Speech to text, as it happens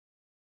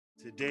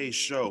Today's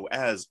show,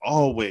 as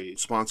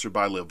always, sponsored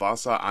by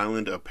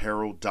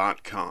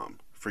VasaIslandApparel.com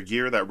for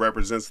gear that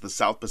represents the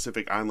South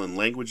Pacific Island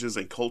languages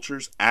and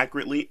cultures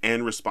accurately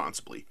and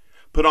responsibly.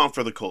 Put on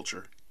for the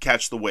culture.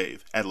 Catch the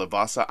wave at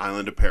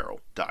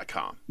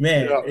VasaIslandApparel.com.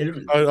 Man,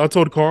 Yeah, I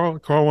told Carl.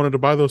 Carl wanted to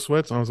buy those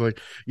sweats. I was like,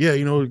 "Yeah,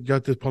 you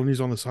got this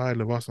Polynesian on the side,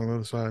 Levas on the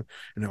other side,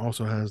 and it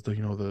also has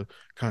the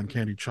cotton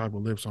candy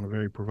tribal lips on a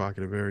very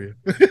provocative area."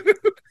 And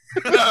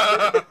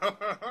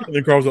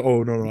then Carl was like,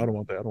 "Oh no, I don't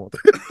want that. I don't want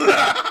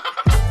that."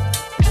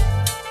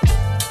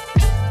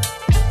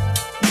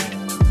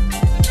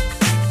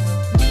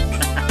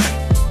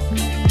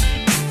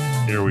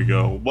 Here we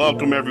go.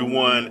 Welcome,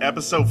 everyone.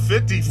 Episode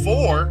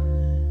 54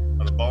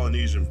 of the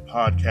Polynesian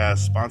podcast,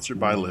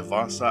 sponsored by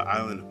Vasa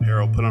Island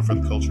Apparel. Put on for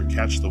the culture,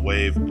 catch the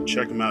wave.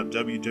 Check them out,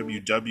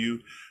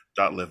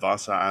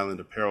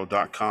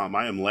 www.levasailandapparel.com.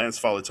 I am Lance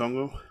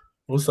Falitongo.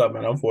 what's up,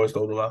 man? I'm Forrest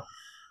Odola.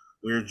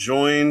 We're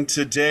joined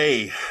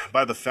today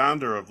by the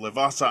founder of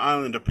Vasa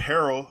Island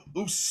Apparel,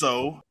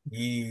 Uso.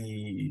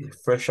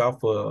 Fresh off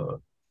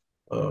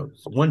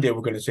one day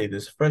we're gonna say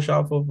this. Fresh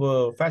off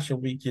of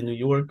Fashion Week in New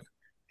York.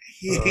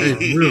 Hey,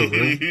 for real,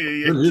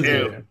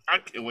 bro. I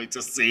can't wait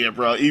to see it,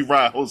 bro.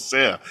 Irae,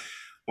 Hosea.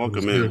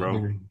 Welcome in, good, bro.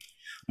 man.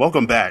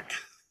 Welcome back.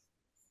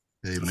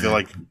 Hey, I man. feel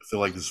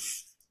like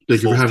this.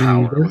 Thank you for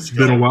having me. Bro.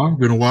 Been a while.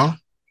 Been a while.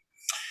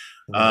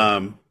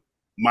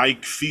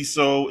 Mike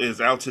Fiso is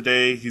out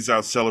today. He's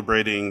out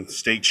celebrating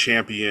state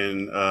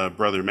champion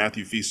brother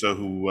Matthew Fiso,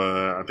 who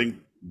I think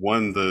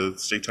won the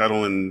state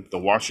title in the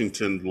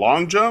Washington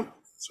long jump.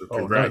 So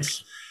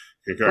congrats. Nice.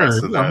 Congrats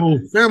to Right, a that. whole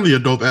family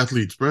of dope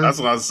athletes, bro. That's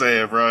what I was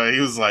saying, bro.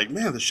 He was like,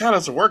 man, the shout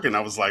outs are working. I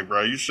was like,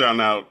 bro, you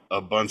shouting out a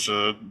bunch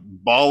of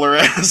baller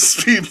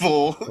ass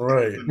people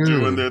Right.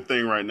 doing their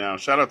thing right now.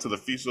 Shout out to the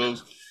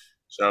Fisos.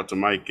 Shout out to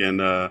Mike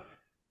and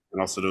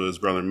also to his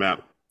brother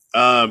Matt.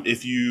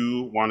 If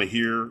you want to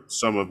hear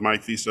some of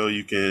Mike Fiso,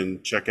 you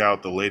can check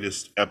out the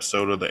latest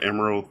episode of the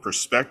Emerald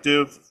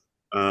Perspective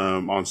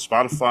on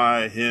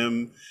Spotify.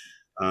 Him,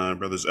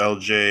 brothers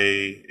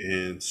LJ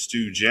and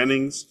Stu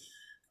Jennings.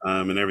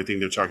 And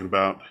everything they're talking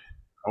about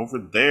over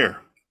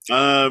there.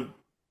 Yeah,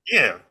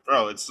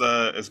 bro, it's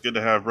good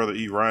to have Brother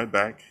Irae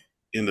back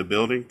in the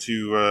building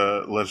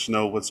to let us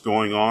know what's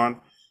going on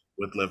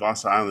with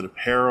Vasa Island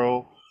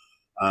Apparel,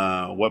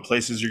 what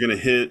places you're going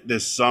to hit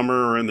this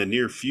summer or in the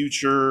near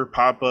future,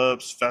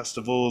 pop-ups,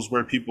 festivals,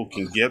 where people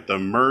can get the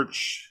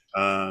merch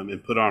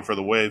and put on for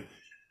the wave.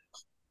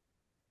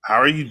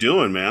 How are you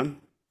doing, man?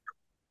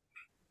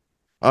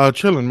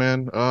 Chilling,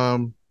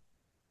 man.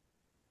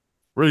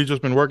 Really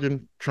just been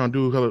working, trying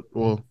to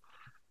do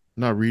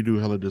not redo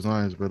hella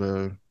designs, but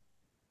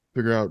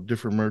figure out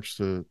different merch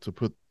to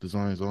put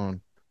designs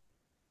on.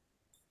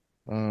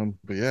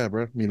 But yeah,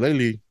 bro. I mean,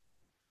 lately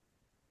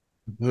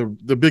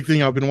the big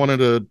thing I've been wanting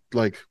to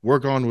like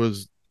work on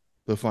was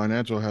the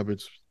financial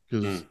habits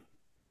because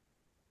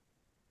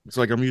it's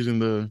like I'm using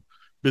the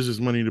business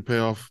money to pay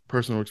off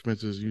personal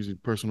expenses, using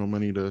personal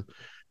money to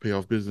pay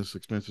off business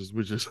expenses,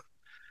 which is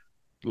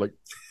like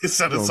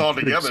Set us all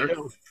together.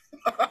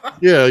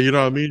 Yeah, you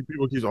know what I mean?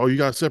 People keep, oh, you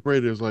got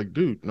separated. It's like,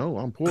 dude, no,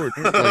 I'm poor.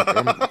 Dude.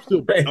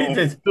 Like,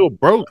 I'm still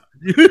broke.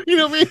 You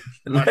know what I mean?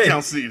 My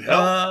accounts need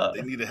help.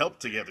 They need to help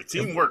together.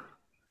 Teamwork.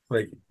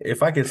 Like,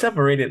 if I can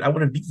separate it, I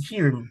wouldn't be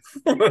here.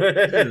 Yeah,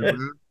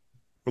 man.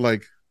 But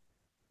like,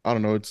 I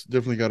don't know. It's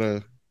definitely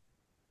gotta.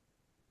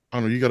 I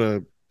don't know. You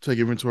gotta take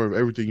inventory of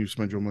everything you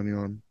spend your money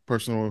on,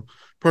 personal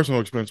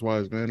expense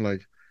wise, man.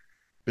 Like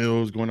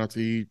bills, going out to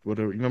eat,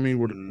 whatever. You know what I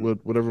mean?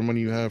 Whatever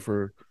money you have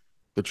for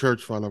the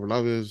church, for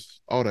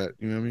laves, all that.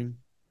 You know what I mean?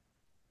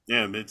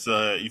 Yeah, it's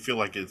you feel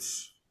like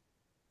it's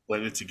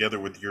blended together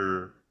with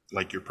your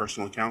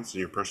personal accounts and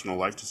your personal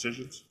life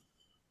decisions.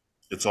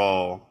 It's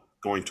all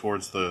going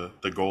towards the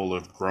goal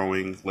of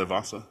growing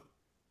Vasa.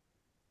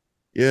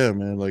 Yeah,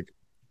 man. Like,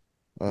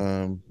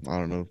 I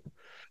don't know.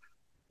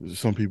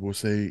 Some people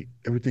say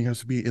everything has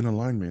to be in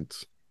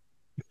alignment,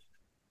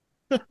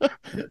 but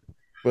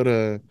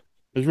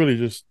it's really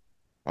just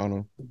I don't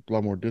know, a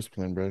lot more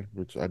discipline, bro,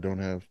 which I don't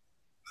have.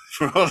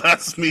 Bro,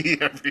 that's me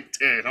every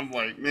day. I'm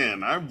like,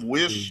 man, I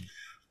wish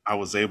I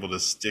was able to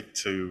stick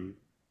to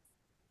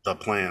the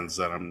plans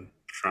that I'm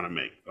trying to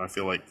make. I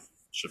feel like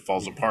shit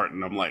falls apart,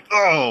 and I'm like,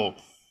 oh,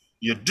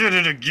 you did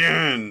it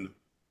again.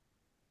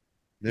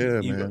 Yeah,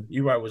 man.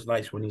 Irae was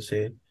nice when he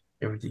said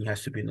everything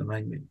has to be in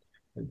alignment.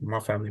 Like, my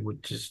family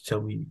would just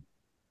tell me,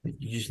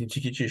 you just need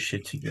to get your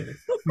shit together.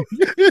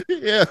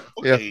 Yeah,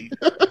 Okay.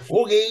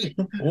 Okay.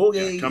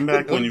 Yeah, come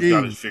back when you've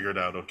got it figured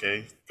out,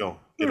 okay? Go.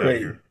 Get out of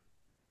here.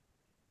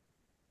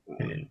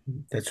 And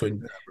that's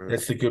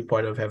the good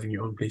part of having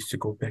your own place to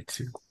go back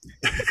to.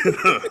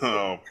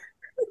 Oh.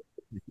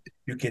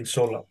 You can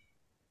solo.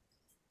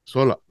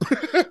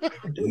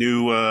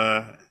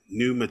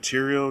 New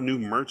material, new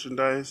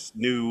merchandise,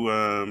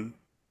 new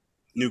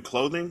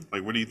clothing.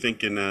 Like, what are you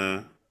thinking?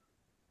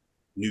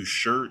 New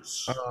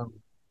shirts,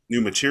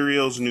 new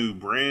materials, new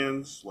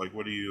brands. Like,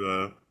 what do you?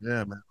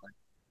 Yeah, man. Like,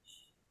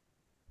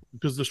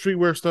 because the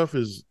streetwear stuff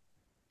is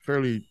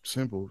fairly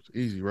simple, it's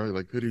easy, right?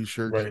 Like hoodies,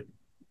 shirts, Right.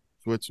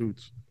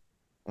 sweatsuits.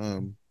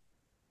 Um,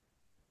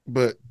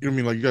 but you know what I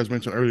mean, like you guys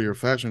mentioned earlier,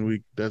 Fashion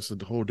Week. That's a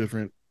whole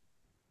different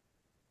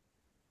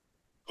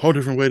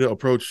way to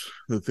approach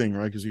the thing,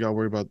 right? Because you got to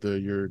worry about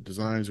your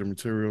designs, your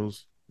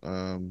materials.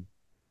 Um,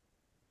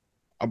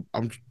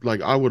 I'm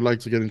like I would like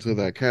to get into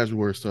that casual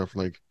wear stuff,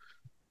 like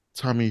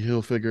Tommy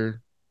Hilfiger,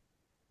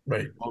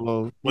 Right.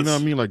 polo. You know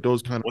what I What's mean? Like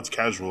those kind what's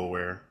casual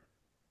wear?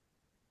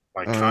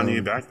 Like of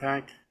Kanye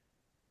backpack?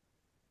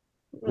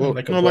 well,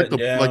 Like a no, button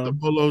like the down.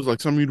 polos,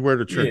 like some you'd wear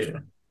to church. Yeah.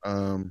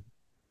 Um,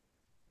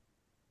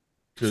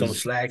 Some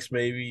because slacks,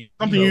 maybe.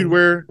 You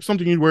know.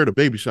 something you'd wear to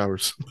baby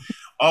showers.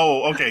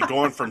 Oh, okay.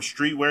 Going from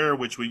streetwear,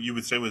 which you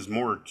would say was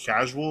more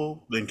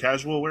casual than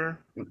casual wear.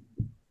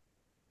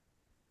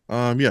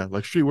 Yeah,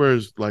 like streetwear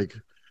is like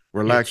Yeah,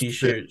 relaxed fit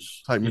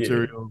t-shirts. type Yeah.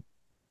 material.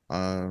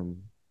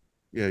 Um,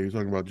 yeah, you're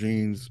talking about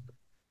jeans.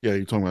 Yeah,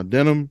 you're talking about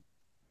denim,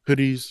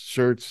 hoodies,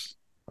 shirts.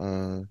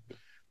 Uh,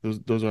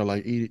 those are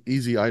like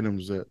easy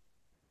items that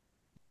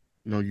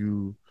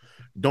you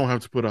don't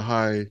have to put a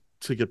high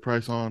ticket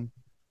price on.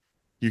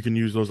 You can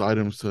use those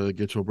items to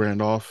get your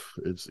brand off.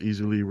 It's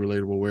easily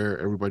relatable wear.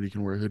 Everybody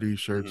can wear hoodies,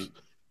 shirts.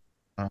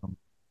 Hmm. Um,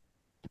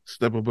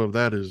 Step above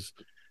that is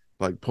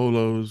like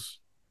polos,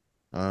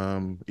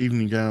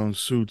 evening gowns,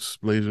 suits,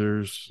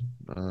 blazers,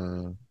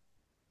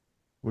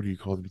 what do you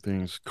call them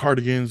things?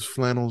 Cardigans,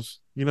 flannels.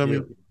 You know what I Yeah.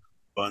 mean?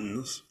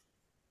 Buttons,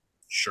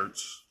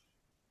 shirts,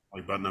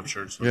 like button-up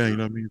shirts. Yeah, Okay. you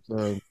know what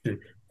I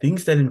mean?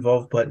 Things that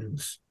involve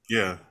buttons.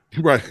 Yeah.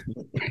 Right.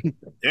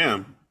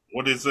 Damn.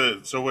 What is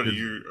it? So, what Because,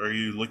 are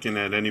you looking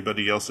at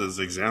anybody else's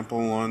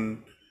example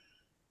on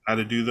how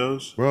to do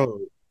those? bro,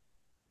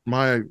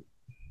 my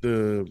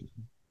the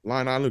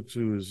line I look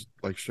to is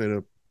like straight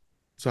up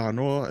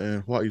Sanoa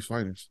and Hawaii's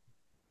finest.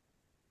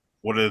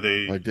 What are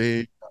they? Like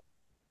they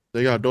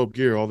got dope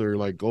gear. All their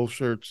like golf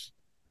shirts.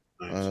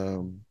 Nice.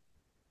 Um,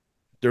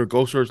 their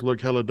golf shirts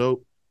look hella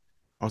dope.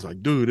 I was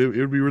like, dude, it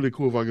would be really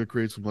cool if I could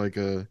create some like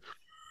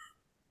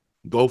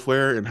golf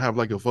wear and have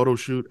like a photo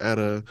shoot at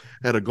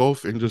a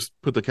golf and just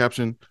put the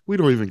caption, "We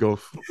don't even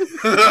golf."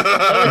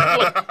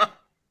 Like,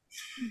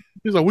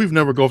 he's like, "We've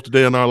never golfed a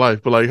day in our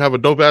life, but like have a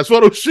dope ass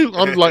photo shoot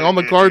on like on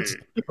the cards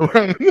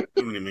around." You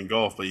don't even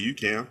golf, but you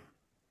can.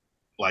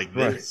 Like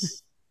Right.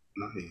 this.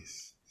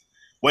 Nice.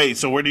 Wait,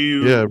 so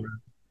Yeah.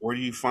 where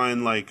do you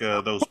find like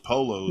those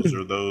polos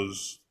or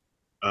those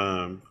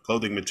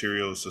clothing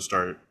materials to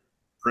start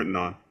printing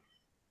on?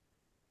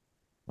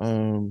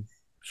 Um,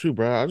 Shoot,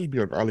 bro, I just be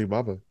on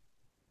Alibaba.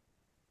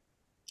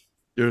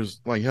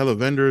 There's like hella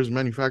vendors,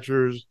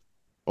 manufacturers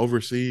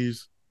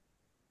overseas,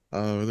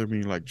 whether it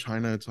be like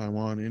China,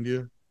 Taiwan,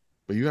 India.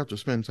 But you have to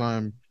spend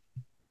time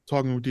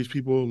talking with these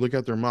people, look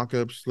at their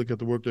mock-ups, look at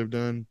the work they've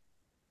done.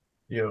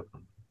 Yeah.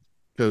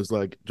 Because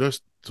like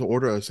just to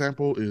order a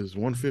sample is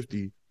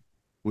 150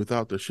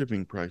 without the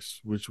shipping price,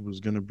 which was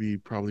gonna be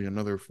probably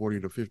another 40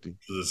 to 50.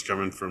 Because it's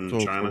coming from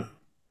So China.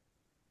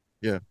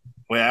 yeah.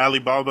 Wait,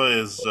 Alibaba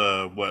is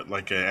what,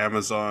 like an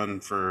Amazon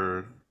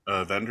for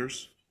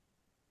vendors?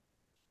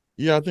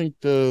 Yeah, I think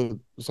the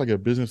it's like a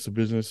business to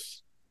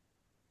business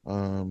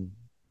um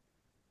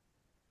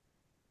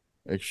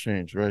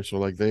exchange, right? So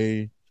like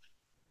they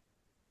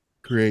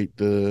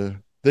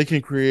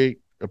can create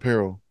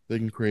apparel, they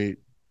can create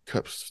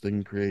cups, they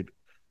can create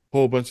a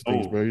whole bunch of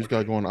things, Oh, bro. You just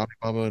gotta okay. go on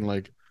Alibaba and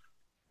like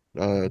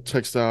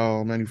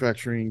textile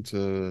manufacturing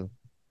to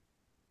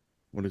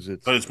what is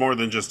it? But it's more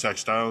than just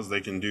textiles.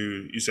 They can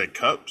do, you said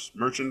cups,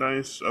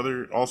 merchandise,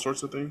 other, all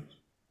sorts of things?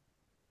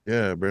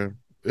 Yeah, bro.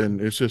 And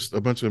it's just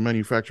a bunch of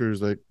manufacturers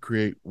that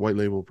create white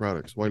label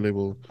products. White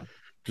label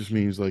just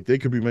means like they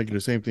could be making the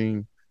same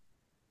thing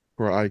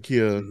for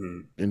IKEA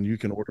Hmm. and you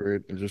can order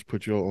it and just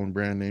put your own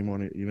brand name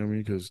on it. You know what I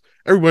mean? Because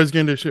everybody's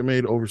getting their shit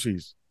made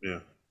overseas. Yeah.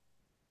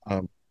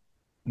 Um,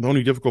 the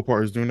only difficult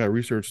part is doing that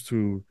research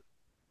to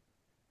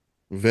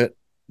vet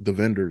the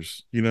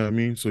vendors. You know what I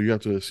mean? So you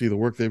have to see the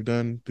work they've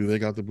done. Do they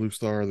got the blue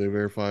star? Are they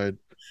verified?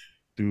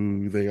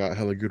 Do they got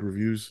hella good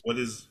reviews? What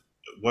is,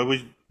 what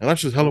would, And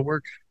that's just hella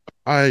work.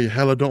 I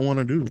hella don't want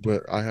to do,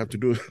 but I have to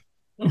do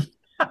it.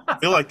 I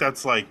feel like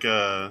that's like,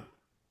 I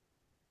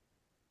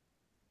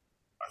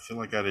feel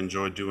like I'd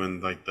enjoy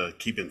doing like the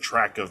keeping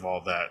track of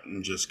all that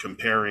and just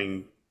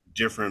comparing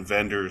different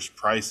vendors'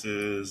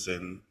 prices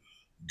and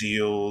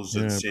deals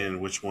and Yeah, seeing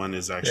which one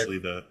is That actually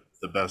the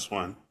best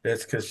one.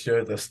 that's because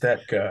you're the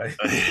stat guy.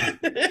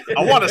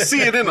 I want to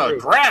see it in a bro.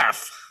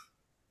 graph.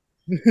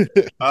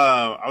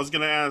 I was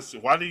gonna ask,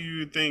 why do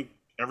you think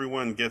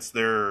everyone gets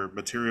their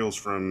materials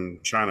from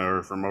China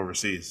or from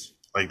overseas?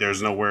 Like,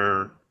 there's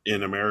nowhere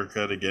in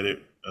America to get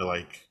it.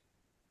 Like,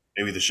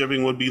 maybe the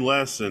shipping would be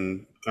less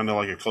and kind of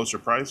like a closer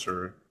price,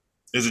 or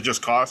is it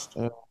just cost?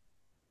 uh,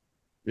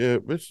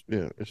 it's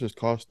just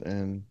cost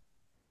and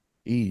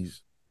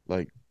ease.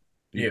 Like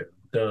you, Yeah,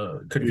 the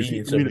if you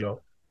convenience of it communicate,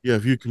 all. yeah,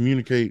 if you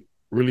communicate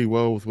really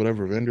well with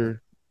whatever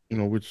vendor,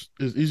 which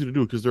is easy to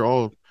do because they're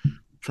all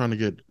trying to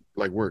get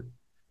like work.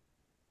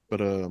 But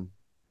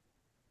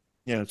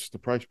yeah, it's just the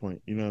price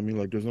point. You know what I mean?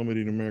 Like, there's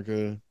nobody in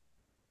America.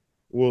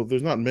 Well,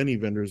 there's not many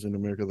vendors in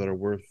America that are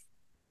worth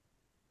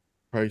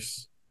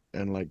price.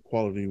 and like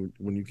quality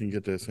when you can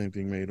get that same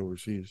thing made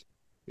overseas.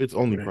 It's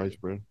only Right. price,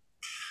 bro.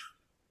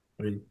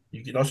 I mean,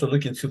 you can also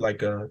look into like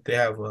they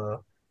have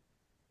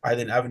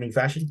Island Avenue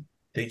Fashion.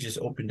 They just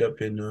opened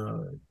up in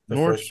the first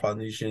North,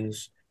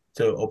 Polynesians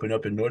to open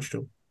up in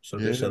Nordstrom. So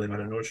they're yeah, selling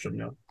out of Nordstrom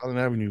now. Island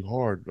Avenue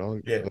hard,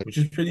 dog. Yeah, Like which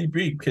is pretty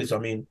big because I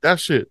mean, that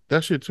shit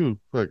too.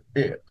 Like,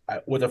 yeah,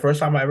 well, the first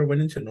time I ever went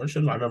into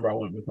Nordstrom, I remember I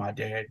went with my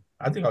dad.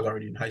 I think I was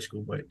already in high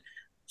school, but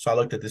so I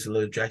looked at this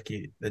little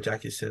jacket. The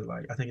jacket said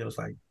like I think it was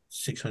like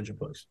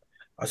 $600.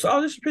 I said,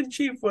 "Oh, this is pretty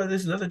cheap for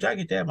this another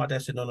jacket." Dad, my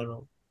dad said, "No, no,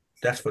 no,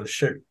 that's for the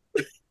shirt.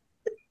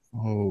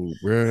 oh,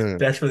 bro,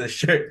 That's for the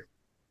shirt."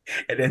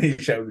 And then he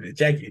showed me the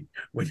jacket,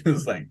 which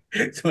was like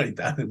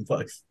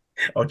 $20,000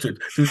 or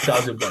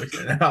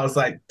 $2,000, and I was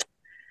like,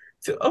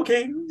 so,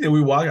 okay. And we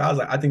walked. I was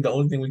like, I think the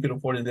only thing we could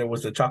afford in there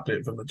was the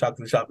chocolate from the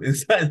chocolate shop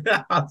inside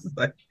the house.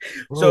 Like,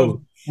 bro,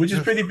 so which is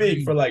that's pretty big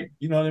for crazy. like,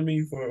 you know what I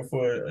mean, for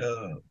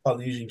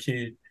Polynesian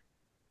kid,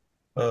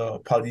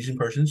 Polynesian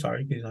person.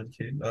 Sorry, he's not a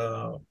kid.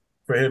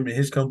 For him and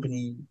his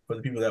company, for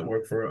the people that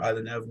work for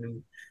Island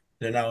Avenue,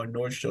 they're now in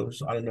Nordstrom.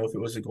 So I don't know if it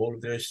was a goal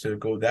of theirs to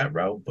go that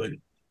route, but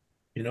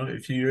you know,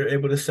 if you're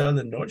able to sell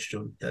in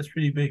Nordstrom, that's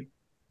pretty big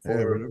Yeah,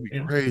 bro, for that'd be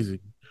you know, crazy.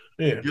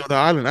 yeah, Yo, the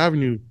Island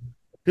Avenue,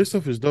 his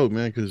stuff is dope,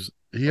 man, because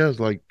he has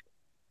like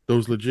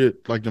those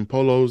legit like them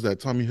polos, that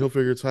Tommy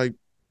Hilfiger type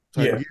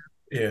yeah, gear.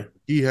 yeah,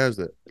 He has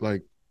that.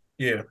 Like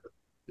yeah,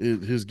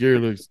 his gear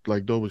looks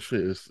like dope as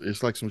shit.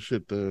 It's like some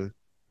shit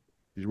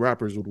these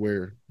rappers would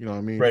wear. You know what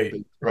I mean? right,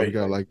 They probably right.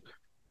 got like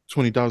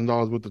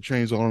 $20,000 worth of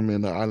chains on them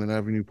and the Island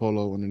Avenue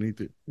polo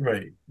underneath it.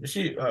 Right. You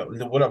see,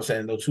 what I'm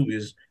saying though too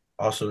is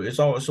also it's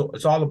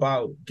all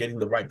about getting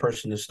the right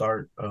person to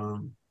start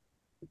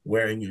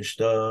wearing your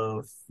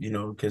stuff, you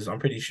know, because I'm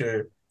pretty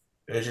sure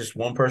there's just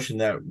one person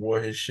that wore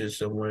his shit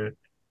somewhere,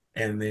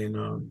 and then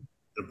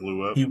It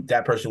blew up. he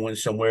that person went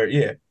somewhere,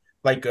 yeah,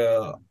 like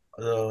uh,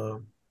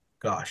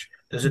 gosh,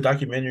 there's a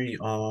documentary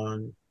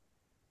on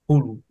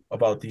Hulu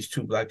about these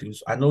two black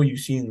dudes. I know you've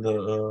seen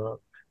the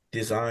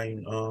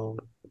design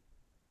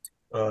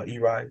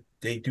Irae.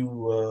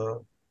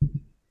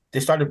 They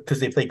started because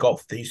they play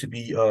golf. They used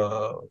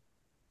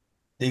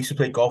to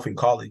play golf in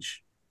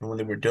college, and when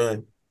they were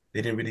done,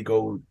 they didn't really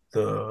go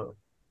the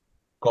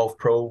golf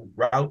pro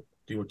route.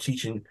 They were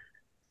teaching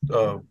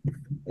uh,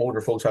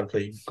 older folks how to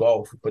play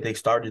golf, but they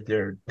started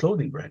their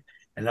clothing brand,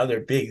 and now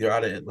they're big. They're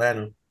out of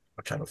Atlanta.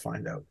 I'll try to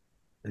find out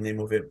the name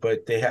of it,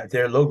 but they have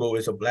their logo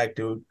is a black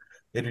dude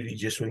literally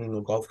just swinging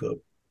a golf club,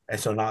 and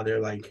so now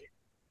they're like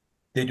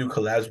they do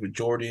collabs with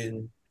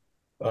Jordan,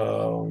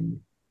 and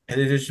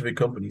it's just a big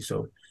company.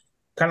 So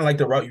kind of like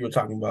the route you were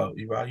talking about,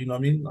 you know what I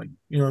mean? Like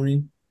you know what I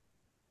mean?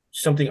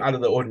 Something out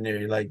of the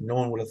ordinary. Like no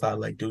one would have thought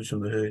like dudes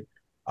from the hood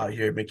out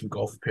here making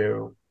golf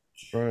apparel.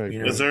 Right,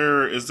 You Is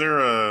know? there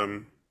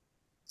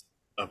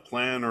a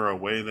plan or a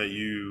way that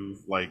you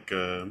like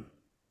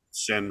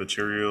send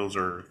materials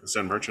or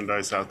send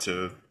merchandise out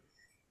to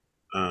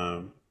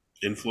um,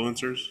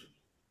 influencers?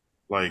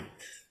 Like,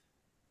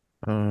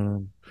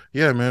 Um,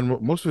 yeah, man.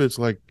 Most of it's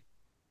like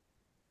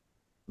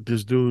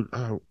this dude.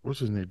 What's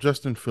his name?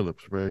 Justin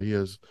Phillips, right? He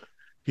has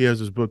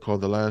this book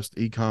called The Last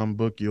Ecom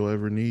Book You'll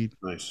Ever Need.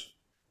 nice.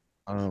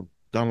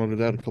 Downloaded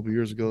that a couple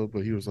years ago,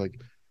 but he was like,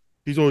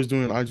 he's always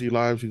doing IG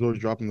lives. He's always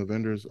dropping the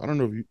vendors. I don't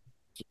know if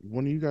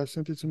one of you guys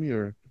sent it to me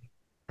or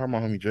probably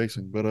my homie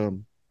Jason, but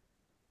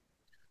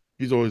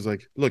he's always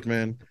like, look,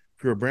 man,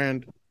 if you're a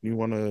brand, you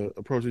want to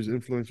approach these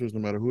influencers, no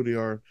matter who they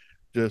are,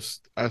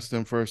 just ask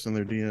them first in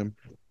their DM,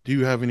 do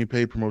you have any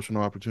paid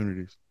promotional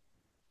opportunities?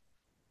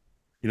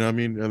 You know what I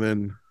mean? And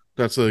then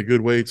that's a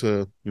good way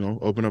to,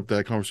 open up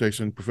that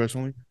conversation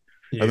professionally.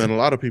 And Yeah. then a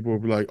lot of people will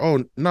be like,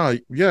 "Oh, nah,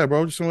 yeah,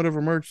 bro, just send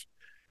whatever merch.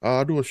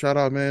 I'll do a shout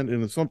out, man."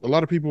 And a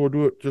lot of people will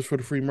do it just for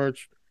the free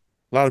merch.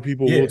 A lot of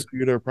people will Yeah. tell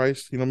you their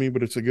price. You know what I mean?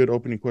 But it's a good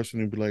opening question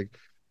to be like,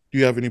 "Do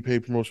you have any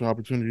paid promotional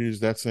opportunities?"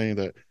 That's saying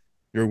that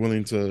you're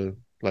willing to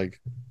like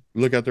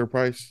look at their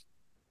price,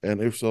 and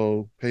if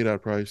so, pay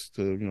that price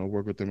to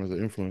work with them as an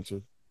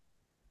influencer.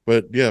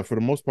 But yeah, for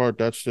the most part,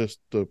 that's just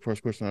the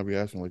first question I'll be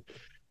asking. Like,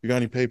 you got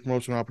any paid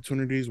promotional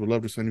opportunities? Would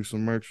love to send you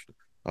some merch.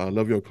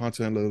 Love your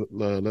content.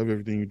 Love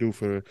everything you do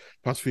for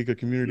Pacifica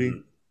community.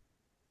 Mhm.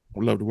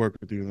 Would love to work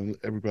with you. And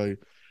everybody,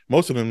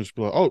 most of them just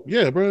be like, "Oh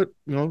yeah, bro,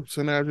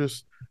 send the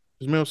address,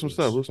 just mail some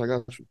stuff." That's, Looks like I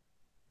got you.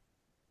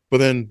 But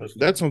then that's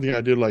that's something I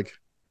did like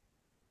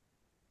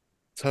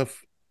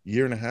tough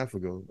year and a half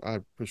ago. I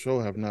for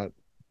sure have not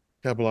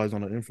capitalized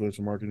on the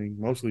influencer marketing,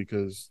 mostly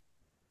because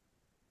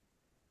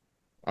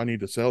I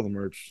need to sell the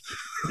merch.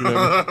 You know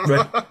what I mean?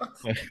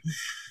 right.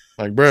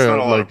 Like, It's not bro, a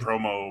lot of like,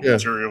 promo yeah,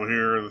 material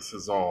here. This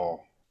is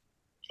all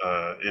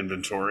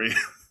inventory.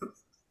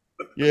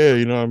 yeah,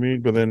 you know what I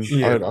mean. But then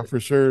Yeah. I for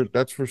sure,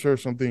 that's for sure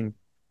something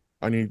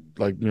I need.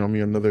 Like,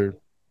 me another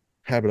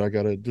habit I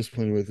gotta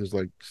discipline with is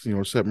like,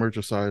 set merch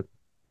aside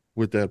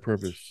with that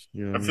purpose.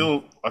 You know what I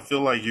mean? I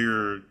feel like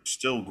you're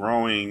still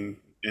growing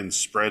and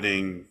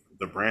spreading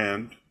the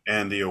brand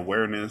and the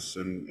awareness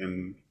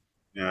and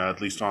yeah,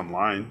 at least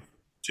online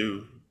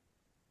too.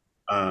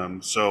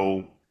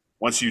 So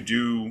once you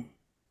do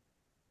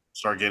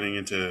start getting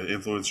into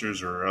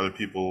influencers or other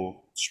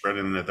people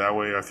spreading it that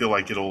way, I feel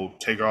like it'll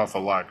take off a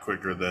lot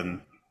quicker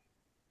than,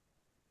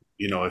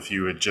 if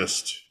you had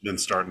just been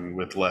starting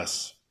with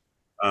less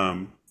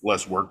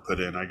work put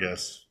in, I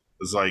guess.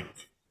 It's like,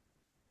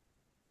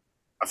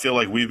 I feel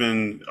like we've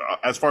been,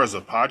 as far as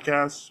a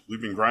podcast,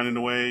 we've been grinding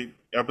away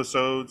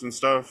episodes and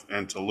stuff.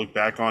 And to look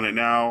back on it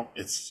now,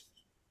 it's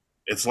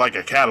like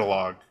a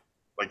catalog.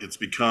 Like it's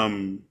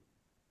become,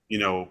 you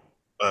know,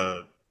 a,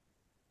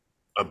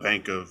 a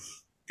bank of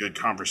good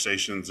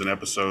conversations and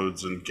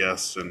episodes and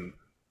guests. And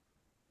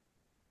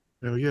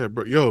Hell yeah,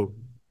 bro. Yo,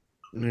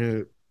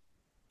 yeah,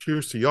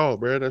 cheers to y'all,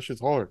 bro. That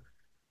shit's hard.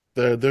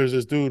 There's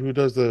this dude who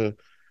does I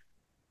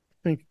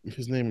think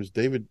his name is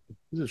David.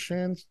 Is it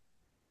Shands?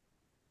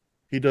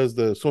 He does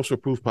the Social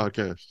Proof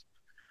podcast.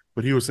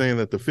 But he was saying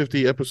that the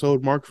 50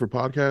 episode mark for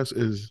podcasts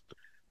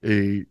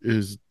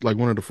is like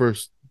one of the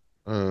first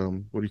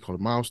what do you call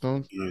it,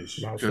 milestones? nice.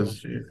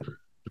 Because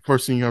the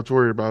first thing you have to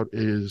worry about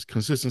is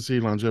consistency,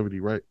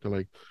 longevity, right? They're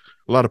like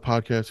a lot of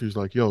podcasters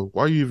like, yo,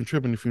 why are you even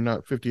tripping if you're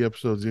not 50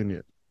 episodes in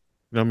yet?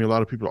 You know what I mean? A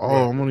lot of people,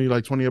 oh, I'm only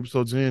like 20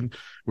 episodes in.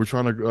 We're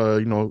trying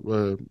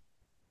to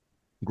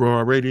grow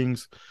our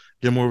ratings,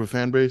 get more of a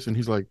fan base. And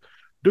he's like,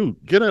 dude,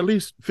 get at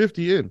least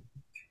 50 in.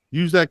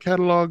 Use that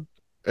catalog,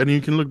 and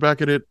you can look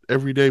back at it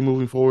every day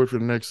moving forward for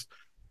the next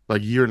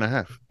like year and a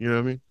half. You know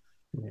what I mean?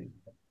 Mm-hmm.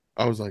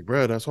 I was like,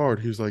 Brad, that's hard.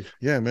 He was like,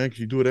 yeah, man, because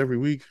you do it every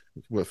week.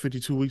 What,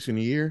 52 weeks in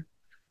a year?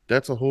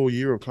 That's a whole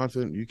year of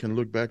content you can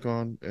look back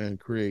on and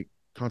create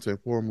content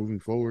for moving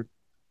forward.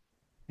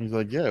 He's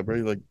like, yeah, bro.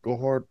 Like, go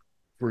hard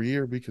for a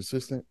year, be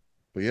consistent.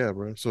 But yeah,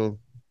 bro. So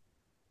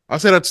I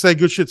said I'd say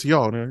good shit to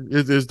y'all, man.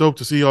 It's dope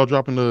to see y'all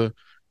dropping the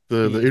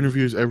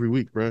interviews every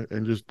week, bro,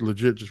 and just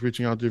legit just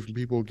reaching out to different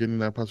people, getting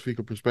that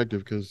Pacifica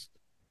perspective, because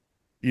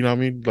you know what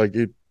I mean? Like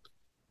it's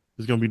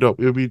gonna be dope.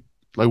 It'll be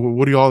like,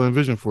 what do y'all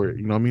envision for it?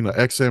 You know what I mean? An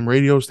XM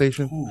radio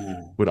station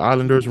Ooh. with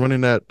Islanders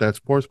running that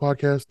sports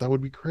podcast. That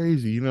would be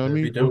crazy. You know what I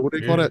mean? What do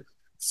they call that?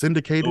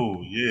 Syndicated?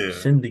 Oh, yeah.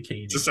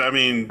 Syndicated. Just, I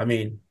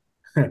mean,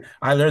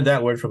 I learned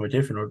that word from a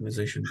different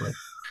organization, but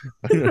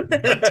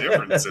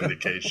different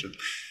syndication.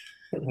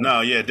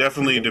 No, yeah,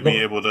 definitely to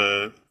be able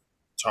to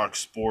talk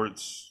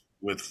sports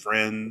with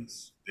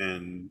friends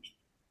and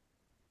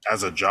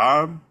as a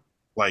job.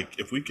 Like,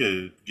 if we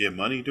could get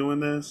money doing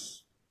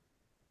this,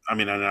 I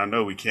mean, I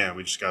know we can.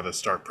 We just got to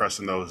start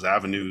pressing those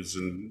avenues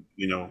and,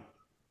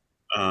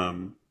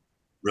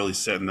 really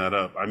setting that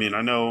up. I mean,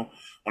 I know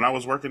when I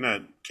was working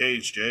at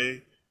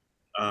KHJ,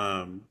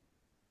 um,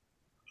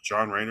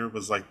 John Rayner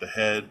was like the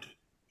head,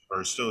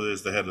 or still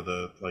is the head of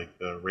the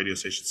radio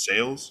station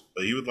sales.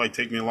 But he would like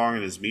take me along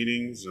in his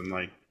meetings and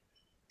like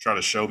try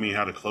to show me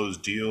how to close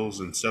deals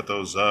and set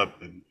those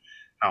up and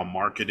how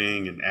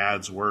marketing and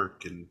ads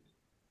work and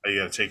how you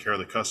got to take care of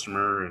the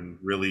customer and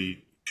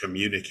really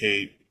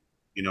communicate,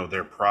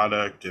 their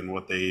product and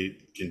what they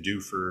can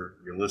do for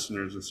your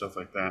listeners and stuff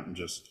like that. And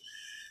just,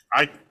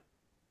 I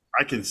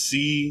I can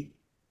see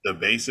the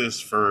basis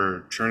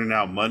for churning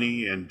out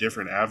money and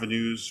different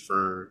avenues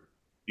for,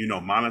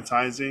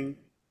 monetizing.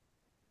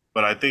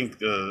 But I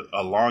think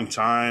a long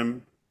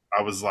time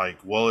I was like,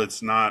 well,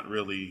 it's not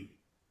really,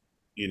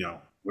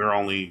 we're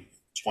only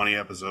 20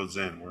 episodes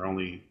in. We're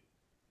only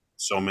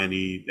so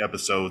many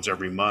episodes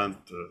every month.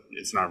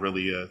 It's not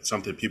really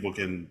something people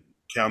can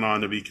count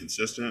on to be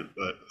consistent.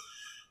 But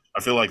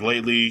I feel like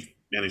lately,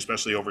 and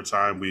especially over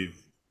time, we've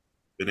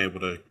been able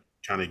to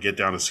kind of get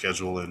down a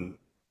schedule and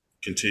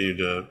continue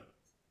to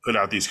put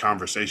out these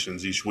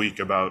conversations each week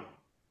about,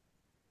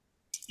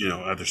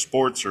 either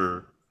sports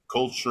or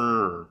culture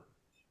or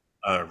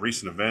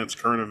recent events,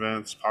 current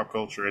events, pop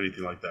culture,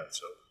 anything like that.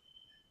 So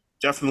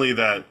definitely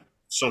that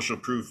social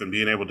proof and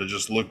being able to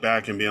just look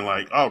back and being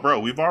like, oh, bro,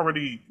 we've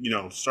already,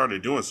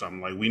 started doing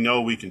something. Like we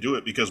know we can do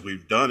it because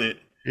we've done it.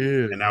 Yeah.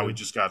 And now we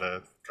just got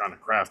to kind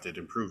of craft it,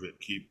 improve it,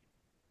 keep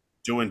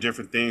doing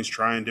different things,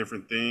 trying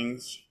different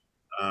things.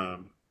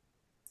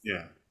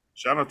 Yeah.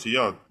 Shout out to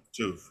y'all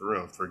too, for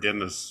real, for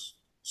getting us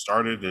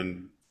started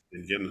and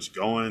getting us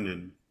going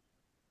and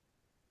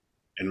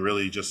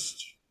really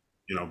just,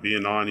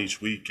 being on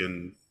each week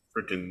and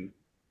freaking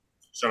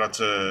shout out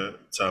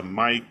to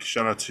Mike,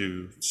 shout out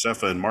to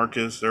Cepha and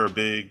Marcus. They're a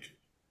big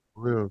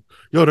Real.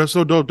 Yo, that's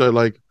so dope that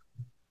like,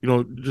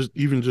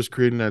 just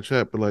creating that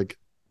chat, but like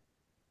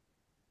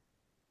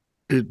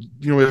it,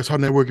 that's how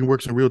networking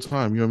works in real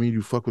time. You know what I mean?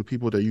 You fuck with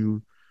people that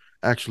you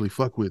actually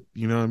fuck with.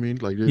 You know what I mean?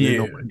 Like they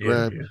don't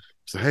grab.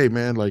 Say, hey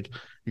man, like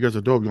you guys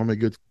are dope.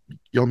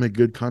 Y'all make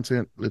good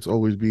content. Let's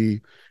always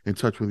be in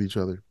touch with each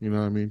other. You know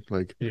what I mean?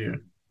 Like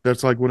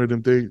that's like one of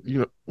them things.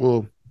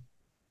 Well,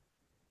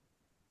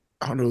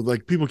 I don't know.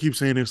 Like people keep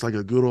saying it's like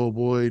a good old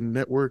boy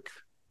network,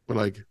 but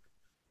like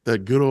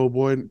that good old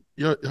boy.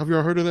 Yeah, have you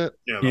ever heard of that?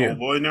 Yeah, the old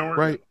boy network,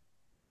 right?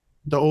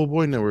 The old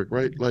boy network,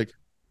 right? Like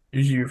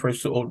usually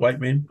refers to old white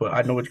men, but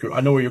I know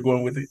where you're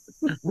going with it.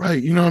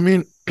 Right, you know what I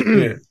mean?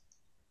 Yeah.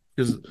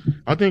 Because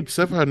I think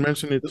Seth had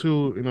mentioned it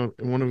too,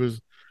 in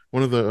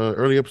one of the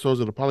early episodes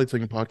of the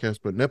Polytechnic podcast,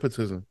 but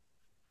nepotism,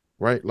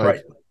 right?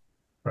 Like,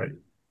 right.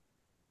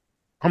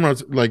 I'm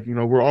not like,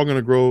 we're all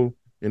gonna grow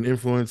in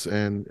influence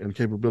and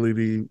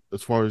capability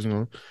as far as,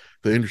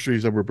 the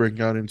industries that we're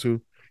breaking out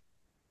into.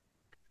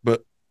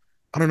 But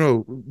I don't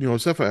know,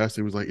 Cepha asked,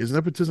 it was like, is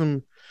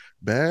nepotism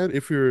bad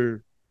if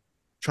you're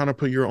trying to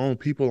put your own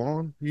people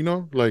on,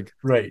 Like,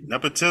 Right.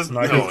 Nepotism.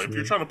 No, I get No, what if you you're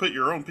mean. trying to put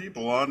your own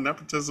people on,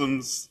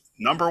 nepotism's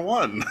number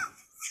one.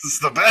 It's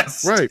the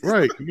best. right,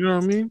 right. You know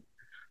what I mean?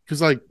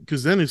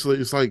 Because then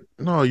it's like,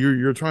 no,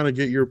 you're trying to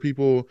get your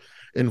people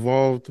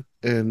involved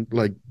and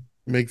like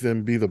make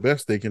them be the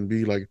best they can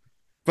be. Like, I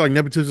feel like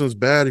nepotism is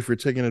bad if you're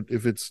taking it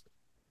if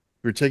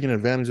you're taking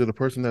advantage of the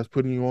person that's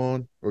putting you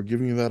on or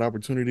giving you that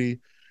opportunity and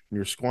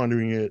you're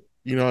squandering it.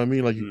 You know what I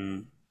mean? Like,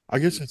 Mm. I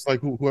guess it's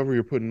like whoever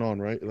you're putting on,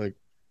 right? Like,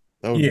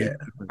 that would be Yeah,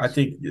 the I difference.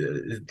 think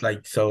it's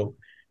like so.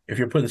 If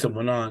you're putting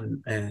someone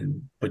on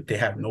and but they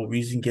have no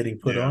reason getting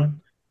put Yeah.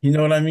 on, you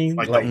know what I mean?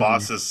 Like the Like, Mhm.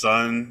 boss's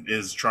son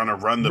is trying to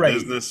run the right,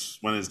 business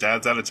when his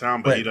dad's out of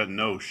town, but he but doesn't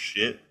know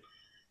shit.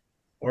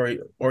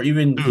 or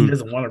even he Dude,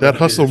 doesn't want to run that the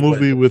Hustle business,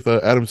 but movie with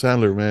Adam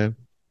Sandler, man.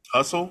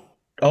 Hustle?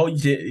 oh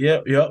yeah,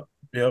 yep,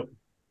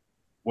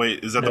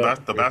 Wait, is that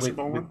yep. the With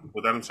basketball one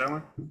with Adam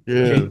Sandler?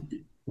 Yeah,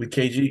 K with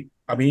KG.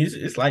 I mean,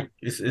 it's like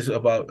it's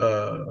about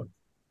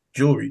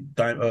jewelry,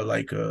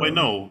 like Wait,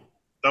 no,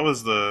 that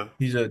was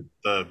he's a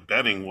the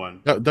betting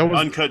one. that was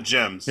Uncut yeah,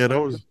 Gems. that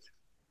was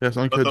that's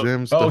But Uncut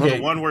Gems. oh, The the Hustle. okay.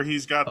 one where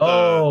he's got the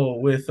Oh,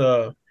 with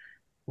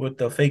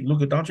the fake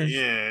Luka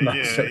Doncic. No,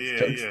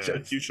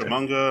 jokes.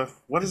 Huchamunga.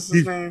 What is his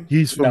He's name?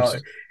 he's from No,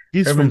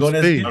 he's Herman from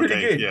Gomez. He's Spain. pretty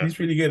Okay, good. yeah. He's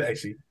pretty good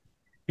actually.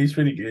 He's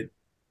pretty good.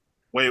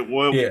 Wait,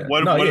 Yeah.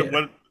 No,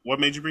 yeah. what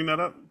made you bring that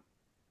up?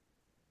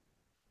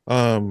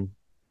 Um,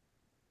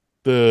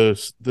 the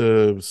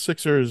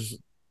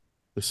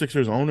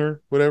Sixers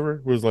owner,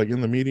 whatever, was like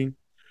in the meeting,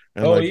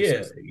 and Oh like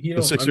yeah. He the don't. I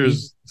mean,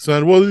 Sixers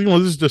son. Well, this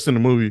is just in the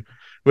movie,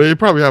 but it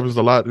probably happens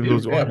a lot in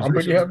those yeah. I'm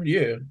pretty organizations happy.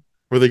 Yeah.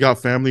 where they got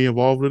family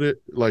involved with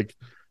it. Like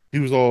he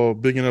was all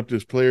bigging up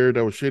this player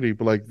that was shitty,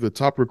 but like the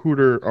top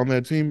recruiter on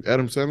that team,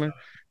 Adam Sandler,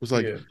 was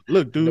like, Yeah.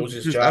 "Look, dude, Knows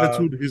his his job.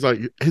 attitude. He's like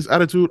his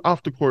attitude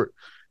off the court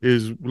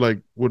is like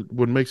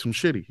what makes him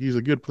shitty. He's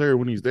a good player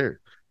when he's there,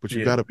 but you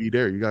Yeah. got to be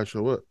there. You got to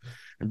show up."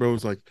 And bro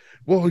was like,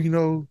 "Well,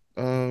 you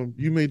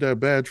made that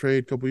bad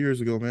trade a couple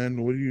years ago,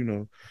 man. What do you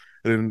know?"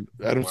 And then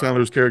Oh Adam wow.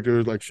 Sandler's character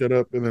was like, "Shut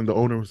up." And then the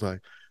owner was like,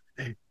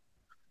 "Hey,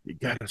 you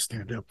gotta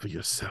stand up for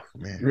yourself,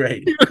 man."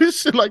 Right.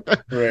 Shit like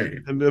that. Right.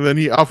 And then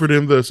he offered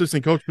him the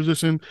assistant coach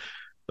position.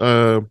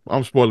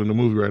 I'm spoiling the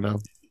movie right now.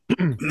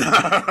 But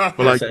Yeah.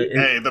 like, So The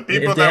if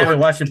people they that haven't were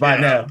watched it by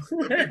now, the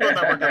people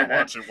that were gonna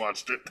watch it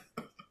watched it.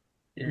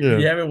 if yeah,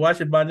 you haven't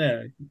watched it by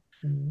now,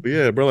 but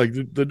yeah, bro, like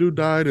the dude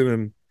died, and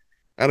then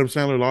Adam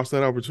Sandler lost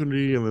that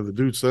opportunity, and then the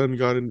dude's son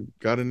got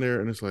in there,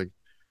 and it's like,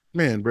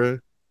 man, bro.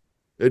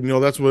 And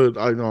that's what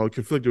I know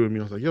conflicted with me.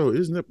 I was like, yo,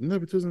 isn't it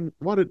nepotism?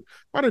 Why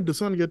did the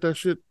son get that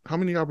shit? How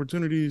many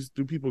opportunities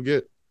do people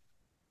get?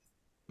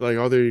 Like,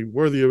 are they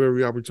worthy of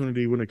every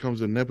opportunity when it comes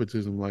to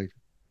nepotism? Like,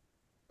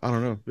 I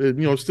don't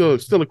know.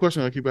 Still a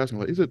question I keep asking.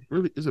 Like, is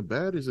it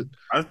bad?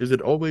 I, Is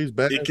it always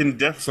bad? it can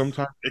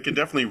Sometimes. it can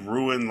definitely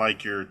ruin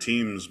like your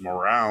team's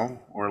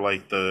morale or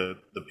like the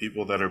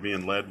people that are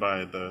being led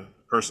by the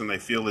person they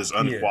feel is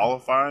yeah,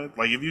 unqualified.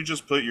 Like if you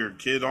just put your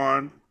kid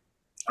on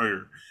or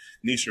your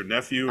niece or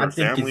nephew I or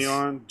think family it's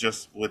on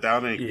just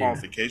without any yeah,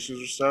 qualifications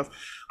or stuff,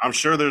 I'm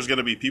sure there's going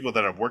to be people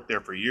that have worked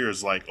there for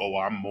years like, oh,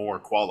 I'm more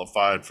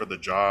qualified for the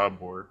job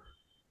or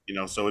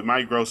so it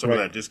might grow some of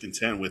right, that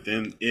discontent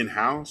within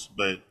in-house,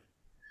 but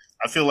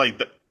I feel like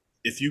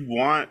if you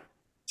want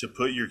to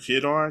put your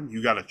kid on,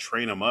 you got to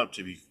train them up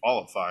to be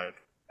qualified,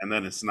 and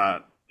then it's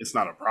not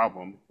a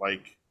problem.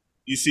 Like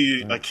you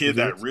see a kid 'Cause it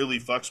that is. really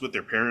fucks with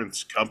their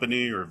parents'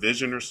 company or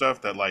vision or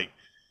stuff that like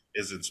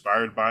is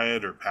inspired by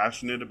it or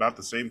passionate about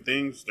the same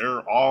things,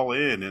 they're all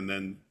in, and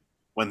then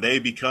when they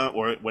become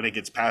or when it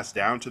gets passed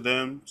down to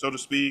them, so to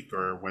speak,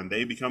 or when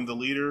they become the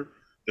leader,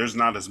 there's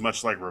not as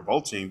much like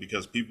revolting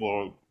because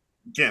people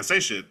can't say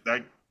shit.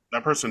 That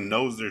person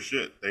knows their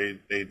shit.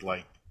 They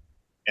like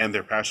and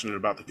they're passionate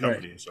about the right,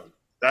 company. So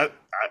that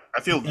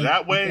I feel and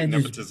that you way can't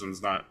just nepotism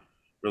is not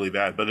really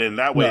bad, but in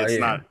that way no, it's yeah,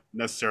 not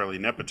necessarily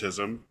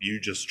nepotism. You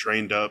just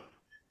trained up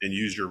and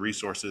use your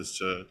resources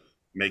to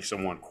make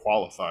someone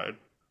qualified.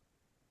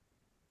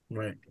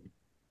 right.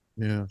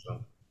 Yeah.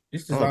 So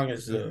Just as Oh, long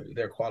as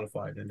they're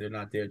qualified and they're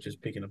not there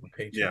just picking up a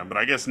yeah, paycheck. but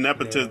I guess You know what I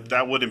nepotism mean?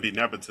 that wouldn't be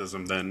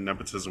nepotism. Then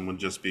nepotism would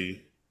just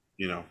be,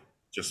 you know,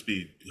 just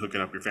be hooking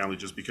up your family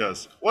just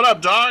because. What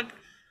up, dog?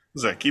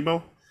 Who's that,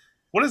 Chemo?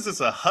 What is this?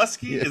 A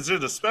husky? yeah. Is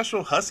it a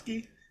special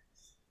husky?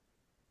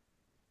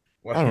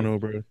 I don't Well, know,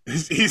 bro. He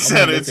I'm gonna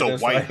said look it's at a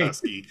this white like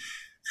husky.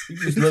 he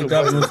just It's a looked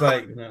up white and one. was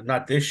like, "No,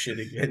 not this shit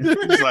again."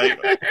 He's like,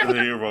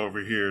 you're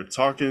over here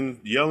talking,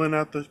 yelling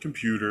at the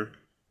computer.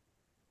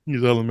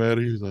 He's all mad.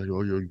 He's like,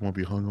 "Oh, you won't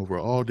be hungover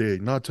all day.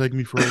 Not take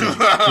me for a walk."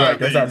 Right,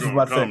 Then that's what I you was just gonna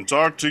about to say. come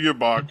talk to your He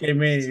box.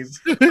 came in,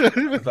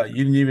 it's like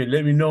you didn't even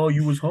let me know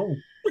you was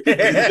home.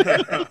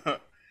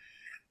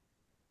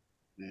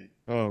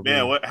 Oh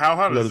Man, man, how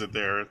hot we got is to, it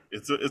there?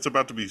 It's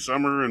about to be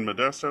summer in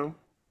Modesto,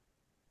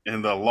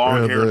 and the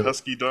long bro. haired The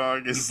husky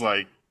dog is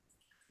like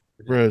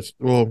Bro,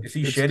 well, Is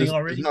he shedding it's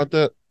already? not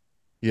that.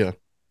 Yeah,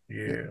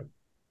 yeah, Yeah.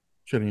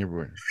 shedding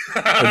everywhere.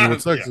 And what Yeah,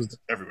 sucks is,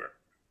 everywhere.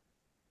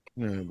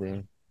 yeah,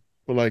 bro.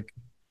 But like,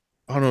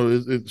 I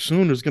don't know.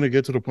 Soon it's gonna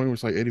get to the point where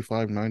it's like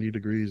 85, 90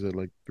 degrees at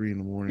like 3 in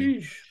the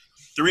morning. Yeesh.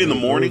 3 in the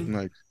Those morning.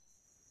 nights,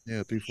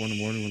 yeah, 3, 4 in the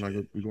morning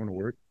when we going to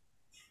work.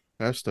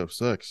 That stuff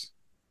sucks.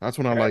 That's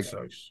when I That like.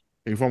 sucks.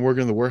 If I'm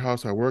working in the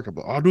warehouse at work,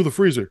 I'll do the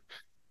freezer.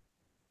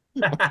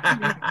 Look,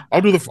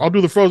 I'll do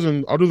the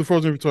frozen. I'll do the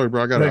frozen inventory,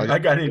 bro. I got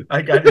it.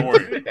 I got Don't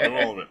worry, do it.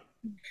 all of it.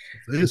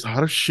 It's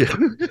hot as shit.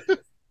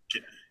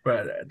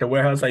 But at the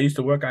warehouse I used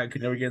to work, I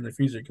could never get in the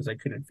freezer because I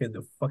couldn't fit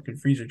the fucking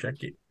freezer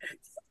jacket.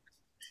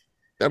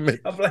 That man.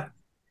 I'm like,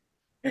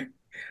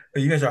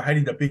 you guys are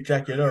hiding the big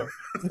jacket up.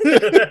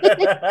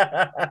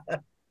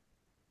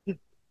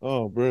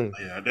 Oh, bro.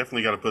 Yeah, I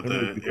definitely got to put That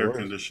made the people air worse.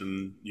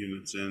 condition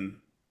units in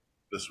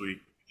this week.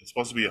 It's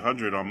supposed to be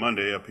 100 on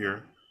Monday up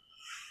here.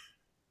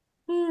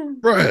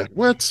 Bro,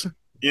 what?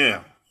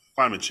 Yeah,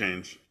 climate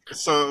change.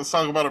 So let's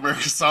talk about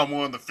American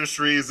Samoa and the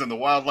fisheries and the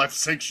wildlife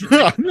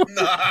sanctuary.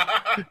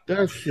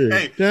 That shit.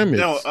 Hey, Damn it.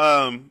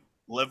 no,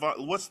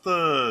 what's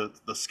the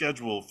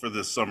schedule for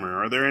this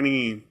summer? Are there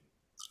any?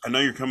 I know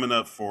you're coming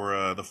up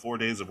for the 4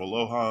 days of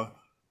Aloha.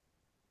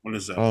 When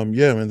is that?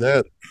 Yeah, man,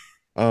 that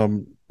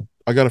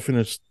I gotta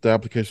finish the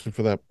application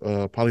for that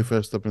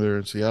Polyfest up in there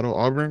in Seattle,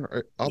 Auburn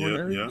Yeah,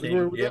 area yeah. is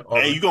where we go.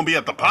 Hey, you gonna be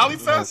at the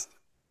Polyfest?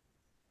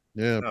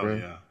 Yeah, Oh bro.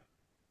 yeah.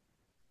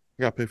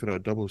 I gotta pay for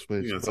that double I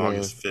space. think it's But,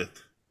 August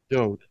 5th.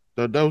 yo,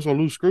 that was on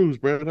Loose Screws,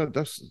 bro.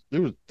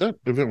 That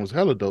event was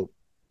hella dope.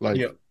 Like,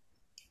 Yeah.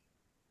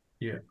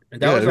 Yeah.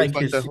 And that yeah, was it was like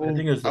like that his, I whole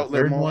think it was the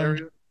outlet third mall one.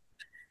 area.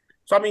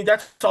 So I mean,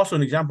 that's also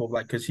an example of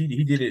like because he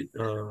did it.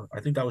 I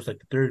think that was like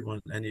the third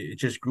one, and it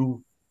just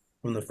grew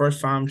from the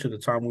first time to the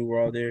time we were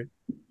all there.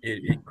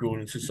 It grew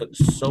into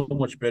so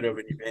much better of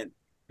an event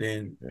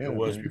than it Yeah,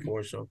 was man.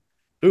 before. So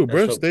Dude, that's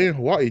bro, dope. stay in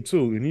Hawaii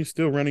too, and he's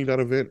still running that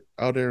event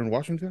out there in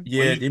Washington.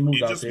 Well, Yeah, they moved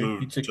you out just there. He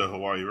moved took to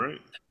Hawaii, right?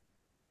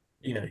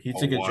 he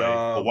took a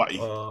job Hawaii.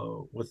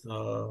 with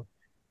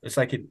it's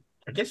like it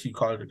I guess you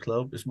call it a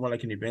club. It's more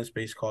like an event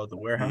space called the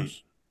Mhm.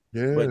 Warehouse. But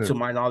Yeah, to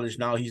my knowledge,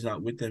 now he's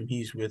not with them.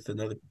 He's with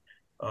another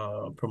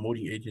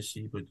promoting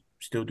agency, but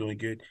still doing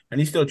good. And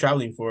he's still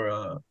traveling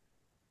for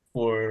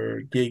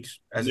gigs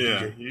as a Yeah,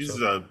 DJ. he's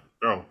So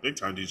a big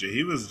time DJ.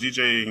 He was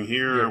DJing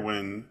here yeah.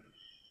 when,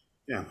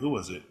 yeah, who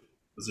was it?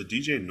 Was it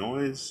DJ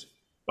Noise?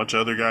 A bunch of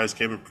other guys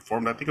came and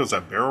performed. I think it was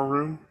at Barrel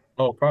Room.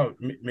 Oh, probably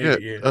yeah.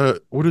 maybe, yeah.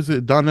 What is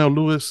it? Donnell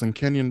Lewis and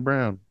Kenyon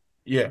Brown.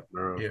 Yeah.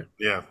 Yeah.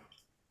 Yeah,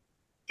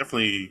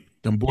 definitely.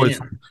 Them boys,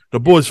 Kenyon. the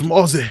boys from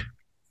Aussie.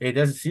 Hey,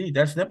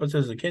 that's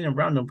nepotism. Kenyon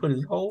Brown done put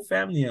his whole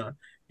family on.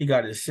 He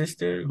got his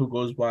sister who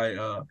goes by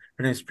her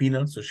name's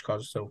Peanut, so she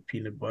calls herself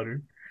Peanut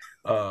Butter.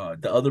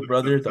 The other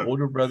brother, the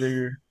older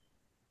brother,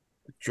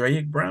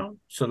 Drake Brown.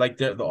 So like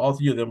the all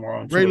three of them are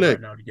on Ray tour right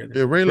Lake. now together.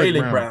 Yeah, Ray Lake Ray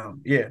Lake Brown.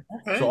 Brown, yeah.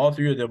 So Okay. all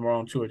three of them are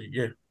on tour.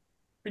 Yeah,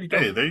 pretty dope.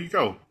 Hey, there you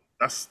go.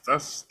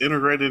 That's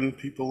integrating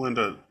people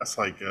into. That's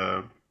like.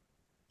 You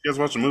guys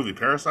watch the movie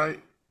Parasite?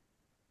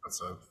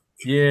 That's a.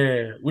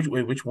 Yeah.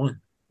 Which one?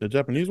 The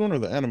Japanese one or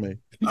the anime?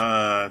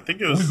 I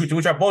think it was.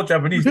 Which are both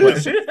Japanese,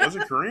 Was but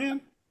it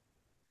Korean?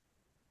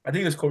 I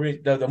think it's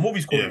Korean. The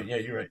movie's Korean. Yeah.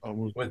 Yeah, you're right. Oh,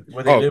 Where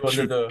they live under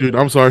shoot, the dude,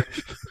 I'm sorry.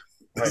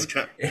 This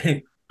right.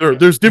 guy.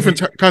 There's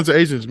different kinds of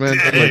Asians, man.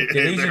 Yeah, Like,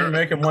 The Asian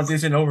American one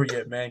isn't over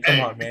yet, man. Come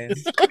on, man.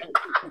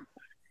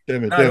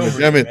 damn it, Not damn it, over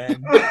damn yet, it.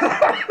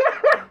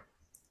 man.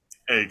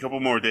 Hey, a couple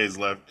more days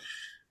left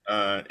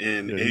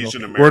in Yeah,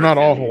 Asian American. we're not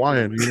all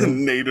Hawaiian, you know?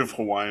 Native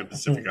Hawaiian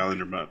Pacific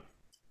Islander month.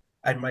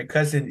 And my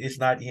cousin is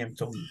not Ian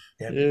Tony.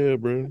 Damn it. Yeah,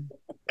 bro.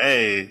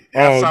 Hey,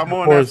 half Oh, Samoan, of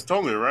half course.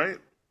 Tonga, right?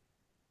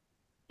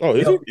 Oh,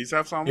 is he? He's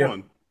half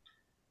Samoan.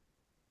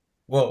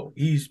 Well,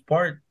 he's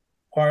part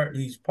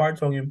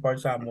Tongan, part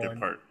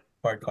Samoan, Okay,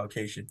 part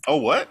Caucasian. Oh,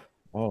 what?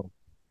 Oh,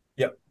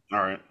 Yep. All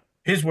right.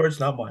 His words,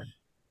 not mine.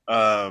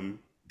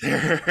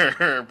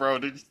 Bro,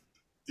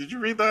 did you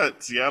read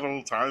that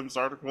Seattle Times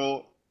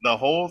article? The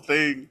whole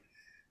thing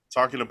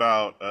talking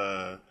about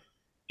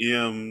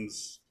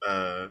Iam's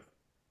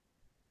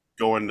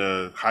going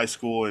to high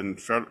school in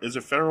is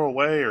it Federal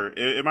Way or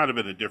it might have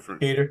been a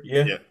different. Decatur,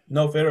 yeah. Yeah.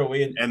 No, Federal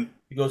Way. And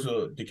He goes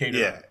to Decatur.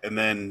 yeah, and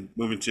then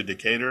moving to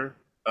Decatur.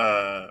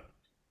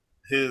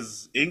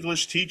 His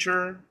English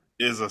teacher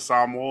is a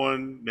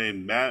Samoan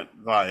named Matt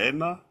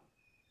Vaena.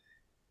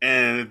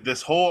 And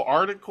this whole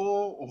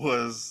article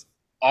was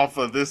off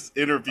of this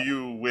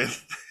interview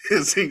with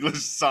his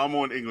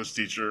Samoan English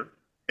teacher.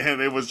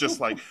 And it was just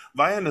like,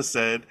 Vaena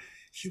said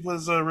he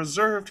was a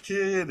reserved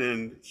kid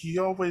and he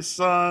always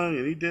sung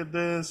and he did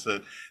this.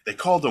 And they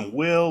called him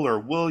Will or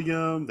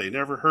William. They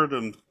never heard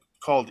him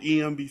called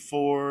Ian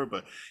before,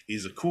 but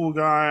he's a cool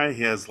guy.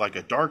 He has like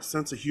a dark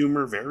sense of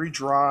humor, very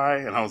dry.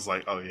 And I was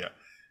like, oh yeah,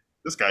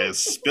 this guy is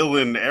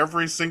spilling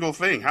every single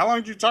thing. How long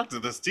did you talk to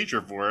this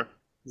teacher for?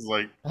 He's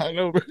like, I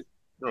know, bro.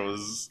 bro,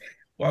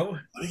 Wow.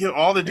 get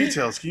all the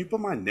details. Can you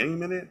put my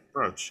name in it?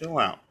 Bro, chill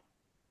out.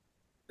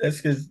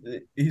 That's because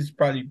he's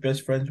probably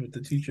best friends with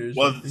the teacher or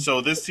Well, something.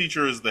 so this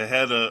teacher is the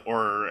head of,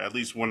 or at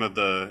least one of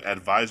the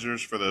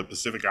advisors for the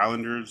Pacific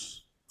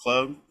Islanders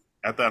club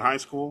at that high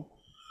school.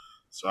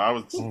 So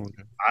Oh,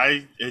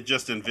 okay. it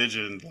just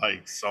envisioned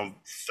like some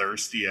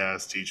thirsty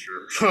ass teacher.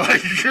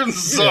 Like, I'm Yeah,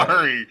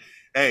 sorry.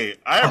 Hey,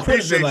 I I would have been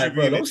appreciate you like,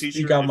 bro, being a don't speak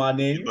teacher, out my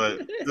name.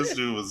 but this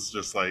dude was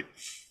just like,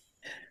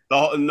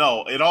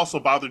 no, it also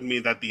bothered me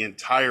that the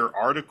entire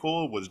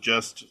article was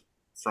just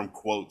from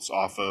quotes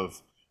off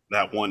of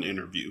that one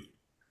interview.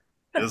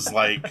 It's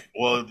like,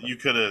 well, you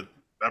could have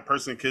that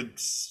person could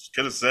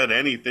have said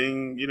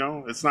anything, you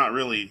know. It's not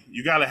really.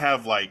 You got to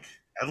have like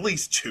at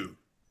least two,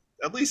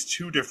 at least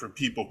two different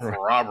people Right.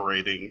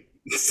 corroborating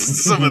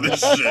some of this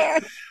shit.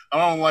 I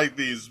don't like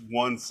these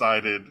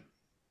one-sided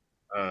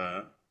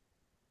uh,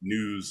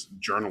 news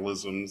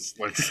journalisms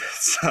like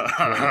this.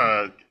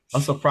 Right.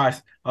 I'm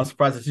surprised. I'm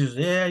surprised that she was,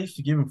 yeah, I used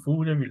to give him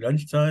food every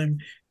lunchtime,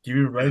 give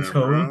him rides Yeah,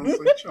 home. bro. It's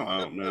like, chill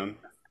out, man.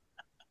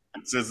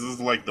 It says this is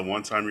like the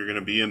one time you're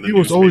gonna be in the He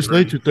was always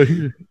newspaper. late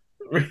to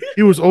third.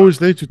 He was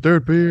always late to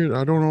third period.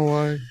 I don't know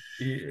why.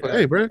 But Yeah,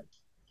 hey, bro,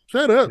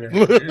 shut up.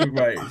 yeah,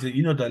 right. So,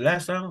 you know, the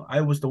last song,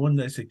 I was the one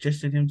that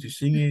suggested him to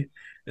sing it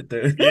at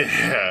the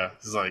Yeah,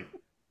 it's like,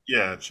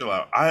 yeah, chill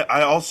out.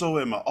 I also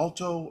am an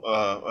alto,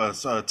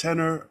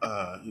 tenor,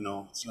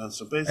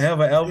 so I bass. have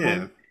an Yeah.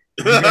 album.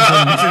 You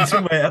guys want to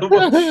listen to my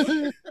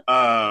album?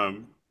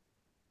 um,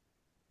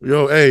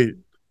 Yo, hey,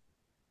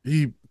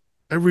 he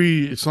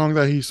every song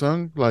that he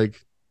sung,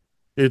 like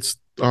it's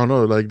I don't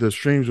know, like the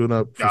streams went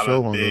up for got a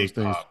show on those big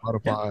things. pop, Yep.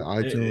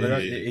 Spotify, iTunes.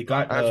 big It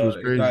got pop. That shit was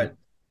crazy. it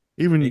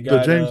Even the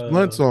got James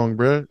Blunt song,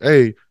 bruh.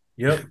 Hey,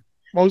 yep.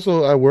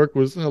 also at work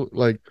was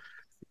like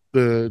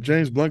the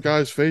James Blunt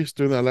guy's face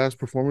during that last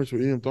performance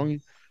with Ian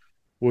Tongi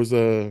was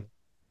was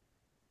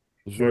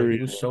Bro, he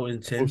very was so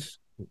intense.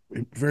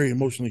 very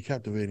emotionally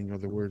captivating are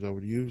the words I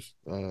would use.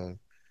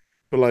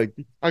 But like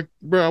I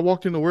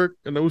walked into work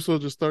and the Uso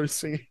just started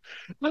singing,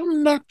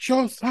 "I'm not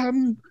your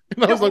son,"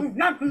 and You're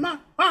not my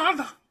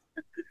father.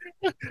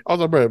 I was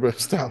like, bro,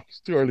 stop.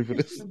 It's too early for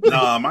this.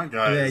 Nah, my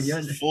guy Yeah, is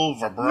you're full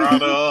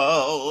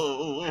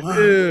vibrato.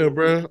 Yeah,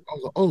 bro. I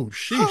was like, oh,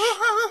 sheesh.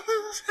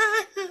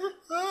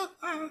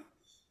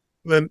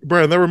 Then,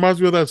 bro, that reminds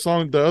me of that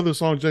song, the other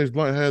song James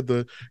Blunt had,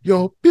 the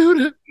 "You're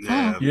Beautiful."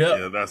 Yeah, Yep,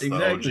 yeah, that's the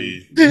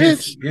exactly. OG.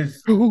 Bitch.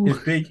 His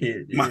big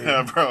hit. Yeah. My I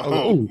was like, bro.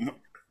 oh,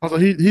 I was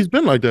like, he's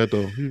been like that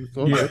though. He was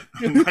Yeah.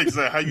 okay. Mike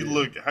said, how you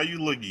look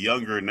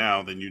younger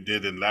now than you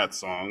did in that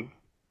song.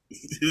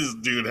 This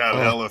dude had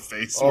Oh, hella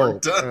face oh,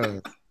 work done.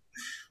 man.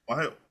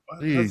 Why?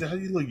 Jeez. How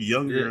you look It,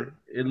 younger?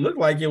 it looked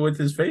like it with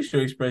his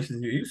facial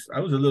expressions. I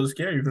was a little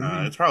scary for me.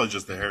 It's probably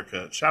just the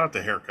haircut. Shout out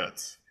to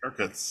haircuts.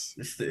 Haircuts.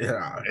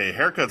 Hey,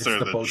 haircuts It's are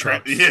the the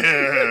Botox.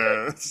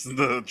 yeah, it's the It's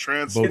the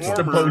transformers.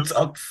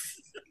 Botox.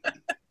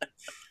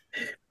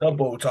 The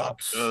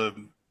Botox.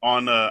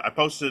 I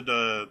posted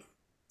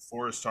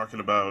Forrest talking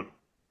about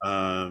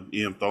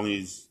Ian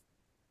Thongi's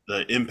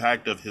the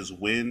impact of his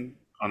win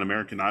on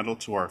American Idol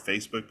to our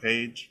Facebook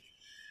page,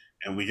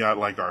 and we got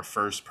like our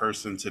first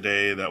person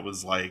today that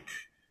was like,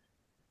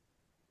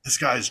 "This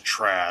guy's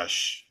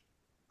trash.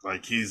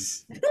 Like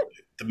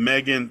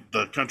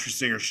the country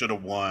singer should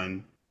have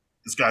won.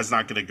 This guy's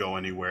not gonna go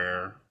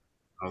anywhere."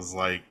 I was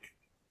like,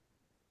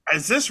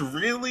 "Is that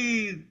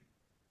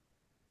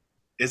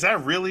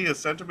really a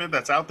sentiment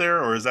that's out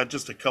there, or is that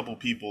just a couple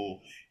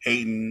people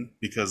hating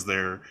because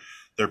their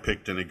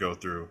pick didn't go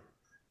through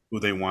who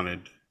they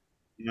wanted?"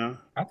 You know,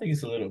 I think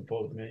it's a little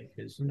both, man.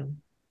 Because Yeah,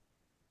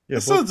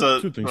 this both is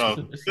a two things.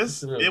 bro.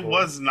 it's a little It both.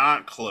 was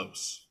not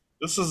close.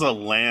 This is a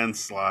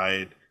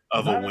landslide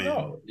of a Not at win.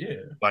 all. Yeah.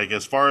 Like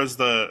as far as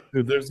the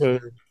Dude,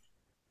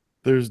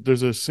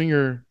 there's a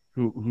singer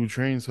who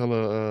trains a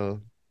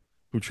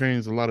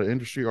lot of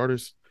industry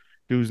artists.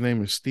 Dude's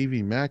name is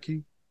Stevie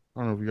Mackey.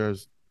 I don't know if you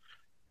guys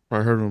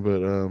probably heard of him,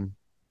 but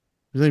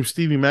his name's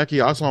Stevie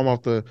Mackey. I saw him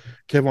off the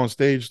Kev on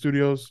Stage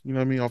studios, you know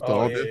what I mean, off the Oh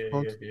All yeah, Dead yeah, yeah,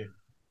 punks. yeah.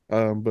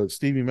 But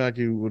Stevie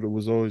Mackey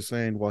was always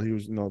saying while he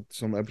was,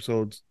 some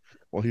episodes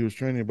while he was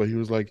training, but he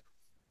was like,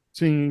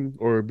 singing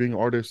or being an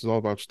artist is all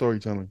about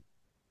storytelling.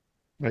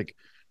 Like,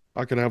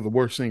 I could have the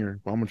worst singer,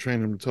 but I'm gonna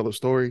train him to tell a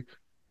story.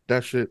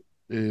 That shit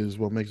is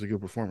what makes a good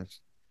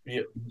performance.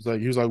 Yeah.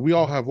 He was like, we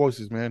all have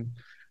voices, man.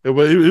 It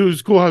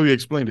was cool how he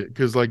explained it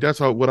because like that's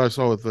how what I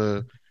saw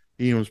with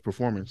Ian's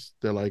performance.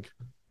 They're like,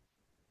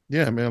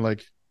 yeah, man,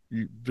 like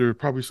there are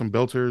probably some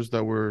belters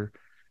that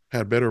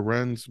had better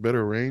runs,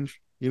 better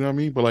range. You know what I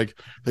mean? But like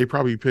they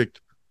probably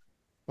picked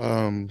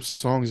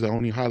songs that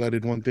only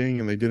highlighted one thing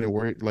and they didn't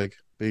work like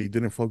they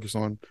didn't focus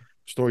on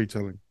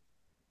storytelling.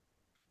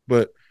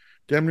 But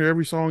damn near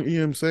every song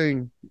Ian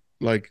sang,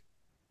 like,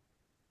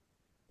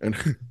 and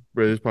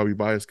Brett is probably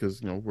biased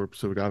because we're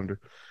Pacific Islander,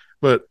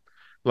 but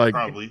like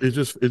probably it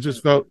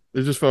just felt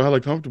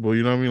hella comfortable.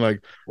 You know what I mean?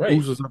 Like Right.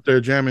 Uz was up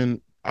there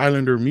jamming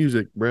Islander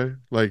music, bruh.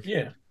 Like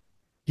Yeah.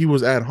 he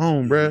was at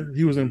home, bruh.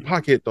 He was in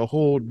pocket the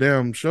whole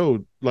damn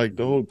show, like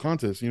the whole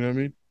contest. You know what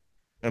I mean?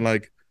 And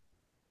like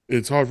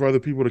it's hard for other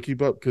people to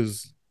keep up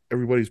because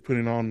everybody's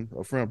putting on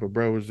a front, but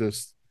bro was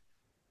just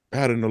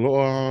had an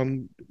aloha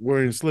on,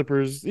 wearing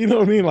slippers. You know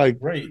what I mean? Like,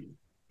 Right.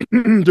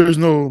 there's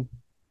no,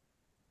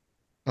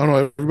 I don't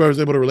know. Everybody was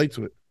able to relate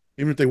to it,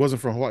 even if they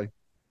wasn't from Hawaii.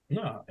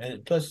 No,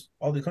 and plus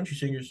all the country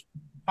singers,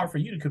 hard for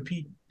you to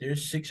compete.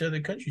 There's 6 other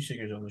country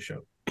singers on the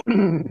show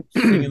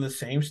singing the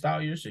same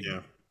style you're singing.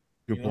 Yeah.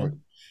 Good You point. know,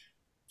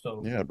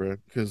 so Yeah, bro.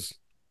 Because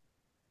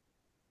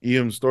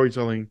EM's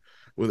storytelling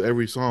with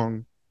every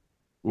song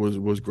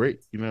was great.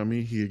 You know what I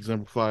mean? He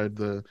exemplified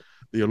the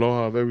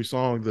aloha of every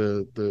song.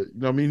 The you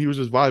know what I mean? He was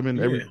just vibing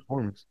every yeah.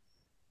 performance.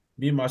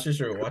 Me and my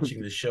sister were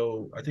watching the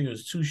show. I think it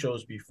was 2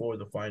 shows before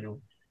the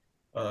final.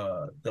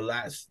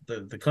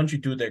 The country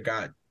dude that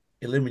got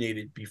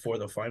eliminated before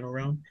the final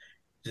round.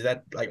 Is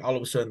that like all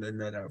of a sudden then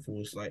that fool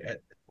was like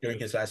during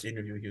his last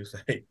interview, he was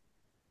like,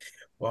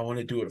 well, I want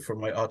to do it for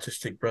my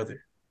autistic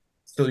brother.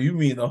 So you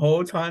mean the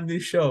whole time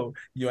this show,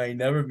 you ain't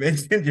never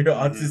mentioned your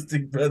Mm-hmm.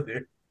 autistic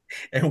brother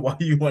and why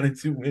you wanted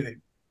to win it.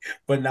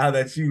 But now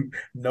that you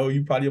know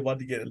you probably about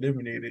to get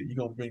eliminated, you're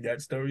gonna bring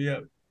that story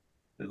up.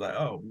 It's like,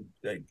 oh,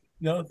 like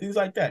things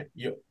like that.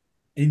 You're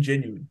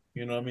ingenuine,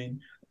 you know what I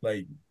mean?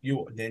 Like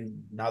you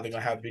then now they're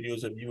gonna have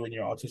videos of you and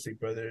your autistic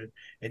brother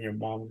and your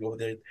mom go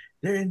there.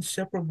 They're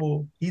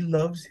inseparable. He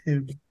loves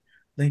him.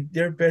 Like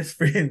they're best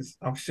friends.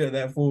 I'm sure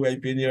that fool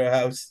ain't been to your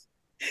house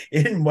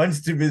in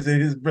months to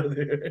visit his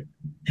brother.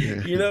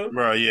 Yeah, you know?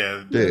 Bro,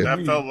 yeah, Yeah, yeah. that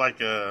me. felt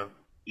like a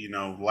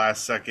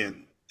last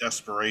second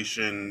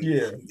desperation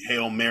Yeah.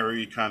 Hail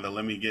Mary kind of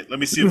let me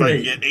see if I can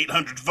Right. get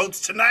 800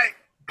 votes tonight.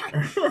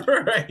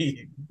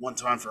 right. One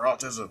time for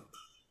autism.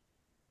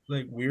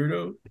 Like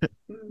weirdo.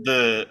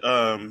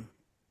 The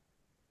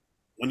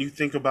when you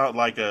think about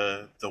like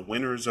the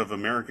winners of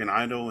American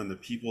Idol and the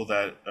people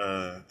that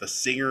the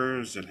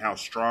singers and how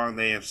strong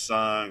they have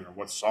sung or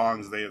what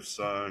songs they have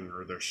sung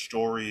or their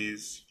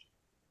stories,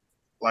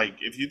 like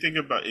if you think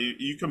about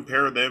you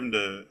compare them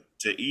to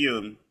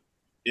Ian,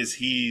 is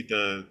he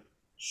the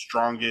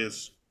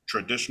strongest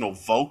traditional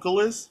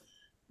vocalist?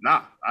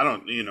 Nah, I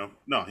don't.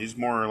 No, he's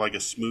more like a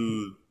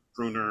smooth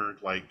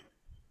crooner. Like,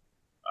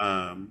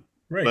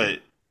 Right. but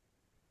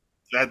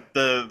that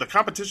the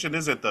competition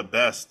isn't the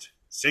best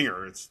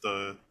singer. It's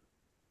the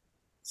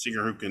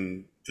singer who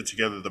can put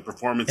together the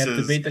performances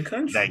Captivate the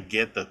country. that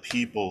get the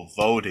people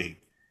voting.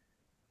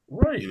 You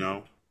Right.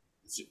 know,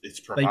 it's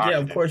Like, yeah,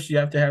 of provocative. course you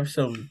have to have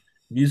some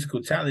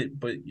musical talent,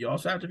 but you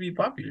also have to be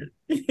popular.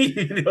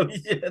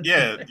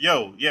 Yeah,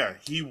 yo, yeah,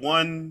 he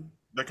won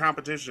the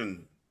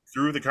competition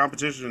through the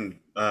competition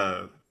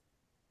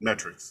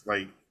metrics.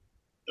 Like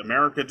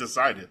America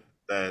decided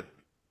that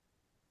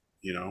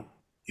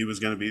he was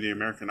going to be the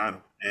American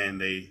Idol, and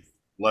they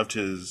loved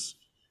his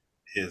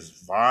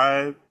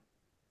vibe,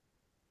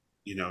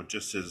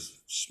 just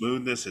his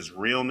smoothness, his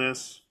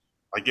realness.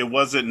 Like it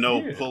wasn't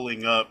no yeah.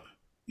 pulling up,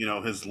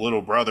 his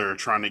little brother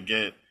trying to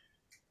get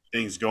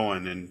things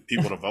going and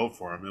people to vote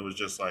for him. It was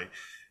just like,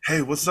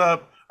 hey, what's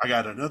up? I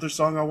got another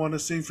song I want to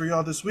sing for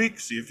y'all this week.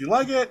 See if you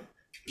like it.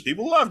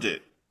 People loved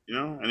it,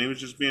 and he was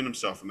just being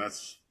himself, and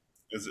that's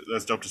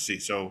dope to see.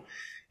 So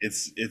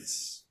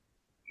it's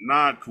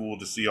not cool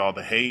to see all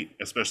the hate,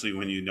 especially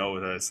when you know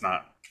that it's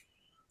not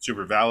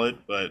super valid,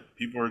 but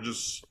people are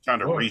just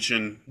kind Of of course.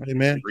 Hey,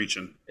 man.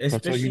 reaching. That's how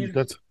Especially you.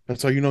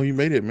 That's how you know you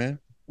made it, man.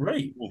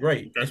 right, Ooh,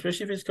 right. okay.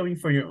 Especially if it's coming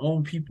from your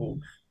own people,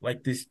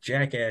 like this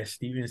jackass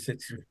Steven said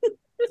to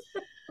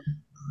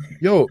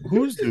Yo,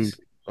 who's dude?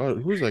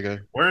 Who's that guy?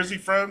 Where is he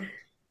from?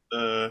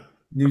 Uh,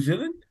 New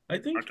Zealand, I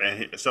think.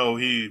 okay, so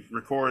he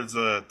records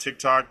a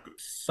TikTok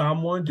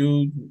Someone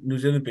dude, New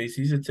Zealand based,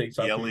 he's a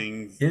TikToker.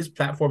 yelling. His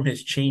platform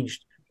has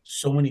changed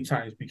so many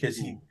times because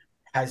he Ooh,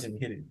 hasn't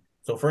hit it.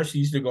 So first he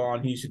used to go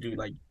on, he used to do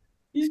like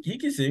he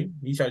can sing.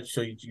 He tried to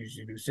show you used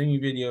to do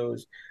singing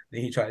videos,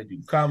 then he tried to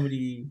do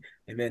comedy,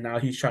 and then now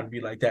he's trying to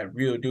be like that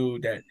real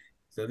dude that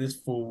so this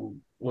fool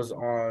was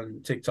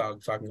on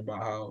TikTok talking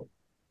about how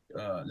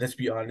let's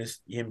be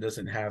honest, him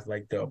doesn't have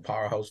like the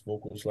powerhouse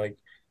vocals like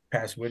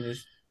past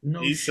winners.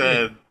 No he shit.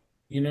 said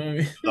You know what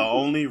I the mean?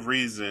 only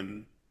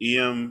reason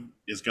EM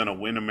is gonna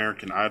win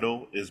American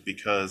Idol is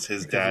because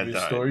his because of dad his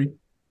died. story.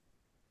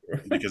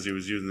 Because he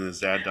was using his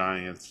dad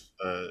dying as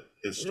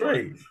his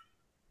story.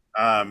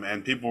 Right.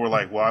 And people were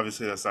like, "Well,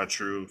 obviously that's not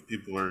true."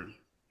 People are,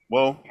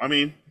 well, I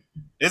mean,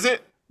 is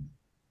it?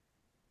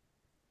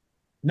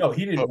 No,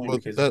 he didn't win But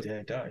because his that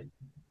dad died,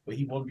 but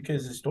he won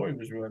because his story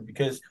was ruined.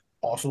 Because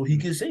also he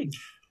could sing,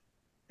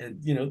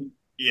 and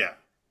Yeah.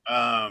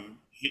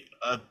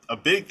 A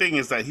big thing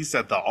is that he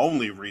said the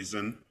only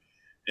reason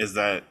is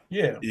that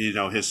yeah,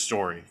 his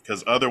story,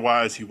 because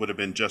otherwise he would have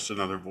been just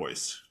another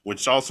voice,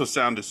 which also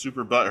sounded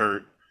super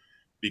butthurt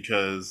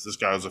because this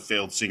guy was a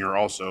failed singer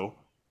also,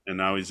 and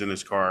now he's in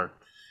his car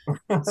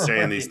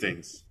saying these right,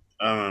 things.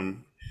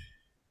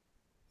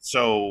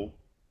 So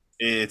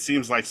it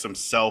seems like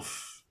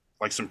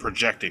like some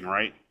projecting,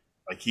 right?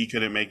 Like he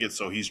couldn't make it,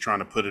 so he's trying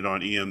to put it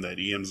on EM that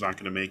EM's not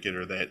going to make it,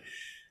 or that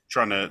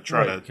try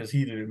right, to because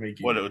he didn't make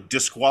it.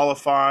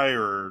 disqualify,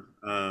 or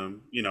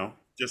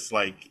just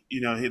like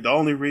the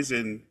only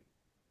reason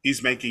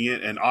he's making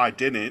it and I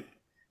didn't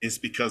is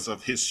because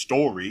of his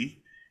story.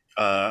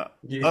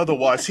 Yeah.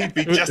 Otherwise, he'd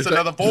be just Is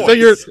another that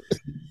voice.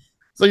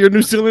 your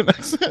New Zealand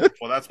accent?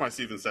 Well, that's my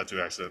Steven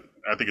Satu accent.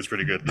 I think it's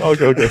pretty good.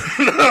 Okay.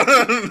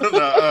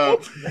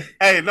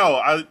 Hey,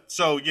 no.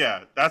 So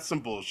yeah, that's some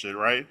bullshit,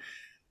 right?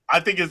 I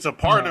think it's a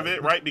part of No.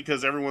 it, right?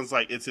 Because everyone's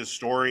like, it's his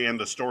story and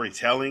the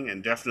storytelling,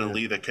 and Yeah.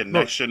 definitely the No.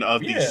 connection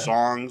of these Yeah.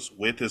 songs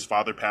with his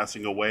father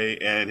passing away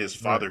and his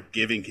father Right.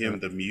 giving him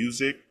the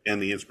music and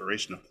the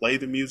inspiration to play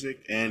the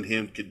music and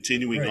him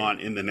continuing Right. on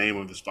in the name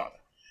of his father.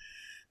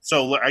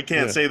 So I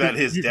can't Yeah. say that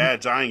 'Cause his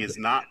dad dying is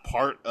not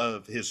part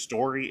of his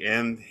story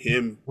and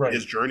Right.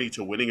 his journey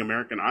to winning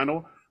American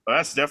Idol. But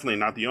that's definitely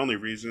not the only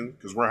reason,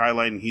 because we're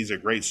highlighting he's a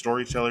great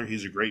storyteller,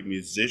 he's a great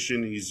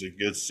musician, he's a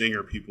good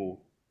singer.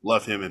 People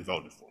love him and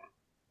voted for him.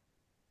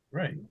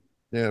 Right.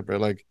 Yeah, bro.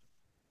 Like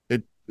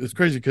it's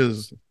crazy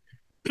because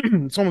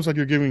it's almost like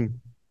you're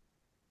giving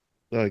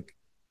like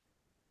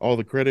all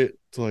the credit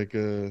to like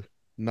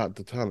not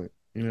the talent.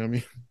 You know what I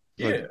mean?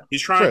 Like, Yeah.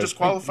 He's trying to bro, he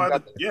disqualify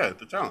got there.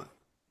 the talent.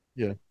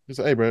 Yeah. It's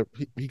like, hey, bro,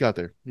 he got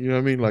there. You know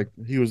what I mean? Like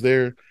he was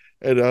there.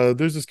 And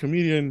there's this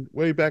comedian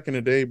way back in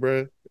the day,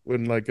 bro,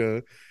 when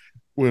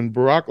when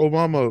Barack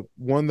Obama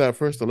won that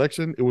first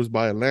election, it was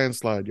by a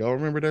landslide. Y'all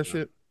remember that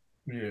shit?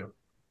 Yeah.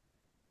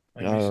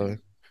 I used Uh,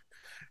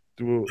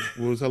 to. what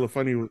was hella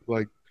funny was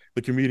like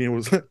the comedian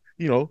was,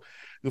 the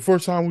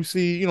first time we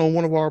see,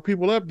 one of our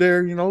people up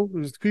there,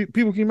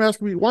 people keep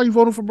asking me, why are you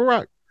voting for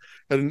Barack?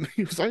 And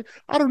he was like,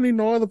 I don't need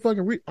no other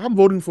fucking I'm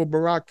voting for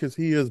Barack because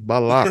he is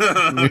Balak.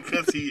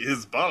 Because he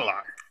is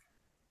Balak.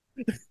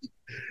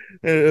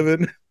 And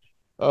then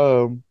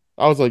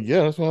I was like,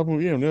 yeah, that's what happened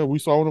with him. Yeah, we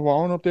saw one of our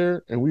own up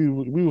there and we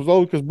was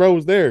voting because bro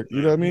was there.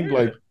 You know what I mean?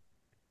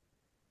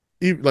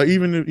 Yeah.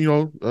 Even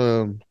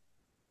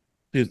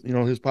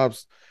his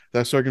pops,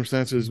 that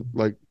circumstance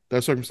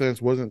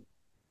wasn't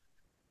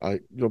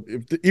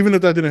even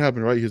if that didn't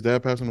happen, right? His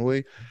dad passing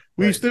away,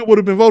 we Right. still would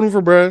have been voting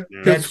for Brad Yeah.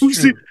 because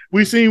That's true.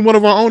 we seen one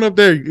of our own up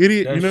there, you idiot.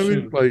 You That's know what I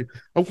mean? true. Like,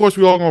 of course,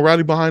 we all gonna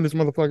rally behind this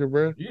motherfucker,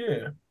 Brad.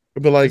 Yeah.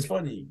 But It's like,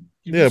 funny.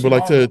 yeah, but seen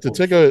like all my to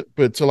take posts. a,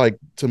 but to like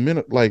to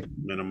min like to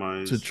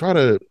Minimize, try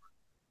to,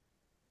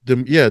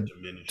 yeah, to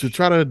diminish.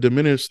 try to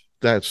diminish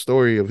that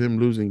story of him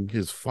losing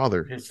his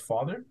father, His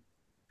father,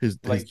 his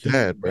like he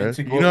dad, went Brad.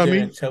 to You go know up what I there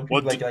mean? and tell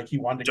Well, people like he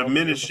wanted to go up there for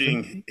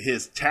diminishing sympathy.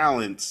 his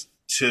talents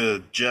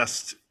to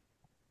just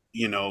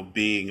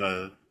being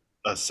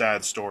a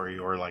sad story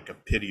or like a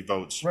pity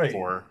votes Right.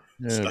 for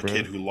Yeah, a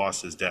kid bro. who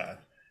lost his dad.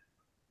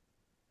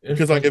 It's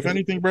Because like, funny if because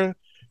anything, Brad,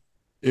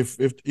 if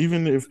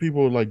even if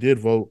people like did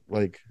vote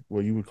like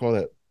what you would call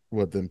that,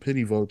 what them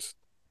pity votes,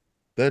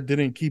 that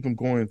didn't keep him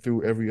going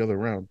through every other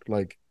round.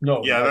 Like,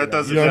 no, Yeah, not that at all. you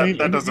doesn't know what I that, mean?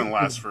 that He, doesn't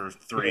last for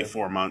three, yeah,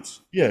 4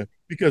 months. Yeah,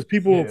 because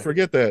people yeah,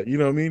 forget that. You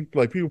know what I mean?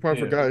 Like people probably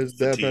yeah, forgot his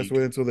dad passed Fatigue.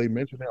 away until they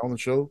mentioned it on the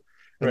show,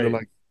 and they're right.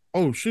 like,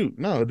 "Oh shoot,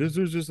 no, this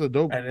was just a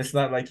dope." And it's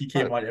not like he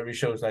came Cut. on every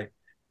show. It's like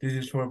this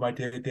is for my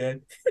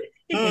dad.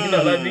 You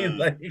know what I mean? Hmm.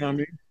 Like, You know what I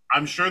mean?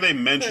 I'm sure they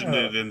mentioned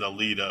yeah. it in the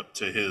lead up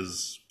to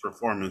his Oh, of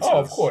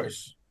performances.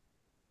 course,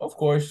 of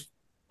course.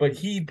 But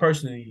he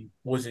personally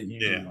wasn't Yeah,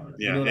 using it. You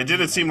yeah. know what I It didn't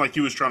mean? seem Like, like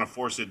he was trying to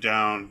force it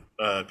down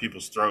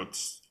people's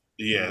throats.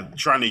 Yeah, no,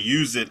 trying to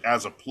use it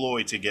as a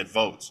ploy to get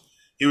votes.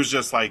 He was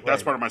just like,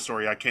 that's right. part of my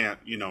story. I can't,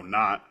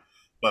 not.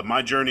 But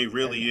my journey And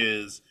really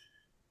is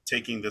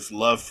taking this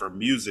love for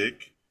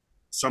music,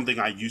 something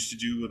I used to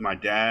do with my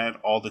dad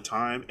all the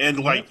time. And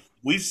yeah, like,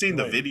 we've seen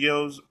the right.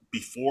 videos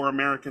before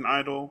American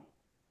Idol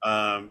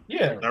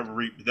Yeah,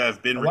 that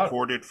have been a lot.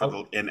 recorded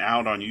and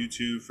out on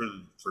YouTube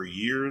for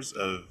years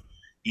of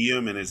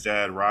Ian and his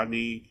dad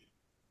Rodney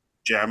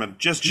You saw him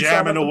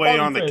jamming at the away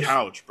on the Polyfest,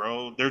 couch,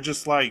 bro. They're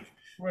just like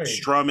right?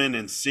 strumming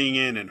and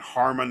singing and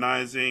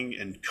harmonizing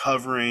and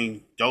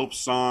covering dope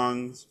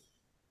songs.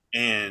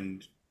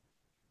 And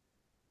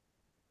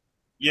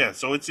yeah,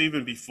 so it's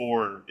even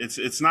before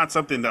it's not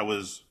something that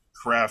was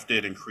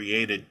crafted and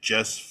created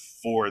just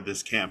for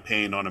this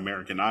campaign on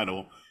American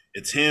Idol.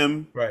 It's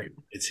him. Right.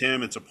 It's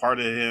him. It's a part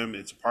of him.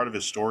 It's a part of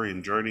his story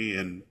and journey.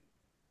 And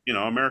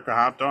America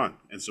hopped on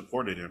and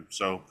supported him.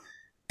 So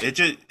it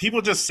just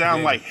people just sound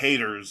Yeah. like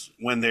haters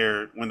when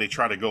they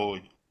try to go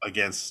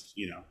against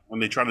when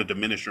they try to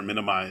diminish or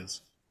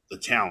minimize the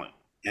talent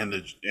and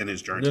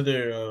his journey.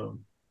 Another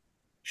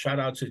shout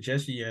out to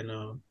Jesse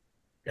and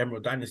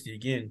Emerald Dynasty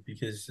again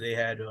because they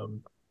had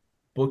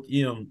booked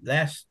him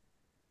last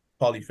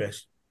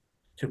Polyfest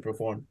to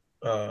perform.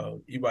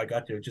 Irae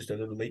got there just a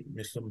little late,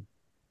 missed him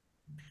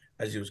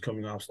as he was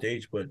coming off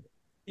stage. But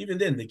even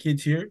then, the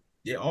kids here,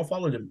 they all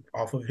followed him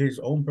off of his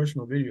own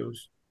personal videos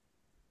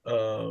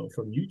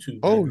from YouTube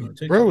Oh, and bro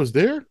TikTok. was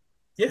there.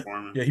 Yeah,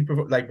 Performing. yeah, he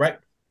performed like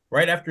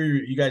right after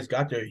you guys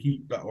got there,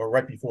 or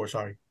right before,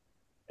 sorry.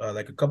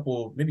 Like a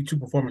couple, maybe two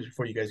performances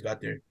before you guys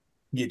got there.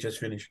 He had just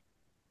finished.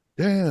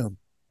 Damn,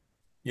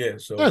 Yeah,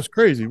 so that's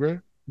crazy, bro.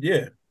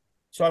 yeah.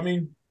 So I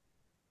mean,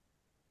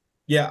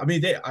 yeah, I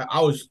mean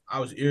I was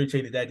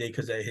irritated that day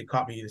because it had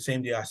caught me the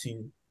same day I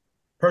seen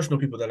personal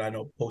people that I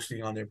know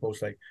posting on their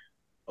posts like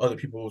other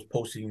people was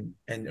posting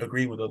and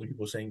agreeing with other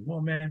people saying,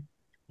 well man,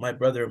 my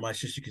brother or my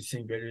sister could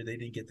sing better. They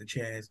didn't get the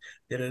chance.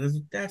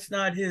 That's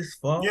not his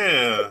fault.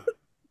 Yeah.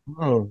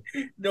 Oh,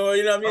 No,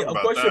 you know what I mean? Talk Of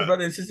about course your that.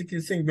 brother and sister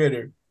can sing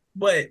better,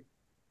 but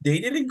they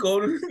didn't go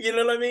to, you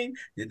know what I mean?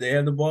 Did they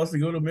have the balls to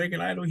go to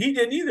American Idol? He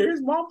didn't either.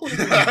 His mom put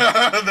him in.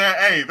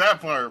 That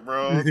part,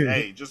 bro.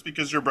 Hey, just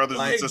because your brothers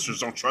and Like, sisters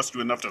don't trust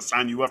you enough to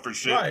sign you up for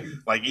shit right,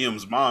 like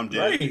Iam's mom did,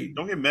 right.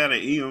 don't get mad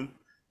at Iam.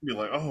 Be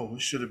like, oh, we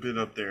should have been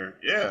up there.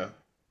 Yeah,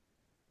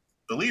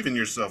 believe in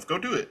yourself. Go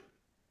do it.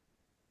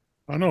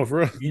 I know for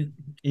real.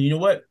 You know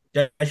what?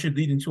 That should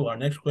lead into our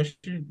next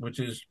question, which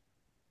is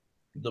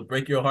the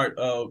break your heart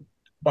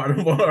part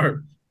of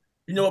our.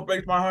 You know what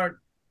breaks my heart?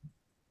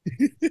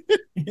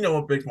 You know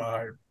what breaks my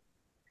heart?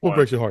 What What?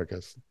 breaks your heart,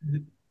 guys?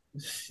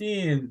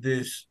 Seeing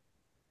this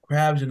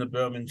crabs in the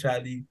barrel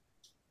mentality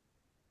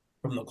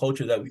from the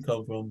culture that we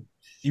come from,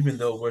 even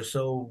though we're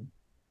so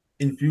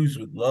infused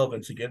with love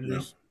and Yeah.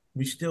 togetherness,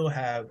 we still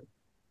have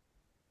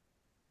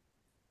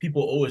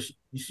people always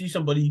you see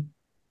somebody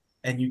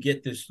and you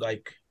get this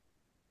like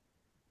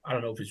I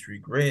don't know if it's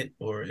regret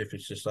or if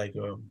it's just like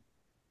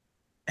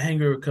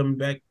anger coming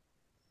back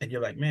and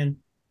you're like, man,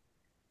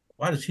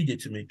 why does he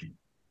get to make it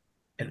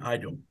and I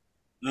don't?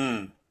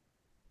 Mm,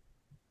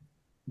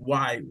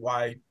 Why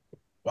why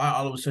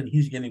all of a sudden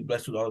he's getting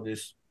blessed with all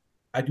this?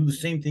 I do the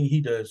same thing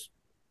he does,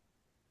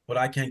 but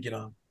I can't get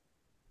on.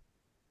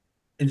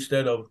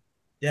 Instead of,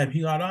 damn,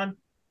 he got on,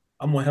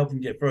 I'm gonna help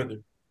him get further.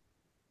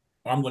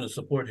 Or I'm gonna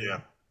support yeah.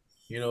 him.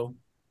 You know,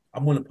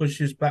 I'm gonna push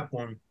his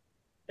platform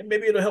and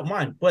maybe it'll help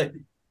mine. But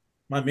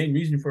my main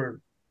reason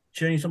for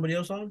cheering somebody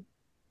else on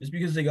is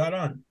because they got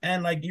on.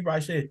 And like Irae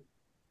said,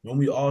 when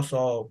we all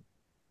saw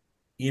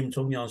Ian and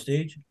Tony on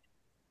stage,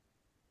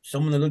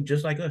 someone that looked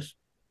just like us.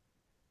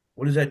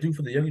 What does that do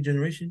for the younger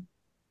generation?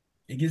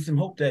 It gives them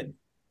hope that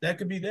that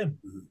could be them.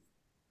 Mhm.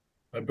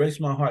 It breaks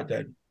my heart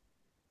that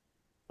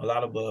a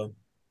lot of the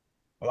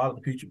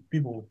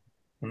people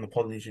from the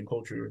Polynesian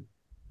culture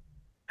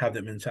have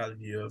that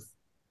mentality of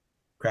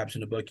crabs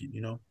in the bucket.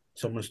 You know,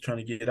 someone's trying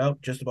to get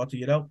out, just about to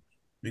get out,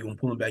 we're gonna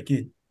pull them back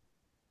in.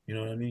 You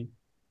know what I mean?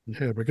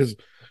 Yeah, because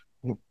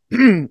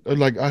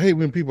like I hate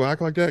when people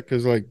act like that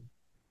because like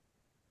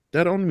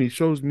that only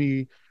shows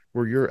me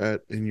where you're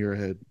at in your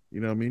head.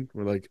 You know what I mean?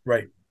 Where like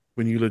Right.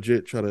 when you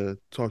legit try to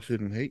talk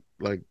shit and hate,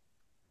 like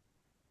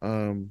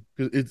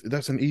because it's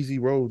that's an easy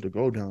road to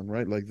go down,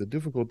 right? Like the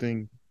difficult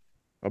thing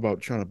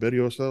about trying to better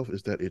yourself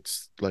is that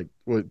it's like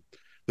what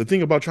the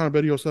thing about trying to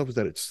better yourself is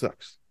that it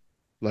sucks.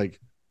 Like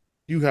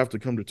you have to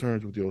come to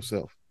terms with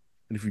yourself.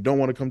 And if you don't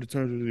want to come to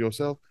terms with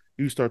yourself,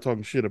 you start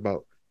talking shit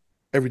about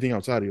everything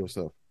outside of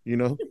yourself. You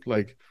know,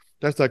 like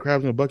that's that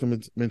crabs in a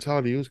bucket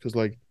mentality is because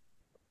like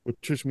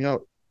what trips me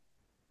out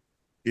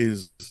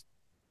is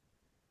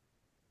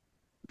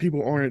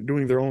people aren't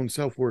doing their own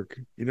self work.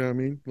 You know what I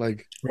mean?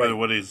 Like Right.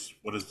 What is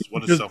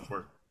because self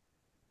work?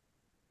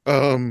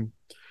 um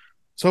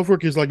self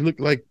work is like look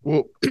like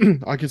well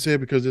I can say it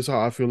because this is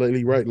how I feel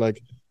lately, right?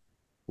 Like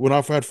when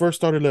I had first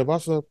started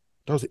Vasa,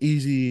 that was an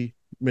easy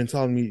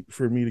mentality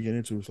for me to get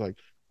into. It's like,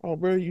 oh,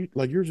 bro,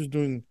 you're just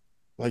doing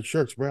like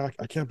shirts, bro.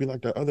 I can't be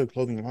like that other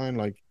clothing line.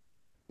 Like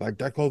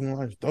that clothing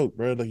line is dope,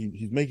 bro. Like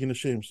he's making the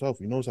shit himself.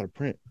 He knows how to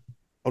print.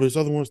 Oh, this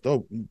other one's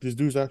dope. This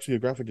dude's actually a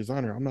graphic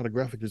designer. I'm not a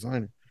graphic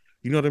designer.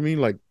 You know what I mean?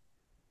 Like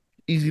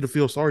easy to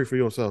feel sorry for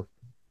yourself.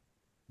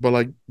 But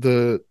like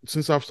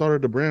since I've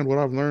started the brand, what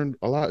I've learned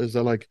a lot is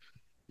that like,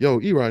 yo,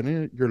 Irae,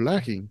 man, you're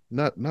lacking.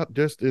 Not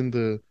just in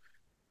the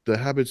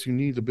habits you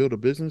need to build a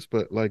business,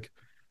 but like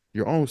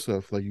your own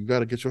stuff. Like you got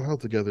to get your health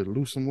together,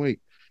 lose some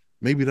weight.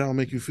 Maybe that'll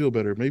make you feel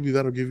better. Maybe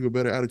that'll give you a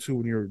better attitude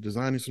when you're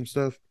designing some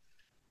stuff.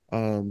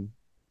 Um,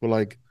 but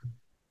like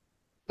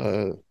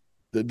uh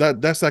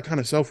that's that kind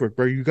of self work,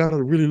 bro. You got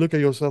to really look at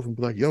yourself and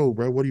be like, yo,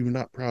 bro, what are you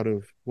not proud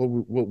of? What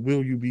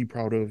will you be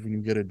proud of when you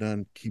get it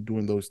done? Keep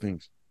doing those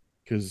things,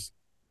 because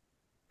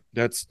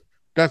that's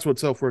that's what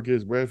self work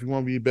is, bro. If you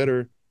want to be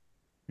better,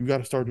 you got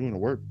to start doing the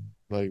work.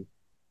 Like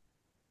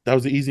that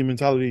was the easy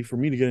mentality for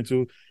me to get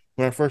into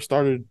when I first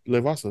started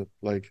Levasa.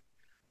 Like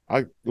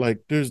I like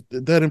there's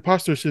that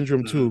imposter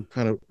syndrome Mm-hmm. too,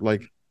 kind of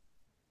like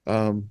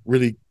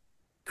really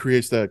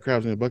creates that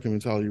crabs in the bucket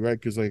mentality, right?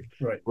 Because like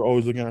Right. we're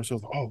always looking at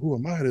ourselves, oh, who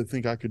am I to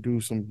think I could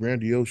do some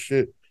grandiose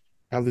shit,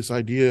 have this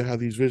idea, have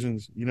these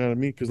visions, you know what I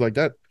mean? Because like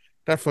that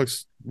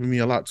fucks with me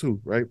a lot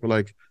too, right?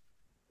 But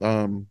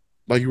um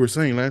like you were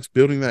saying, Lance,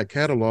 building that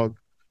catalog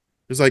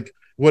is like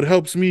what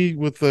helps me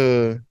with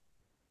the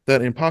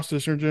that imposter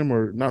syndrome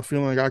or not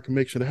feeling like I can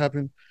make shit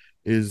happen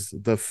is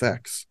the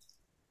facts.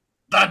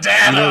 The You know what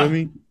I data.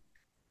 mean?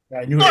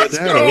 I knew The Let's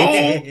data.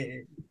 It's go.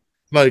 it.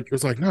 like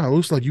it's like no,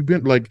 it's like you've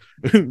been like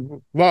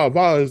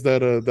Va is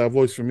that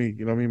voice for me.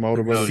 You know what I mean? My The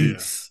older brother. Hell yeah.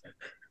 receipts.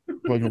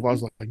 Like if I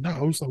was like,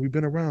 no, it's like we've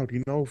been around,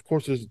 you know. Of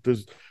course,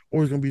 there's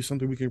always gonna be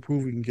something we can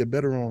improve, we can get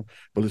better on.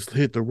 But let's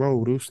hit the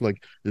road. It's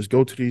like let's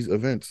go to these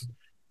events,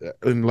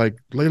 and like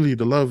lately,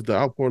 the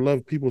outpour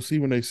love people see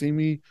when they see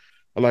me.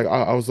 Like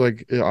I was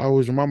like, I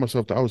always remind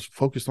myself that I was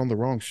focused on the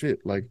wrong shit.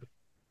 Like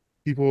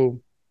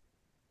people,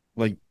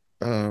 like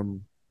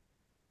um,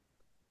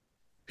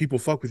 people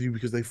fuck with you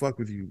because they fuck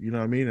with you. You know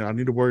what I mean? And I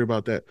need to worry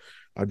about that.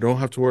 I don't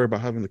have to worry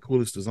about having the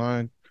coolest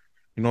design.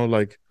 You know,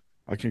 like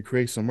I can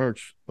create some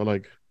merch, but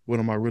like what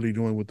am I really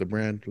doing with the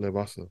brand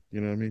Vasa?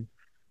 You know what I mean?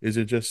 Is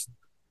it just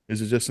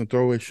is it just a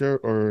throwaway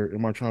shirt, or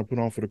am I trying to put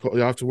on for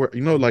the? I have to wear.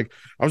 You know, like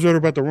I was worried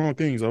about the wrong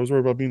things. I was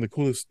worried about being the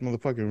coolest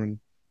motherfucker, and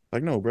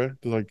like no, bro.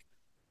 Like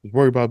just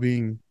worry about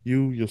being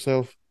you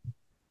yourself.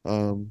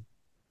 Um,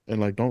 and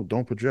like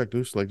don't project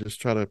this. Like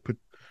just try to put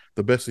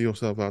the best of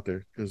yourself out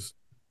there, because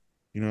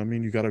you know what I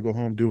mean. You got to go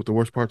home, deal with the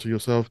worst parts of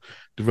yourself,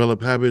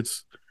 develop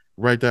habits,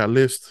 write that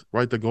list,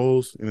 write the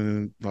goals, and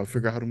then like,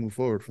 figure out how to move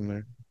forward from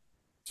there.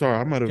 Sorry,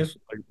 I might have Just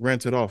like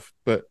ranted off,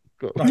 but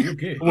go. no, you're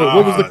good.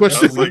 What was the That was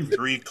question? like Definitely.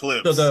 three So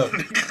clips.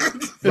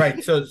 the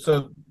right.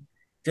 So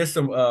just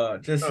Oh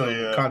some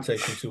yeah.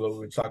 context into what we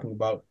were talking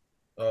about.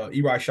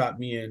 Irae shot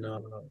me and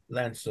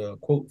Lance a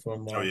quote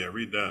from Oh yeah.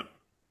 Read that.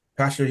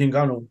 Pastor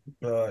Hingano.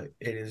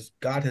 It is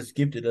God has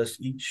gifted us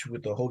each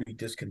with a holy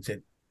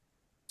discontent,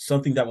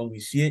 something that when we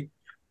see it,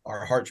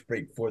 our hearts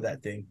break for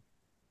that thing,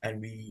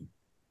 and we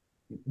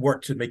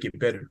work to make it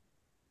better.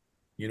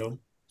 You know,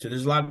 so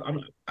there's a lot.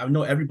 I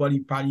know everybody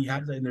probably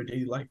has that in their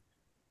daily life.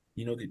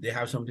 You know, they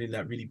have something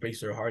that really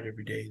breaks their heart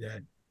every day.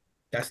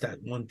 That's that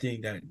one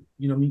thing that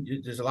you know. I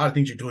mean, there's a lot of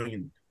things you're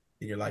doing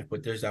in your life,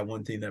 but there's that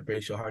one thing that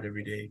breaks your heart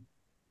every day,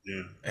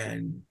 Yeah.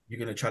 and you're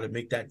gonna try to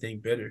make that thing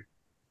better.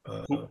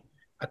 Who,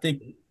 I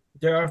think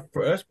there are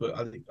for us, but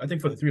I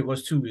think for the three of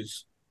us too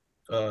is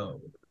uh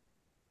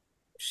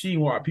seeing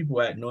where our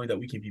people at, knowing that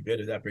we can be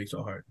better. That breaks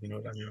our heart. You know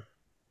what I mean?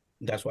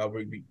 That's why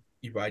we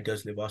Irae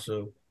does live.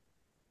 Also,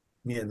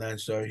 me and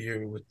Lance are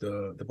here with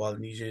the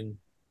Polynesian.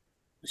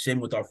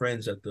 Same with our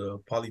friends at the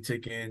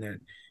Polytican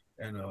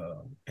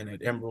and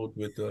at Emerald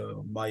with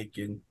Mike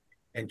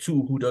and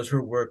two who does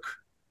her work.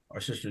 Our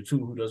sister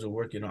two who does her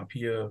work in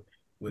Apia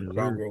with Yes,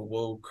 Brown sir. Girl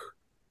Woke.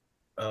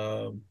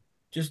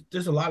 Just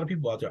there's a lot of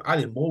people out there.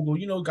 Island Mogul,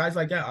 you know, guys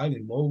like that.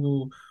 Island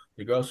Mogul,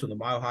 the girls from the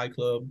Mile High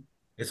Club.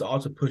 It's all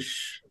to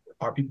push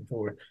our people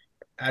forward.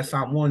 As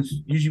Sam ones,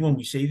 usually when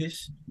we say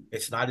this,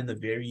 it's not in the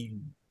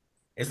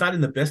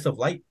best of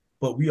light,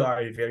 but we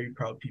are a very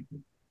proud people.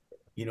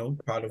 You know,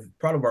 proud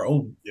of our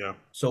own. yeah.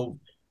 So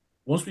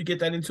once we get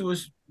that into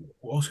us,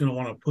 we're also gonna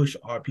want to push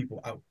our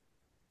people out.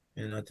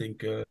 And I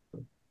think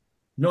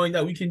knowing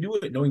that we can do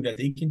it, knowing that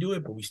they can do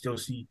it, but we still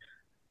see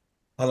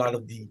a lot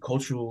of the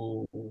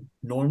cultural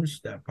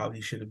norms that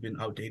probably should have been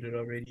outdated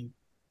already,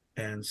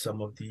 and some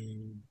of the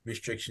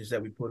restrictions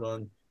that we put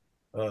on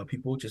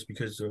people just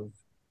because of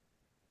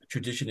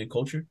tradition and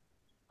culture.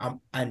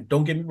 And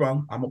don't get me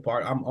wrong, I'm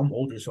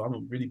older, so I'm a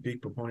really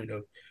big proponent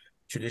of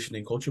tradition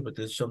and culture, but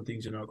there's some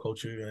things in our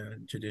culture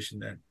and tradition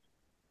that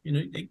you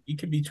know it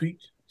can be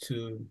tweaked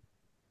to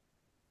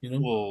you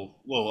know.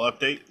 Little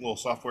update. Little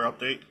software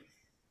update.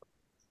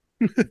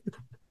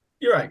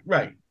 You're right,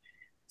 right.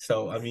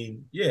 So I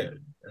mean, yeah,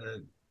 uh,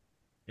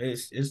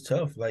 it's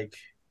tough. Like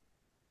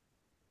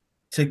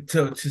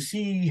to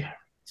see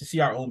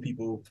our own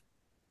people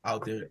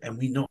out there, and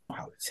we know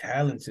how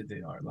talented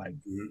they are. Like,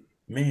 Mhm.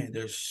 man,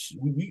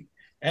 we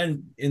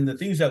and in the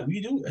things that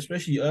we do,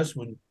 especially us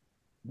when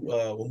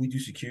we do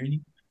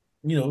security,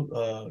 you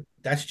know,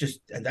 that's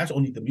just and that's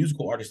only the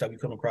musical artists that we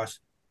come across.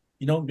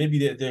 You know, maybe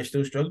they're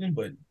still struggling,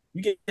 but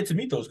we get to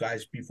meet those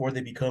guys before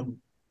they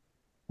become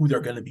who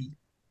they're gonna be.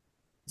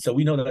 So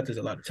we know that there's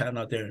a lot of talent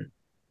out there,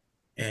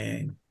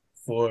 and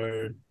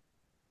for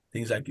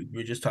things like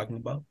we are just talking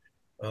about,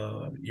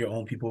 your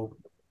own people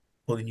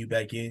pulling you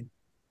back in,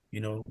 you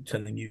know,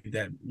 telling you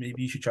that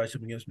maybe you should try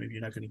something else, maybe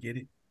you're not going to get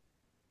it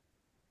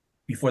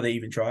before they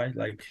even try.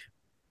 Like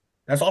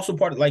that's also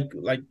part of like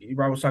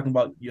Irae was talking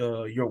about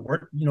your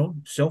work, you know,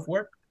 self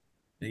work.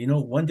 You know,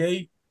 one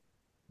day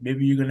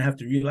maybe you're gonna have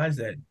to realize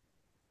that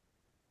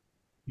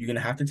you're gonna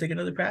have to take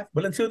another path.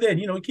 But until then,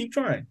 you know, keep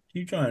trying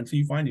until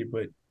you find it.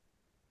 But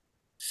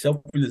self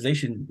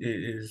realization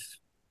is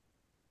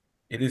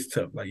it is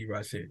tough, like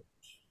Irae said.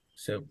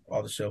 So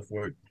all the self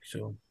work.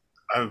 So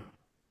I,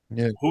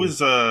 Yeah. who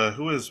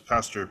is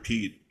Pastor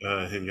Pete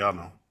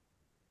Hinyano?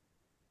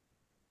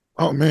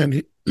 Oh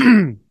man,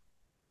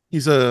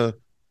 he's a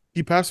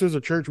he pastors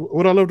a church.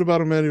 What I loved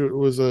about him, man, it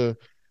was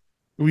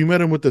we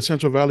met him with the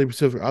Central Valley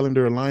Pacific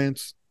Islander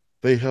Alliance.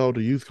 They held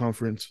a youth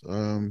conference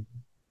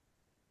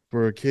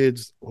for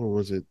kids. What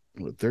was it?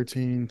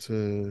 13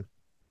 to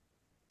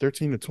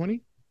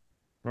 20,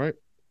 right?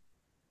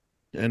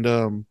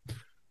 And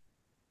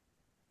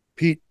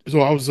Pete. So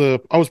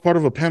I was part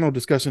of a panel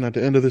discussion at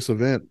the end of this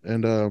event,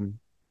 and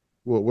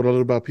what I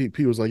love about Pete.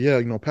 Pete was like, yeah,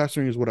 you know,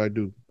 pastoring is what I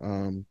do.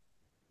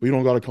 But you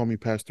don't got to call me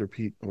Pastor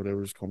Pete or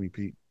whatever. Just call me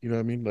Pete. You know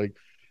what I mean? Like,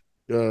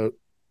 you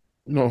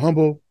know,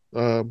 humble.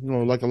 You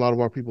know, like a lot of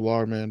our people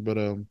are, man. But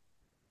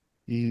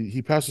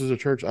he pastors a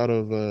church out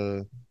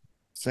of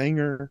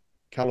Sanger,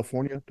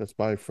 California. That's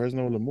by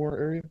Fresno, Lemoore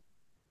area.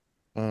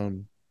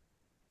 Um,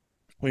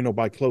 well, you know,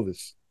 by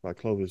Clovis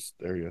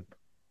area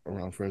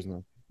around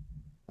Fresno.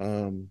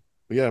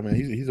 But yeah, man,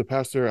 he's a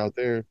pastor out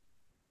there,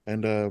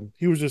 and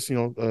he was just, you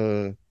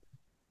know,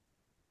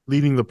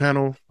 leading the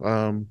panel.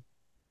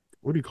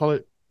 What do you call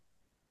it?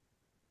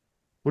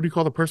 What do you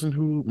call the person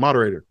who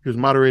moderator? He was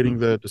moderating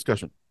the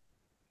discussion,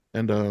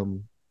 and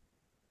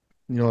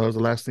you know, that was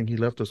the last thing he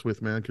left us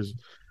with, man, because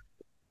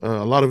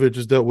A lot of it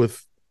just dealt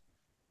with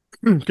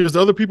because the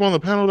other people on the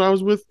panel that I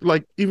was with,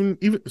 like even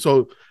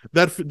so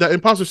that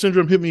imposter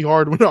syndrome hit me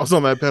hard when I was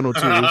on that panel too.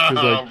 It's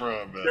because like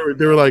Bro,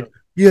 they were like,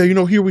 yeah,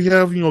 here we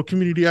have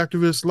community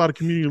activists, a lot of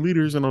community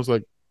leaders, and I was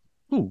like,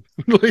 who?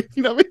 Like,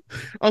 you know what I mean?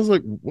 I was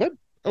like, what?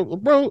 Oh,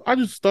 bro, I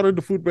just started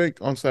the food bank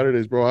on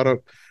Saturdays, bro.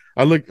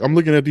 I'm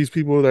looking at these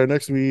people that are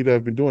next to me that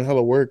have been doing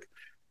hella work.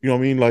 You know what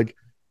I mean? Like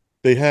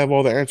they have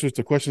all the answers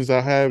to questions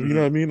I have. You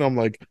know what I mean? I'm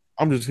like,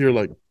 I'm just here,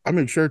 like, I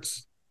make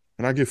shirts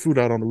and I get food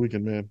out on the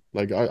weekend, man.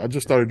 Like I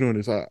just started doing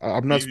this.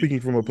 I'm not you speaking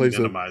from a you place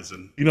of,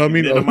 minimizing, you know what I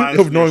you mean, of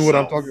minimizing knowing what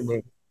I'm yourself. talking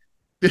about.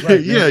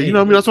 Right, man. Yeah, you know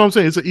what I Hey, mean? That's what I'm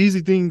saying. It's an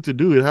easy thing to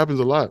do. It happens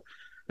a lot.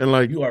 And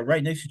like, you are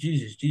right next to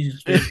Jesus.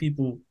 Jesus fed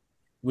people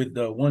with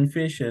one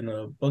fish and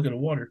a bucket of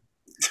water.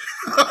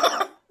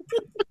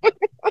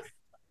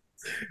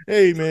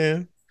 hey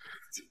man.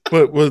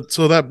 But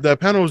so that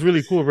panel was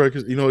really cool, right?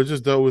 Because it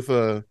just dealt with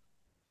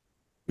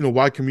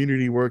why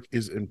community work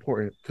is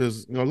important.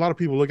 Because a lot of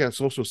people look at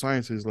social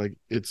sciences like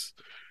it's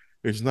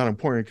not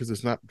important because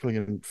it's not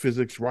fucking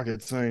physics,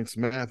 rocket science,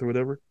 math, or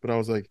whatever. But I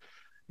was like,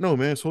 no,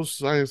 man, social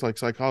science like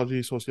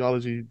psychology,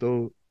 sociology,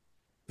 those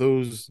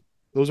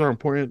those are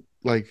important,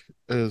 like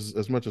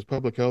as much as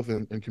public health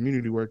and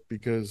community work,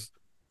 because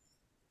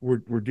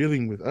we're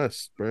dealing with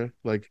us, bro.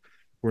 Like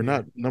we're Yeah.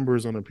 not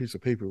numbers on a piece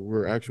of paper.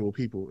 We're actual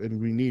people,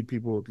 and we need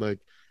people like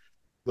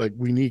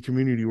we need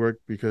community work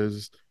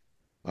because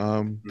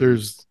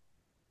there's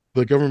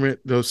the government,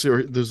 there's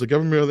the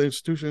government of the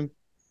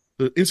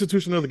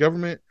institution of the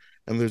government,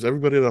 and there's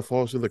everybody that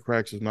falls through the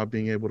cracks of not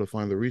being able to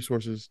find the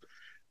resources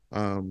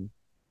um,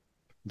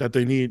 that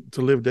they need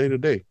to live day to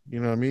day.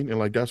 You know what I mean? And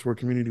like that's where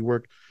community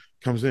work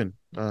comes in.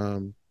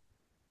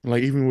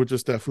 Like even with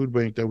just that food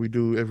bank that we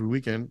do every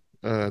weekend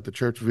at the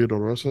church Via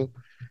Rosa,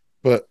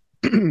 but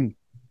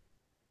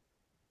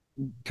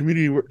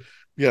community work.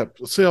 Yeah,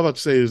 say all that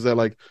to say is that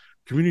like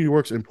community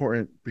work's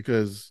important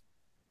because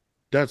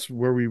that's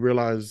where we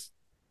realize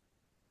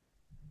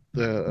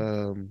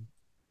the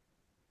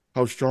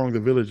how strong the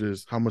village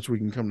is, how much we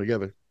can come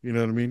together. You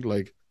know what I mean?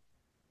 Like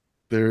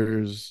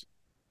there's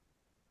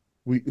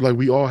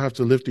we all have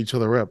to lift each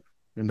other up,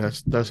 and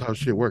that's how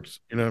shit works.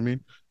 You know what I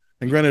mean?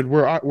 And granted,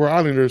 we're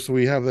islanders, so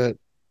we have that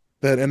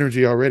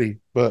energy already,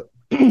 but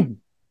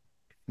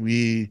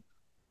we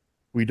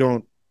we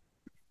don't.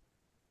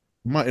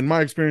 In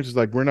my experience, is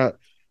like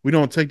we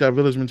don't take that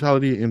village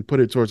mentality and put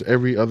it towards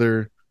every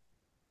other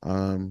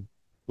um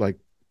like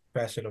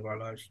Facet of our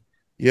lives.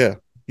 yeah,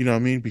 you know what I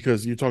mean?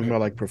 Because you're talking Yeah.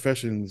 about like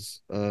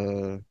professions,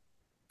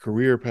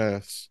 career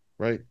paths,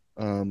 right?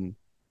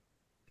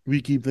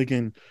 We keep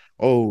thinking,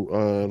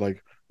 oh,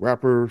 like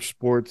rapper,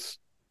 sports,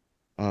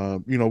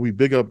 we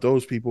big up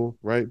those people,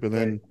 right? But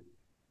Right.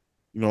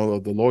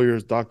 then, the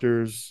lawyers,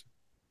 doctors,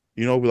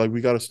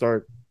 we got to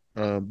start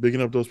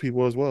bigging up those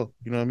people as well.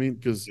 You know what I mean?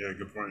 Because Yeah,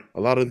 good point.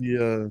 a lot of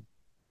the,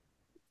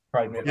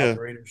 Private yeah,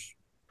 operators.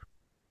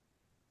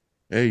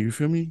 hey, you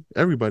feel me?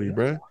 Everybody, Yeah.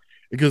 bruh.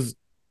 Because,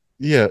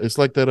 yeah, it's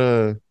like that,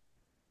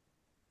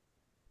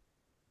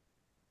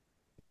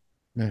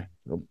 man,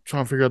 I'm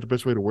trying to figure out the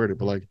best way to word it,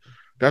 but like,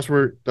 that's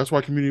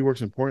why community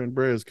work's important,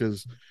 bruh, is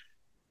because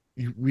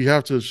we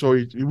have to show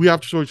each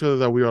other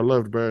that we are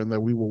loved, bro, and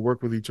that we will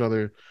work with each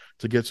other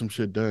to get some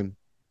shit done.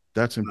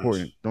 That's Nice.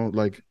 important. Don't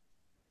like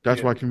that's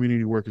Yeah. why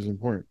community work is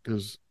important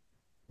because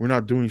we're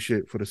not doing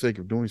shit for the sake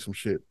of doing some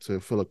shit to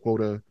fill a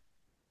quota.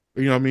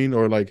 You know what I mean?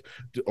 Or like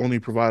to only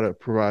provide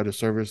a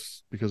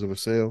service because of a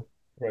sale.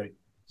 Right.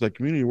 It's like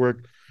community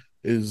work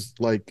is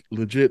like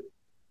legit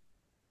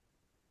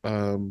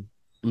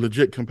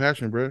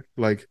compassion, bro.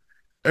 Like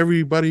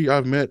everybody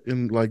I've met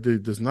in like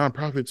this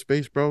nonprofit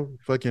space, bro,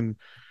 fucking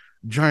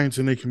giants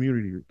in their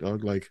community,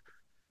 dog. Like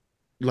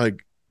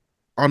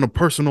on a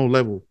personal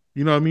level.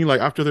 You know what I mean?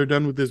 Like after they're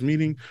done with this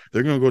meeting,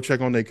 they're gonna go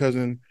check on their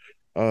cousin.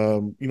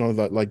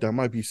 That like that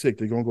might be sick.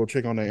 They're gonna go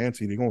check on their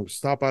auntie. They're gonna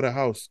stop at a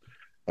house.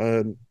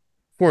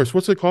 Forrest,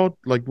 what's it called?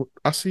 Like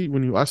I see.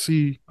 I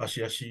see.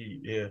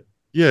 Yeah.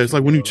 Yeah, it's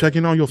like when you To check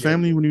in on your yeah.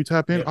 family when you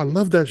tap in. Yeah. I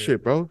love that Yeah.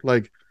 shit, bro.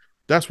 Like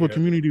that's what Yeah.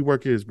 community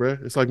work is, bro.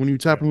 It's like when you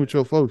tap Yeah. in with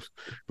your folks.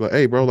 But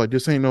hey, bro, like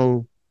this ain't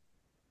no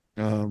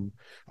I'm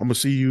gonna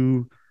see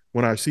you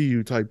when I see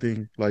you type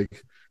thing.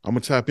 Like I'm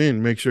gonna tap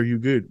in, make sure you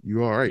good,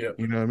 you all right. Yeah.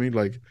 You know what I mean?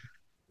 Like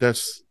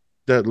that's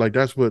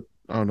that's what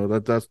I don't know.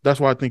 That's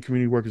why I think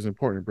community work is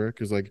important, bro.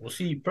 Because like, Well,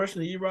 see,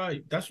 personally, you're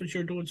right. That's what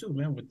you're doing too,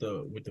 man, with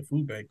the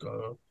food bank.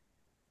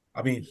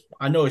 I mean,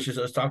 I know it's just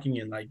us talking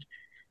and like,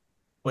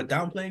 but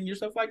downplaying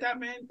yourself like that,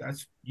 man,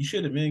 that's you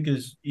shouldn't, man.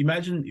 Because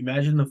imagine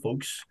the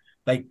folks.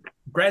 Like,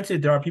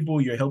 granted, there are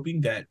people you're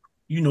helping that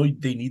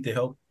they need the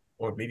help,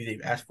 or maybe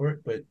they've asked for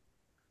it. But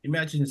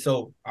imagine.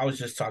 So I was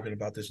just talking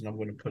about this, and I'm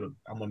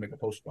gonna make a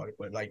post about it.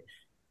 But like,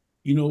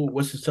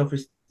 what's the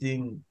toughest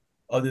thing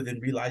other than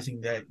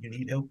realizing that you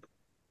need help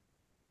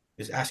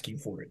is asking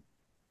for it.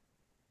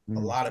 A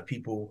mm, lot of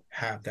people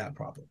have that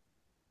problem.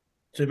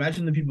 So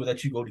imagine the people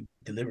that you go to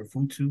deliver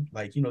food to,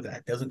 like,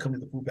 that doesn't come to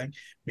the food bank.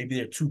 Maybe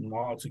they're too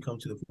small to come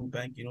to the food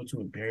bank,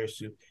 too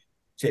embarrassed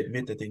to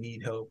admit that they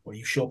need help, or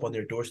you show up on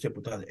their doorstep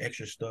with all the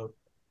extra stuff.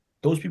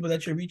 those people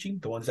that you're reaching,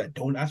 the ones that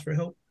don't ask for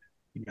help,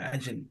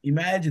 imagine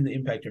the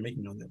impact you're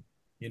making on them,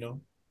 you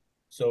know?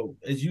 So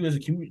as a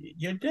community,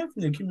 you're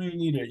definitely a community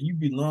leader. You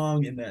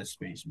belong in that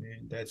space,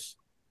 man.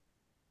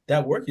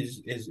 That work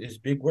is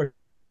big work,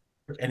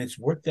 and it's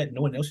work that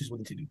no one else is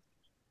willing to do.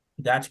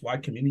 That's why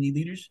community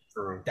leaders,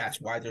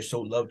 that's why they're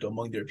so loved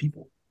among their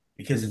people,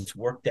 because it's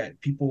work that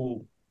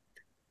people,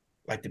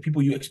 like the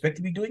people you expect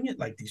to be doing it,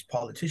 like these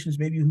politicians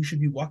maybe who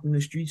should be walking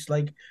the streets,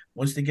 like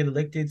once they get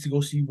elected to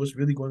go see what's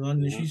really going on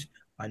in the streets.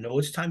 I know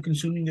it's time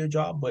consuming their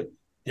job, but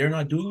they're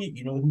not doing it.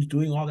 You know who's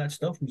doing all that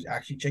stuff? Who's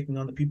actually checking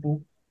on the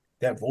people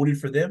that voted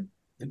for them?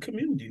 The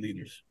community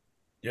leaders.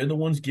 They're the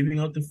ones giving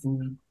out the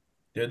food.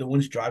 They're the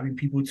ones driving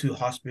people to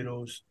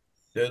hospitals.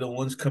 They're the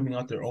ones coming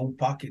out their own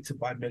pocket to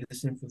buy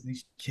medicine for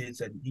these kids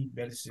that need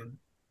medicine.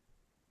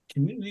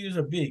 Community leaders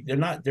are big. They're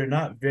not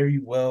very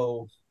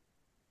well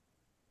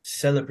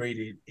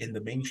celebrated in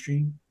the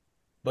mainstream,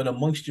 but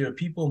amongst your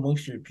people,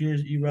 amongst your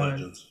peers,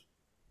 Irae,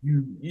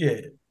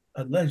 yeah,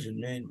 a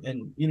legend, man.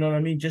 And you know what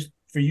I mean? Just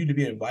for you to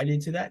be invited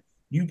to that,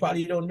 you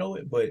probably don't know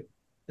it, but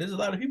there's a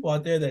lot of people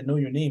out there that know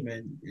your name,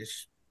 and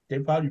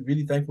they're probably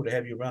really thankful to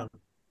have you around,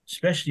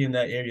 especially in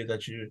that area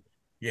that you're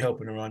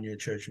helping around your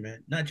church,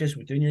 man. Not just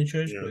within your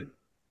church, but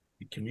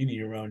the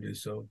community around it.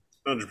 So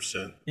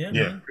 100%.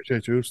 Yeah.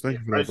 Appreciate you. Thank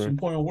you for that, bro.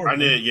 Important work. I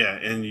did, yeah.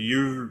 And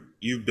you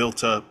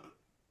built up,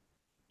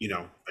 you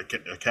know,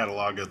 a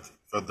catalog of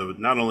the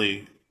not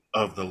only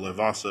of the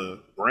Vasa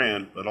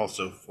brand, but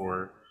also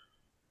for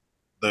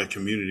the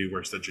community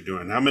works that you're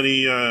doing. How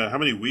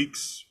many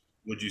weeks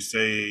would you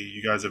say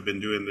you guys have been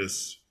doing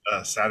this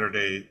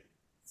Saturday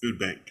food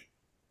bank?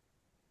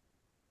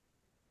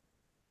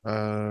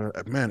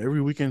 Man,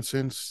 every weekend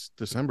since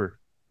December.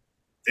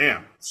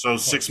 Damn. So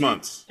 6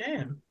 months.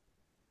 Damn.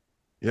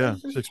 Yeah,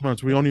 6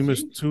 months. We only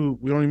missed 2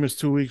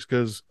 weeks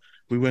because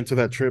we went to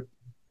that trip,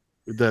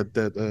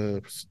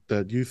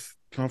 that youth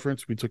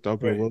conference. We took the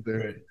alcohol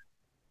there.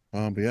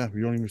 Right. But yeah,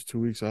 we only missed 2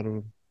 weeks out of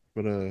it.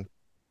 But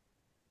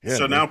yeah.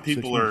 So now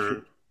people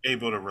are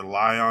able to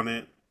rely on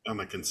it, on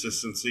the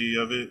consistency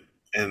of it,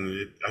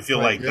 and I feel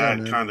like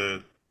that kind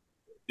of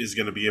is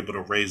going to be able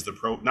to raise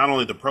not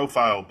only the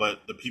profile,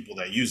 but the people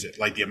that use it.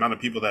 Like the amount of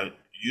people that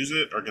use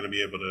it are going to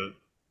be able to.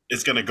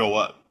 It's going to go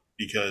up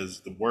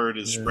because the word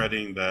is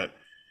spreading that,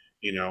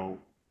 you know,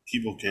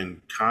 people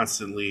can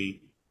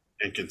constantly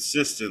and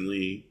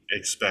consistently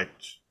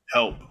expect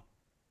help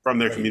from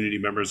their community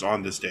members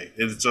on this day.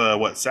 It's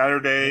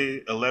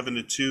Saturday 11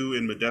 to 2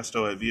 in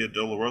Modesto at Via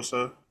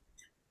Dolorosa.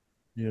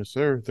 Yes,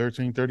 sir.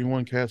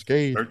 1331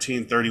 Cascade.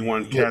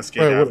 1331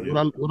 Cascade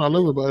Avenue. What I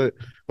love about it,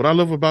 what I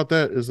love about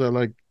that is that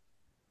like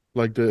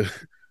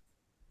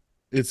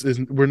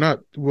we're not.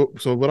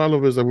 So what I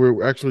love is that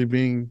we're actually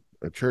being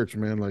a church,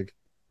 man. Like,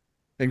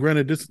 and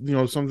granted, this, you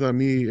know, something that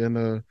me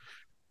and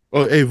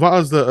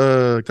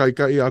Vasa Kai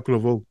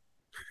Akulavo.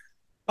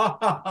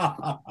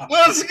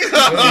 Let's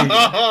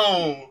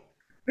go.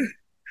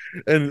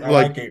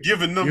 And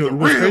giving them the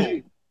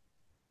real.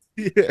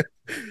 Yeah,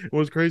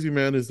 what's crazy,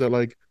 man, is that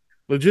like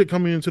legit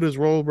coming into this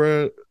role,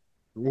 bro.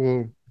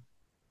 Well,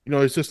 you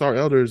know, it's just our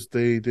elders.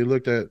 They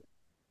looked at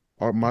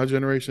my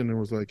generation and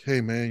was like,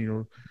 "Hey, man,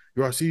 you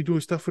know, I see you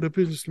doing stuff for the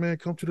business, man.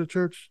 Come to the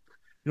church,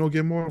 you know,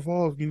 get more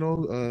involved. You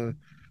know,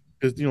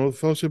 because you know, the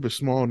fellowship is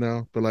small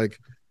now, but like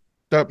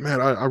that,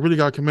 man, I really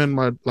gotta commend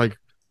my like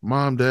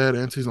mom, dad,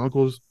 aunties,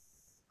 uncles,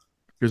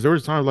 because there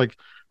was times like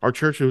our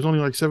church, it was only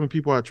like 7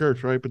 people at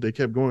church, right? But they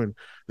kept going.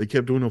 They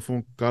kept doing a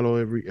phone call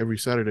every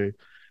Saturday.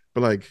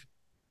 But like,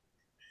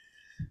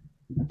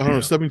 I don't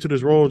know, stepping to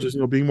this role, just,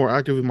 you know, being more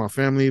active with my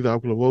family, the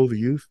Alcalavo, the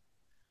youth.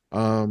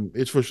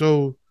 It's for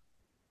sure.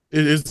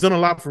 It's done a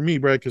lot for me,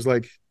 Brad, because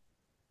like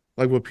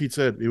what Pete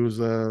said, it was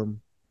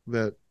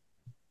that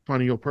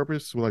finding your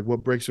purpose, like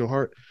what breaks your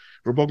heart.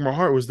 What broke my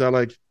heart was that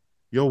like,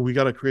 yo, we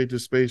got to create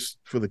this space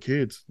for the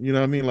kids. You know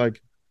what I mean?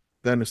 Like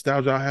that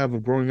nostalgia I have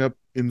of growing up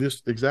in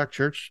this exact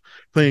church,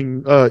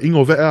 playing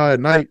Ingo Ve'a at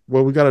night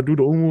where we got to do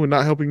the umu and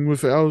not helping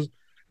with the hours.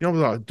 You know, I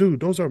was like, dude,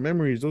 those are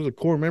memories. Those are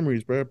core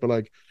memories, bro. But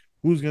like,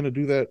 who's going to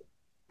do that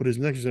for this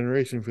next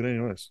generation for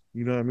anyone else?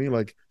 You know what I mean?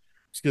 Like,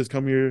 these kids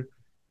come here.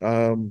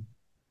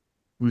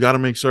 We got to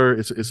make sure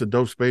it's a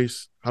dope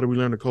space. How do we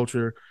learn the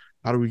culture?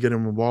 How do we get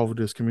them involved with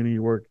this community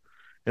work?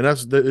 And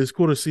it's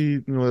cool to see,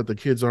 you know, that the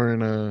kids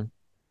aren't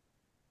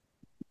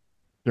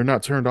they're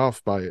not turned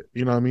off by it.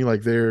 You know what I mean?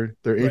 Like they're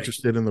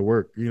interested in the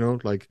work, you know,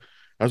 like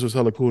that's what's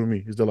hella cool to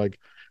me is they're like,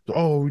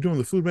 oh, we're doing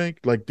the food bank.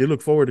 Like they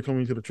look forward to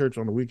coming to the church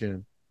on the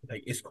weekend.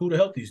 Like it's cool to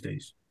help these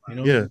days, you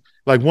know? Yeah.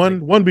 Like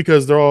one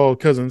because they're all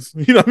cousins,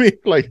 you know what I mean?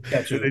 Like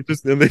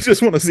they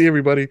just want to see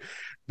everybody.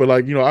 But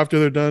like, you know, after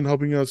they're done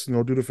helping us, you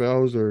know, do the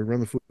fouls or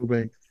run the food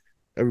bank,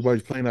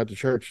 everybody's playing at the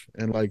church.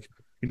 And like,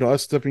 you know,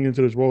 us stepping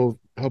into this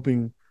role,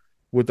 helping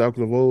with the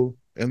Alcalavo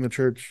and the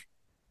church.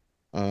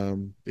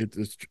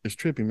 It's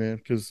trippy, man,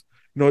 because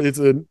you know it's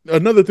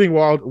another thing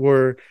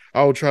where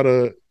I'll try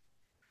to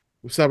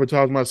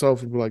sabotage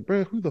myself and be like,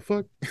 bro, who the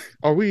fuck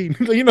are we?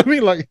 You know what I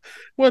mean? Like,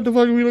 what the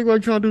fuck do we look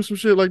like trying to do some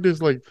shit like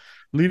this, like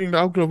leading the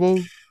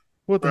Alcalavo?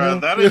 What the hell?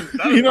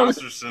 That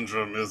imposter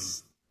syndrome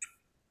is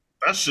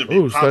That should be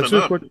Oh, that popping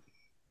shit. up.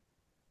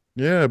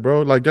 Yeah,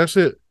 bro. Like that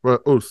shit. Bro,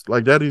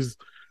 like that is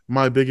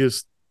my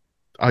biggest,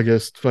 I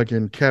guess,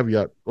 fucking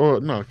caveat. Or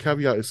no,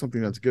 caveat is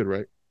something that's good,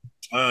 right?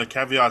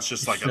 Caveat's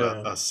just like It's,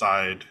 a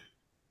side.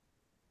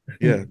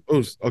 Yeah.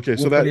 Oh, okay.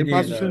 So we'll put that it in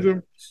imposter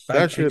syndrome,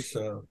 that shit, sidekick's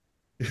bro.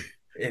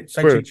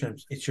 sidekick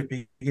terms. It's your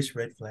biggest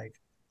red flag.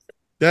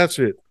 That's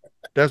it.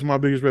 That's my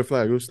biggest red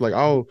flag. It's like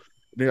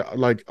yeah,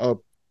 like,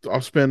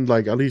 I'll spend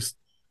like at least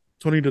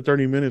 20 to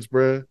 30 minutes,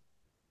 bro,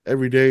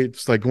 every day,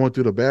 just like going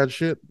through the bad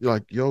shit. You're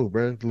like, yo,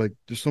 bro, like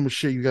there's so much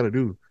shit you got to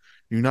do.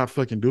 You're not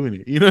fucking doing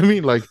it. You know what I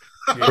mean? Like,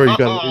 bro,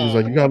 Yeah, you was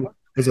like,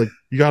 Irae,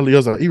 you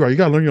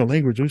got to learn your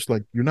language. It's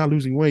like, you're not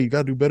losing weight. You got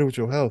to do better with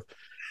your health.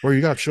 Bro,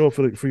 you got to show up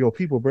for your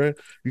people, bro.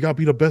 You got to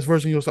be the best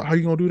version of yourself. How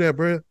you going to do that,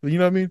 bro? You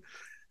know what I mean?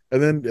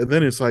 And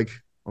then it's like,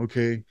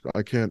 okay,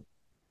 I can't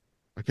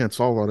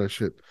solve all that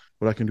shit.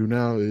 What I can do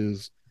now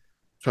is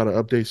try to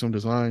update some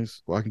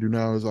designs. What I can do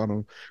now is, I don't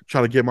know,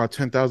 try to get my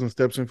 10,000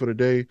 steps in for the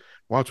day,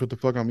 watch what the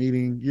fuck I'm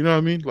eating. You know what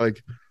I mean?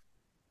 Like,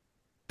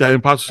 that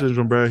imposter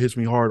syndrome, bro, hits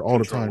me hard all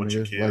the Control time, what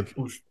you nigga.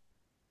 can. Like,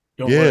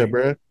 don't yeah, worry.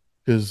 bro.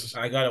 Because,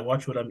 I gotta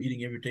watch what I'm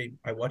eating every day.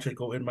 I watch it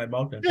go in my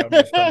mouth and down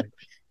my stomach.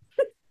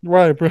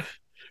 right, bro.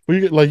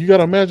 But you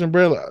gotta imagine,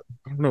 bro. Like,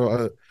 I don't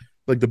know.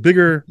 Like, the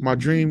bigger my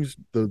dreams,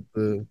 the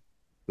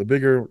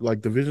bigger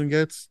like the vision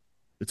gets.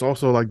 It's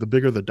also like the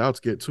bigger the doubts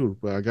get too.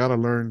 But I gotta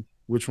learn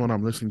which one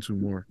I'm listening to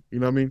more. You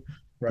know what I mean?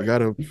 I Right.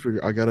 gotta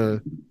figure. I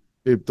gotta.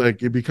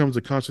 It becomes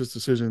a conscious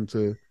decision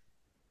to.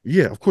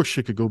 Yeah, of course,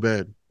 shit could go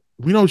bad.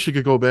 We know shit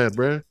could go bad,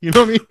 bro. You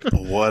know what I mean? But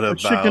what Like,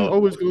 shit can about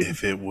always go.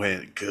 if it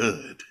went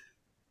good?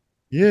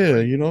 Yeah,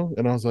 you know.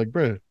 And I was like,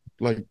 bro,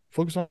 like,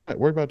 focus on that.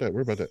 Worry about that.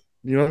 Worry about that.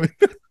 You know what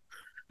I mean?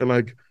 And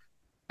like,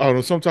 I don't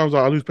know. Sometimes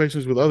I lose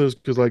patience with others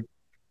because like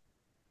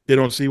they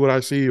don't see what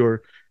I see,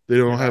 or they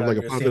You're don't not have on like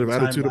a your same positive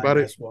attitude timeline. about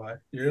it. That's why.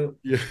 You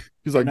Yeah,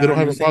 he's you're like they not don't on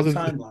have your a same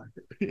positive. timeline.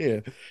 Yeah,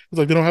 it's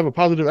like they don't have a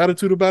positive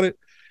attitude about it.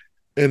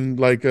 And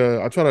like,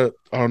 I try to,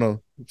 I don't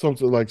know,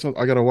 something like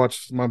I gotta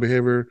watch my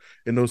behavior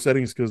in those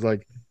settings because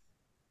like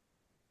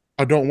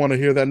I don't want to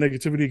hear that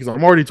negativity because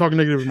I'm already talking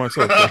negative to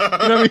myself. Like,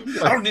 you know what I mean?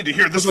 I Like, don't need to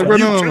hear it's this like, Yeah, from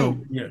bro, you no, no,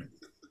 too. no. yeah.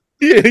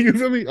 Yeah, you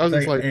feel me? I It's was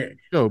just like, like,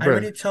 yo, I bro,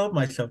 already told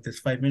myself this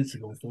 5 minutes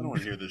ago, I don't fool. want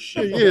to hear this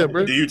yeah, shit. yeah,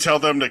 bro. Do you tell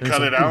them to And it's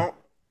cut like, it out?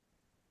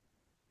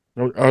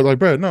 I was like,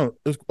 bro, no,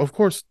 of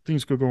course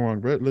things could go wrong,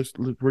 bro.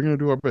 We're gonna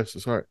do our best.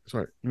 It's all right. It's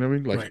all right. You know what I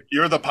mean? Like, Right. like, don't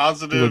You're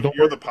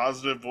worry. the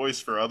positive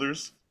voice for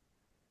others,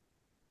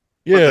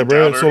 but the Yeah,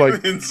 bro. So doubter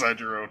like, inside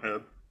your own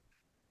head.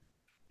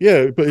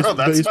 yeah, Bro, but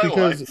that's it's my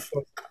because, life.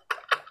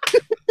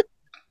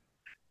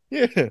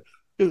 yeah,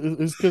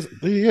 it's because,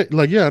 yeah,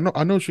 like, yeah,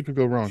 I know shit could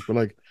go wrong, but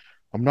like,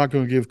 I'm not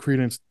gonna give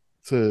credence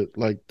to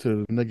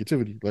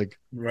negativity. Like,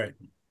 Right.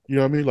 you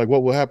know what I mean? Like,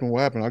 what will happen will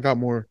happen. I got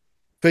more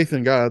faith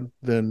in God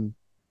than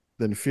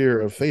fear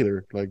of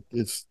failure. Like,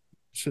 it's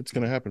shit's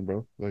gonna happen,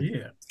 bro. Like,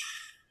 Yeah.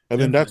 and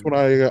then that's when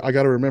Definitely. I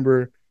got to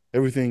remember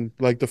everything,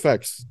 like the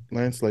facts,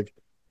 Lance. Like,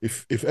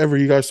 if ever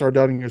you guys start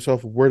doubting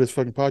yourself of where this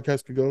fucking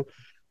podcast could go,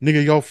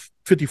 nigga, y'all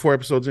 54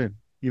 episodes in.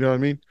 You know what I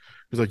mean?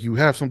 It's like you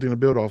have something to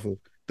build off of.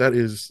 That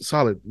is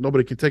solid.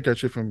 Nobody can take that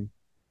shit from you.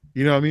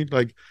 You know what I mean?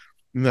 Like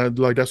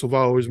that's what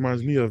Val always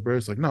reminds me of, bro.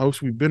 It's like, no,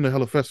 we've been to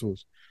hella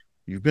festivals.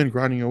 You've been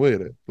grinding away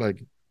at it.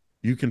 Like,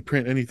 you can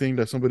print anything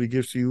that somebody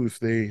gives to you. If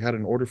they had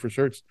an order for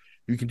shirts,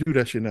 you can do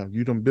that shit now.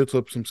 You done built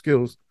up some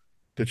skills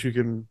that you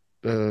can,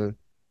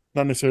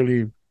 not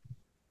necessarily,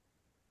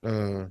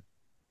 uh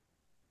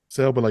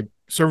sell, but like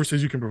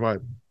services you can provide.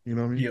 You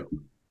know what I mean? Yeah.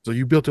 So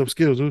you built up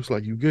skills. It looks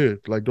like you good.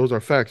 Like, those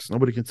are facts.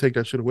 Nobody can take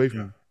that shit away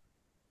from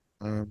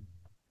Yeah. you.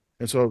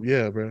 And so,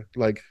 yeah, bro.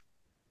 Like,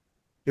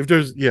 if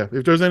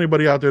there's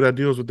anybody out there that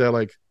deals with that,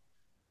 like,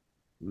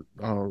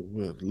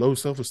 with low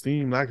self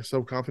esteem, lack of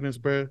self confidence,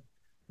 bro,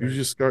 Right. you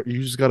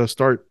just gotta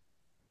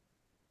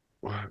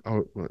uh,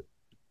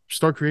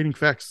 start creating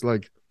facts.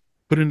 Like,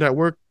 put in that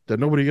work that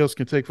nobody else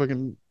can take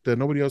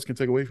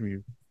away from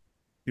you.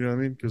 You know what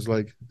I mean? Because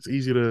like, it's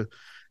easy to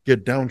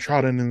get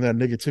downtrodden in that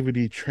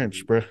negativity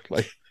trench, bro.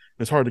 Like,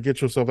 it's hard to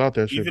get yourself out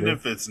that shit, Even bro.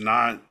 if it's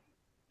not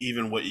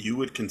even what you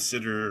would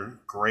consider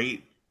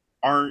great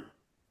art,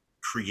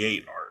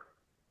 create art.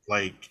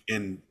 Like,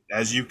 and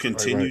as you Right, right.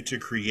 continue to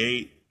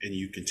create and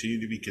you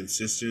continue to be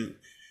consistent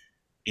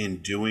in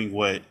doing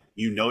what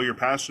you know you're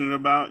passionate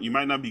about, you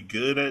might not be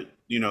good at,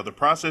 the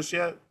process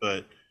yet,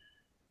 but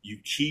you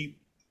keep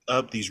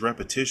up these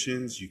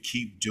repetitions, you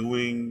keep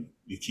using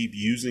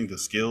the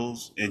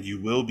skills, and you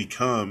will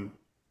become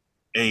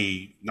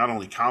a not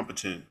only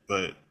competent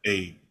but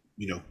a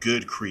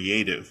good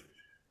creative.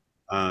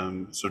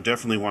 So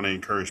definitely want to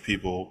encourage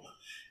people,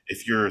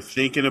 if you're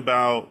thinking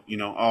about,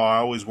 oh, I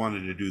always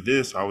wanted to do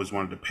this, I always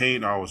wanted to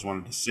paint, I always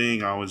wanted to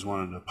sing, I always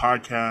wanted to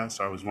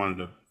podcast, I always wanted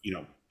to,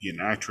 be an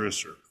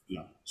actress, or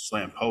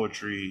slam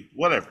poetry,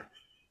 whatever.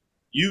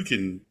 You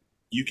can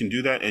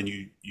do that, and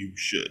you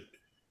should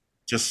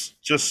just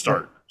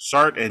Right.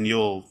 start, and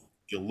you'll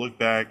look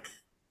back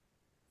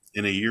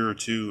in a year or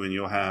two, and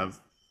you'll have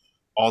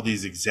all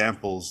these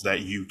examples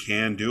that you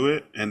can do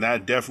it, and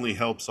that definitely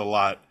helps a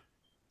lot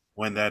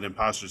when that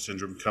imposter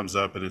syndrome comes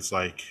up, and it's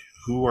like,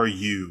 who are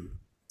you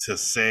to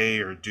say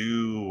or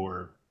do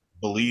or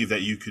believe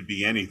that you could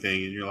be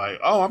anything? And you're like,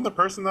 oh, I'm the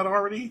person that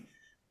already,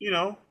 you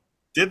know,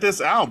 did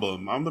this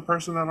album. I'm the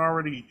person that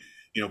already,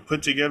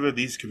 put together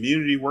these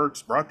community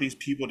works, brought these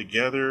people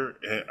together.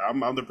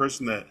 I'm the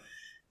person that,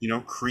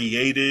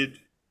 created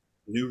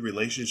new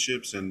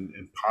relationships and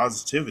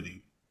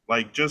positivity.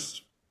 Like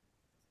just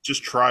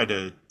try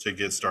to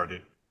get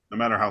started, no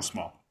matter how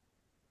small.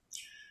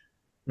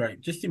 Right.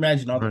 Just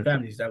imagine all the Right.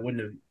 families that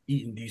wouldn't have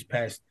eaten these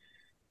past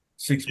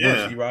 6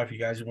 months, Yeah. Irae, if you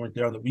guys weren't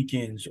there on the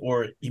weekends.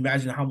 Or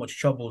imagine how much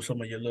trouble some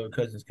of your little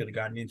cousins could have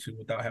gotten into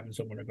without having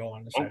somewhere to go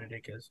on a Oh,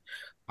 Saturday. Because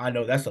I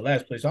know that's the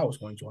last place I was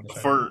going to on a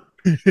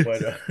Saturday. for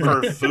But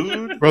for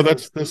food, Bro,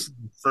 that's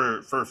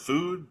for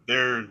food,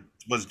 there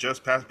was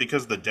just passed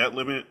because the debt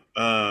limit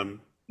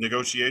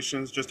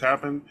negotiations just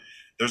happened.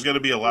 There's going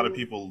to be a lot of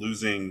people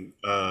losing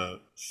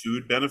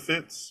food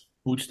benefits,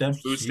 food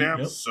Yep,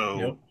 stamps.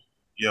 yep,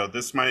 So,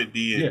 this might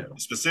be yeah,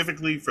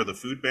 specifically for the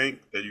food bank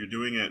that you're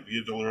doing at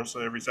Villa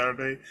Dolorosa every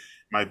Saturday.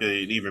 Might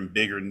be an even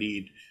bigger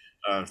need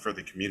for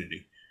the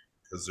community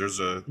because there's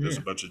a yeah.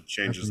 bunch of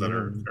changes that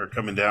definitely, are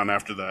coming down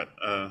after that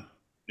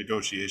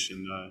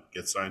negotiation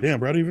gets signed. damn,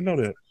 bro, I didn't even know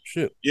that.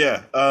 Shit.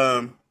 Yeah.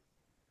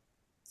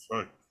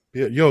 Fuck.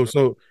 Yeah, yo,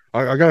 so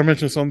I gotta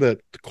mention something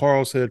that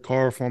Carl said.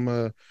 Carl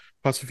from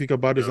Pacifica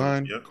by Yo,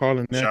 Design, yep. Carl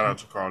and Shout Naki. out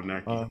to Carl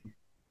Nacky. Uh,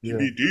 yeah,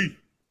 PBD.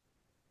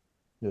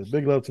 yeah,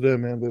 big love to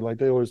them, man.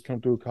 They always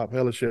come through, cop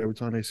hella shit every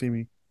time they see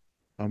me.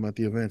 At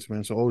the events,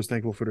 man. So always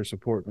thankful for their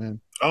support,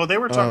 man. Oh, they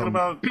were talking Um,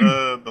 about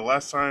the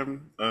last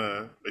time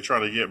they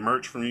tried to get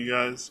merch from you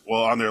guys.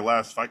 Well, on their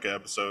last FICA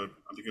episode,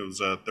 I think it was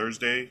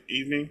Thursday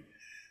evening.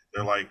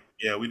 They're like,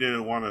 yeah, we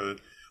didn't want to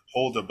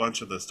hold a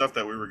bunch of the stuff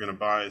that we were going to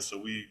buy, so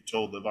we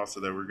told the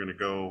Vasa that we were going to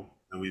go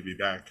and we'd be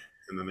back.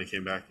 And then they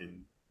came back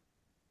and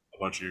a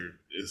bunch of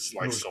it's It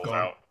like was sold gone.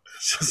 out.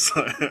 It's just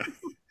like,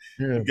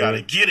 yeah, you got to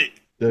bro. get it.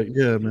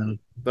 Yeah, man.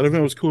 That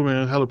event was cool,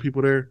 man. Hella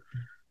people there.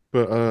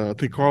 But I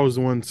think Carl was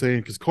the one saying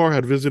because Carl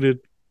had visited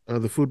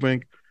the food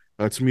bank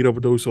to meet up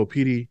with those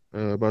PD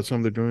about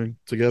something they're doing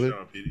together Shout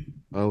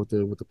out,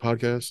 PD. with the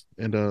podcast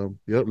and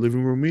yep,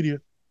 living room media.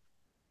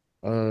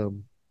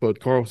 But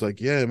Carl was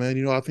like, yeah,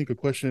 man, I think a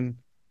question,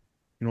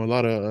 a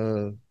lot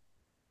of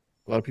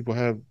people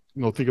have,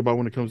 think about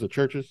when it comes to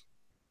churches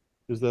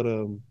is that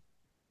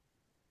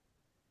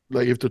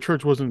like if the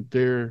church wasn't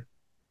there,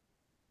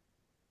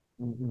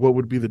 what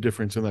would be the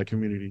difference in that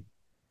community?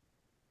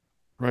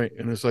 Right.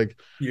 And it's like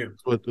Yeah,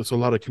 what it's a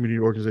lot of community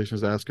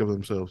organizations ask of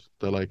themselves.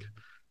 They're like,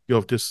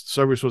 if this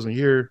service wasn't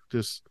here,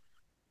 this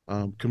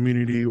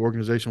community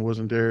organization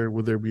wasn't there,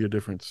 would there be a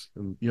difference?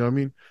 And you know what I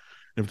mean?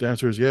 And if the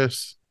answer is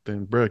yes,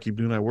 then bro, keep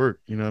doing that work.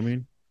 You know what I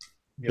mean?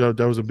 yeah,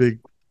 That was a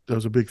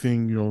big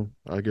thing,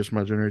 I guess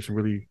my generation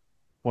really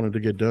wanted to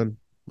get done.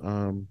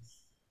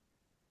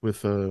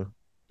 With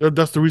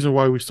that's the reason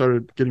why we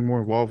started getting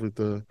more involved with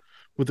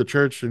the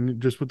church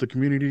and just with the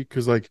community,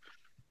 because like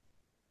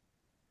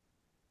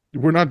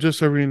we're not just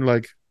serving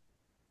like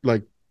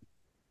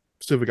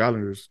Pacific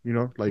Islanders,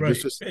 like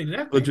this right, is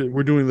exactly. legit.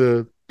 We're doing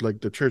the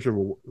church of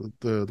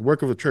the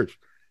work of the church.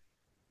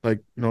 Like,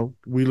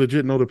 we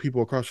legit know the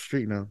people across the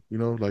street now.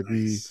 Like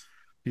Nice.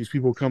 these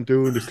people come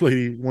through,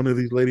 and one of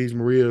these ladies,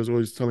 Maria, is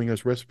always telling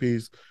us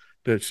recipes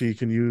that she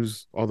can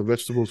use all the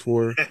vegetables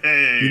for. You know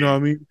Hey. what I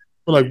mean?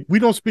 But like, we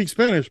don't speak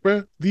Spanish,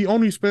 bro. The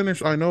only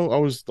Spanish I know,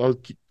 I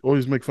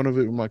always make fun of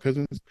it with my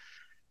cousins,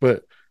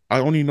 but I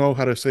only know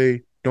how to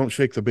say "don't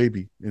shake the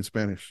baby" in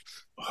Spanish.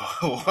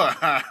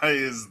 Why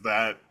is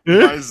that?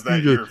 Yeah, Why is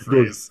that your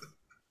phrase?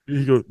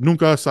 he goes,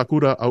 "Nunca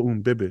sakura a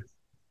un bebé,"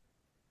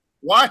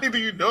 Why do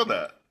you know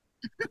that?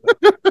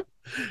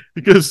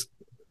 because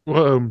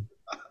well,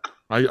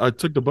 I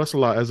took the bus a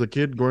lot as a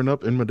kid growing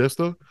up in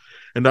Modesto,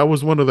 and that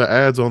was one of the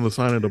ads on the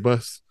sign of the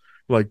bus,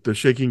 like the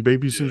shaking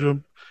baby Yeah.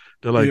 syndrome.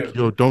 They're Yeah, like,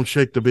 "Yo, don't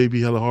shake the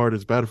baby hella hard.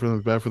 It's bad for them.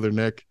 It's bad for their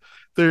neck.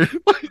 They're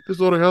like this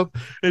sort of health."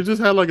 It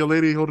just had like a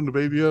lady holding the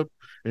baby up,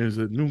 and it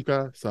said,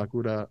 "Nunca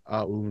sakura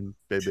a un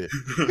bebé."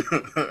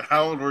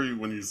 How old were you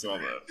when you saw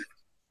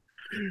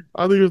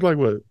I think it was like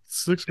what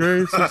sixth,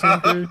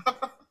 seventh grade.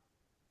 that?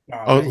 oh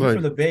I was man, you like,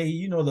 from the Bay,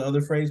 you know the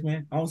other phrase,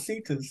 man. I don't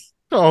see this.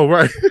 "Oh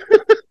right,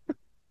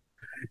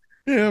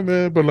 yeah,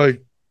 man." But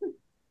like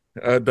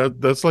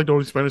that's like the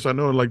only Spanish I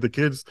know, and like the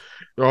kids,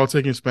 they're all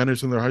taking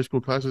Spanish in their high school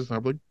classes. And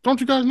I'm like,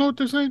 "Don't you guys know what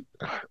they're saying?"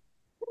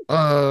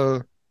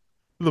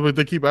 But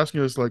they keep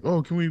asking us like,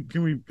 "Oh, can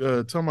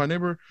we tell my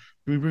neighbor?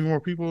 Can we bring more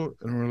people?"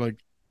 And we're like,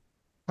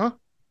 "Huh?"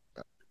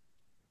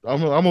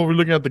 I'm over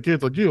looking at the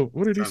kids like, "Gio,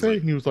 what did he say?" Translate.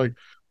 And he was like,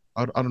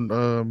 I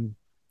don't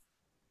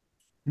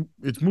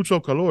it's mucho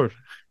calor,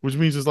 which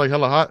means it's like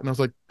hella hot." And I was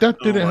like, "That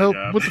Oh didn't my help.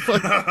 What the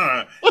fuck?"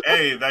 god.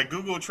 Hey, that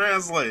Google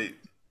Translate.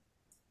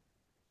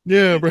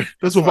 Yeah, bro, that's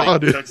That's what Va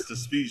like did. text to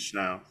speech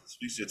now.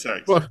 Speech to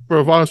text. But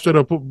bro, Va straight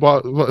up put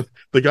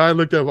the guy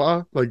looked at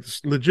Va like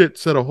legit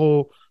said a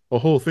whole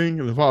thing,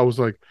 and the Va was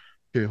like,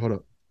 "Okay, hold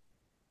up.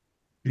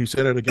 Can you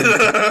say that again?"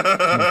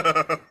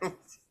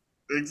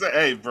 Exactly.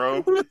 Hey,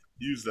 bro,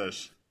 use that.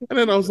 And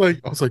then I was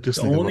like, this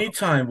The nigga, Va. only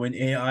time when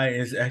AI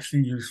is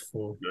actually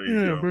useful. There you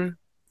Yeah, go. bro.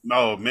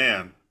 Oh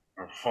man.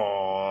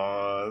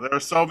 Oh, there But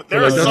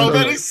are like so no,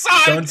 many no,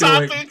 side don't do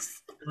it.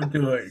 topics. Don't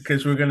do it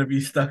because we're gonna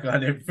be stuck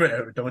on it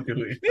forever. Don't do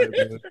right, it.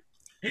 man.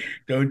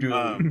 Don't do it.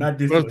 Um, Not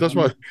this That's one. that's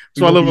why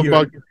We I gonna love be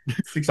about here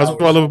 6 hours. that's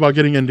what I love about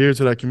getting endeared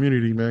to that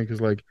community, man.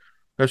 Because like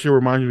that shit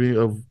reminds me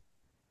of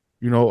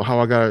how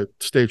I gotta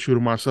stay true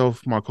to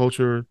myself, my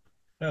culture,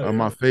 Hell yeah.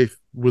 my faith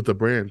with the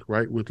brand,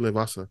 right? With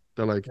Vasa.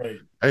 They're like, Right.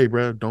 hey,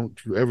 bro, don't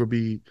you ever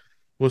be,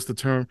 what's the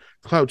term?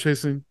 Clout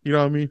chasing. You know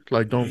what I mean?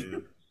 Like, yeah.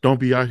 don't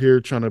be out here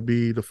trying to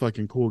be the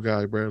fucking cool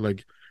guy, bro.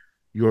 Like,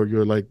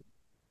 you're like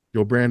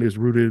your brand is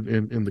rooted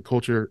in the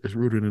culture, is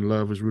rooted in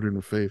love, is rooted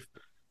in faith.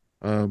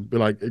 But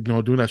like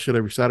doing that shit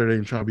every Saturday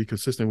and trying to be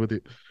consistent with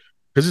it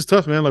because it's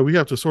tough, man. Like we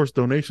have to source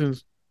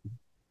donations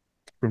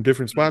from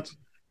different spots.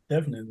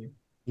 Definitely.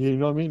 You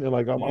know what I mean? And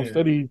like I'm Yeah.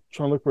 steady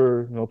trying to look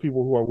for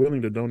people who are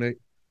willing to donate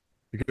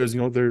because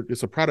they're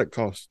it's a product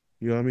cost.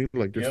 You know what I mean?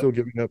 Like they're still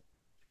Yep. giving up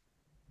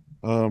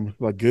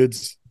like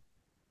goods,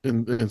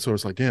 and so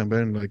it's like damn,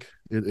 man, like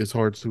it's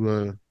hard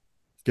to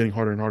getting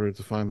harder and harder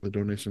to find the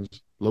donations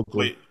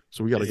locally. Wait,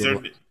 So we got to is go to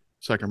there like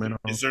Sacramento.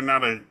 is there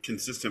not a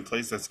consistent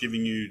place that's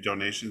giving you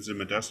donations in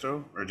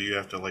Modesto, or do you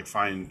have to like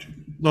find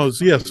No,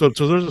 yeah. one?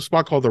 So there's a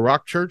spot called the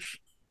Rock Church,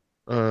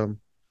 um,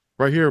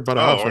 right here by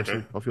the Oh, house okay.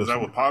 actually. I feel Is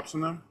that what pops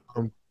in them?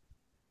 um,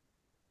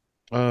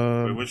 Wait,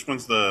 um which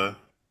one's the?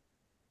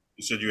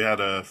 You said you had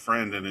a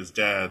friend and his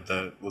dad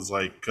that was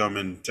like, come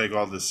and take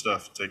all this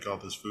stuff, take all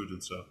this food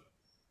and stuff.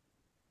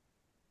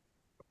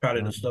 Proud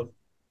of the stuff.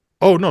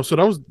 oh no, so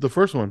that was the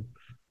first one.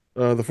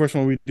 The first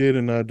one we did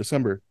in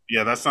December.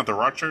 Yeah, that's not the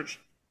Rock Church.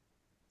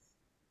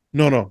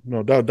 No.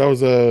 That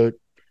was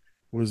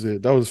was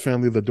it? That was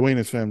family, the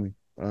Duane's family.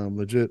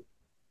 Legit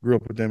grew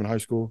up with them in high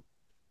school.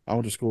 I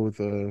went to school with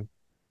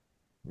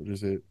what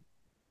is it?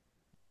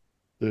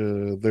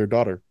 Their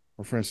daughter,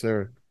 my friend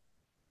Sarah.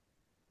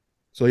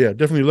 So yeah,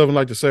 definitely loving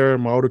like the Sarah.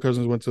 My older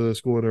cousins went to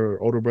school with her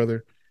older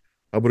brother.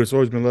 But it's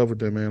always been love with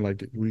them, man.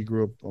 Like we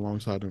grew up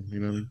alongside them. You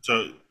know what I mean?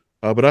 So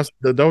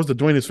But that was the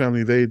Duane's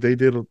family. They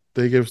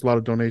gave us a lot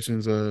of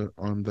donations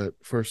on that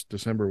first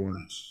December one.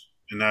 nice.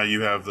 And now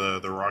you have the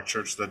Rock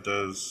Church that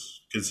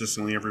does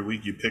consistently every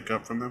week. You pick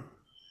up from them.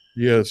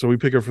 Yeah, so we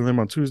pick up from them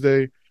on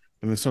Tuesday,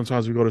 and then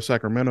sometimes we go to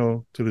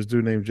Sacramento to this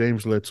dude named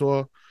James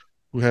Letour,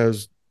 who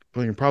has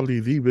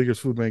probably the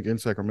biggest food bank in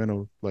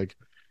Sacramento. Like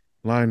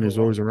line Oh is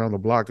wow. always around the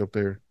block up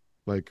there,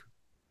 like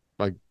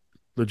like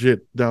legit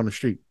down the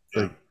street.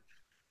 Yeah. Like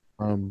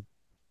and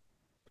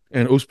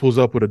Oos pulls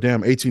up with a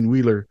damn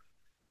 18-wheeler,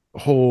 a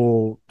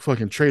whole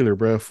fucking trailer,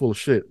 bro, full of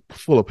shit,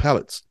 full of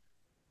pallets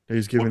that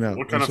he's giving out.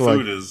 What kind And of so like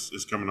food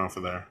is coming off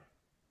of there?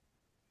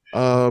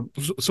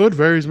 so it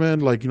varies, man.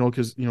 Like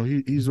because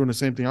he's doing the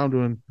same thing I'm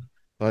doing,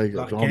 like A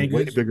lot of on a canned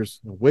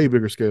goods. way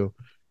bigger scale.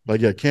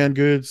 Like yeah, canned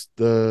goods,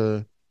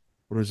 the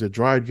what is it,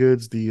 dried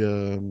goods,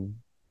 the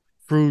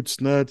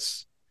fruits,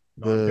 nuts,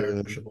 the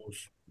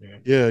Non-perishables. Yeah.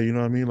 yeah, you know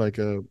what I mean. Like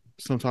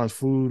sometimes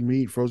food,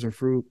 meat, frozen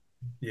fruit.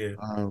 Yeah.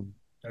 Um,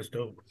 That's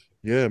dope.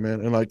 yeah, man,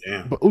 and like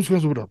Damn. but Uzi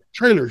comes with a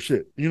trailer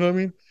shit. You know what I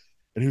mean?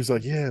 And he was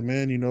like, yeah,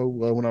 man.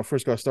 When I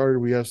first got started,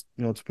 we asked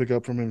to pick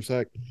up from him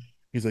sack.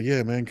 He's like,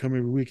 yeah, man, come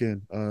every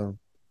weekend.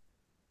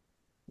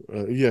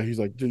 Yeah, he's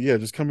like, yeah,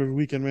 just come every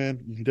weekend,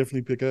 man. You can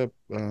definitely pick up.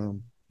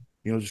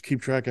 Just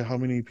keep track of how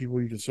many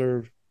people you can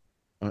serve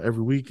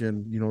every week,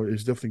 and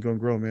it's definitely gonna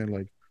grow, man.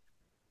 Like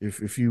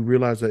if you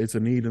realize that it's a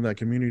need in that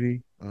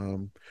community,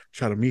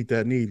 try to meet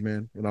that need,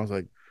 man. And I was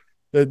like,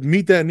 that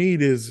meet that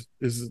need is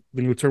the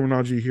new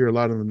terminology you hear a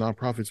lot in the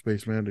nonprofit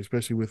space, man.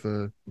 Especially with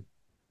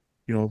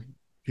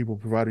people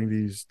providing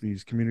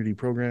these community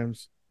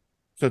programs,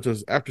 such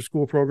as after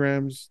school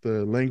programs,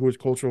 the language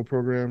cultural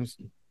programs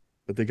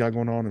that they got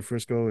going on in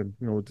Frisco, and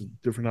with the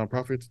different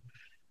nonprofits.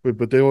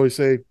 But they always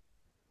say, if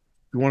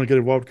you want to get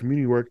involved in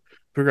community work,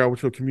 figure out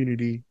what your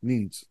community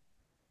needs,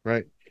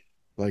 right?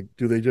 Like,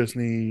 do they just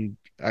need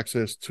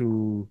access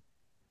to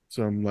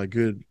some like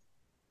good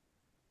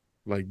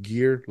like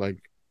gear, like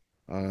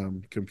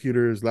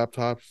computers,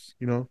 laptops,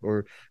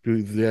 or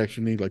do they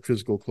actually need like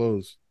physical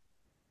clothes,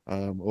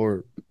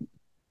 or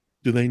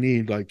do they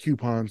need like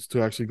coupons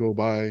to actually go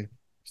buy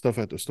stuff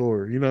at the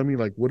store? You know what I mean?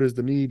 Like, what is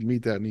the need?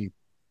 Meet that need.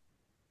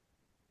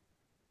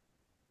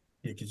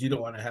 Yeah, because you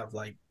don't want to have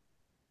like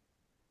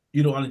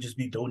you don't want to just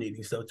be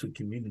donating stuff to a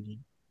community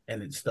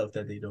and it's stuff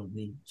that they don't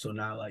need. So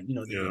now like they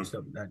Yeah. get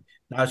stuff that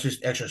now it's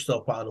just extra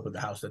stuff piled up at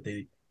the house that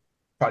they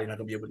probably not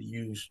gonna be able to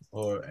use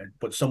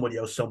but somebody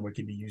else somewhere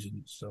can be using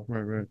it. So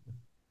Right.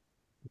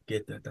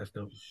 get that. That's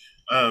dope.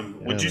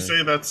 Would Yeah,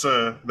 you man.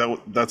 say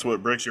that's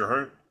what breaks your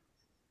heart?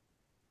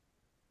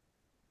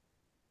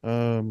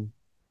 Um,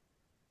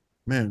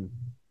 man.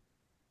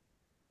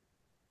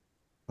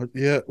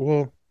 Yeah,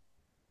 well,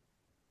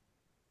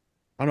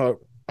 I don't know.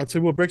 I'd say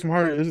what breaks my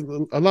heart is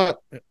a lot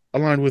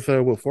aligned with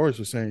what Forrest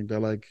was saying. That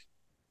like,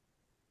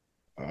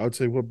 I'd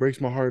say what breaks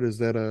my heart is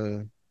that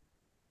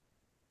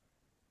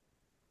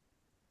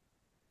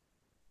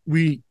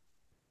we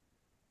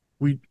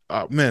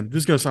man, this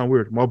is gonna sound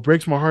weird. What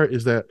breaks my heart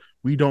is that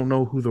we don't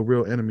know who the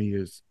real enemy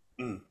is,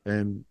 Mm.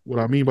 and what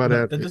I mean by No,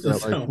 that that is doesn't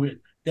that like sound weird.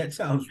 That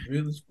sounds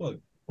real as fuck.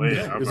 Wait,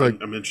 don't. It's like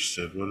I'm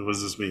interested. What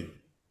does this mean?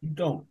 You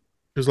don't.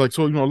 it's like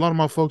so a lot of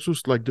my folks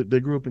was like they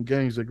grew up in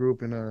gangs. They grew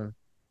up in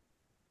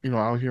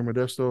out here in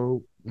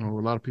Modesto. A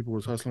lot of people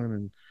was hustling,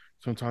 and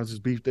sometimes it's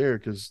beef there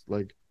because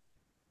like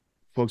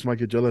folks might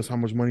get jealous how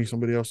much money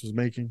somebody else is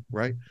making,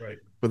 right? Right.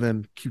 But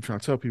then keep trying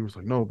to tell people it's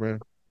like, no, bro,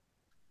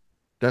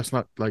 that's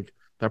not like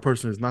that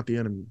person is not the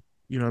enemy.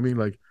 You know what I mean?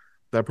 Like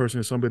that person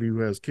is somebody who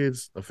has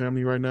kids, a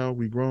family right now.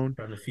 We grown.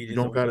 Trying to feed You his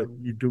don't own gotta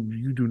family.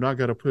 you do not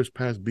gotta push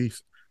past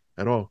beef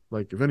at all.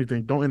 Like if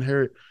anything, don't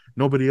inherit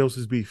nobody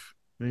else's beef.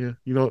 Yeah,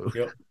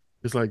 Yep.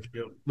 it's like,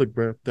 Yep. look,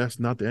 bro, that's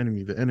not the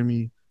enemy. The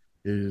enemy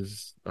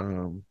is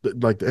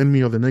like the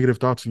enemy of the negative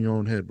thoughts in your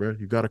own head, bro.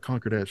 You gotta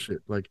conquer that shit.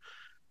 Like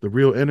the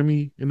real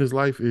enemy in his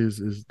life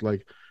is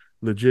like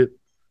legit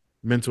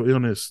mental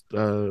illness,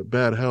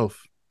 bad health.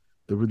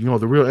 The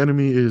real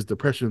enemy is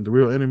depression. The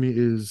real enemy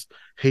is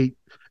hate,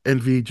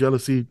 envy,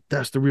 jealousy.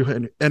 That's the real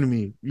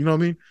enemy. You know what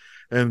I mean?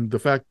 And the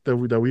fact that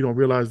we don't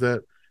realize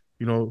that,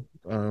 you know,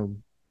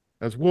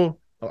 as well,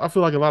 I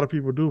feel like a lot of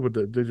people do,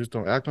 but they just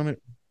don't act on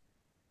it.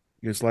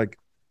 It's like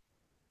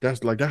that's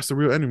the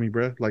real enemy,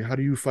 bro. Like, how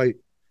do you fight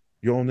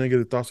your own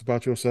negative thoughts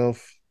about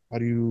yourself? How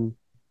do you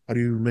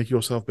make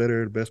yourself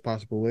better the best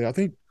possible way? I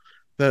think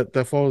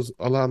that falls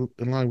a lot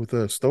in line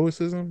with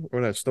stoicism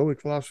or that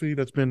stoic philosophy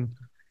that's been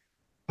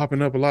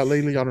popping up a lot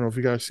lately. I don't know if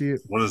you guys see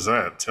it. What is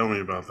that? Tell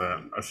me about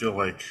that. I feel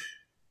like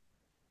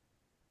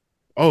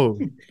Oh,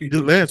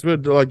 Lance,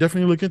 but like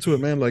definitely look into it,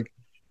 man. Like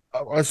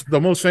the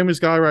most famous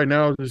guy right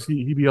now is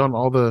he be on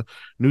all the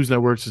news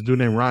networks. Is a dude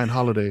named Ryan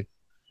Holiday.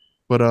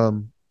 But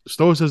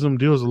stoicism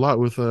deals a lot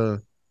with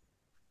the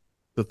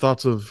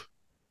thoughts of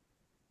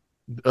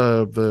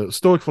the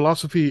stoic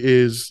philosophy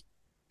is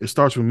it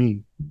starts with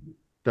me.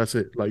 That's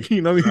it. Like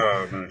what I mean?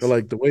 oh But nice.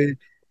 like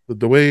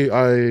the way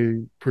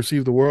I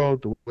perceive the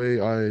world, the way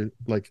I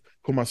like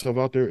put myself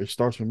out there, it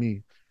starts with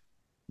me.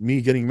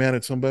 Me getting mad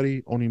at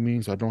somebody only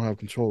means I don't have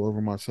control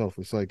over myself.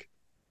 It's like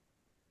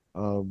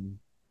um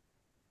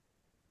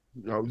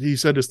he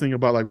said this thing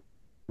about like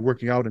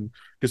working out and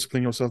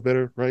disciplining yourself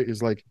better, right?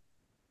 Is like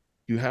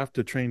you have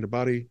to train the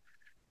body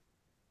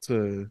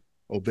to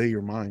obey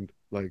your mind.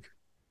 Like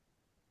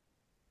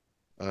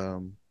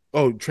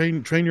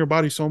train your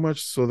body so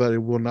much so that it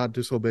will not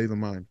disobey the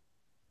mind.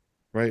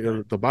 Right?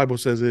 Right. The Bible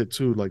says it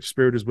too, like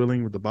spirit is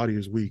willing, but the body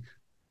is weak.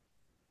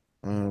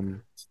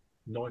 Um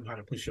Knowing how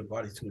to push your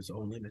body to its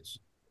own limits.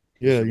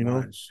 Push yeah, your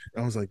minds.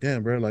 I was like,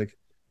 damn, bro, like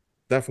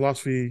that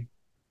philosophy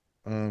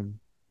um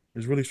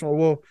is really strong.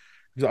 Well,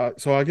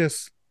 so I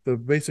guess the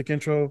basic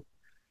intro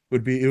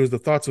would be it was the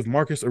thoughts of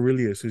Marcus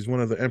Aurelius, who's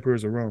one of the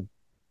emperors of Rome.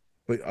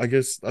 But I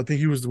think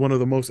he was one of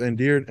the most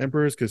endeared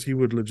emperors because he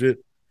would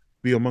legit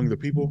be among the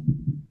people.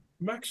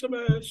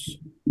 Maximus.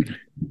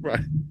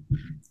 Right.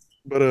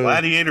 But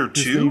Gladiator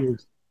his thing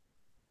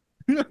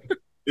 2 was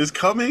is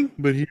coming.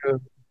 but he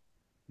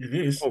It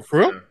is. oh for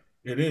real? Yeah.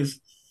 It is.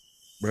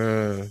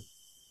 Bruh.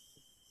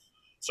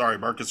 Sorry,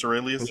 Marcus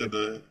Aurelius and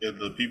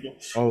the people.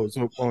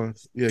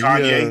 Yeah,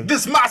 Kanye,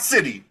 this is my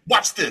city.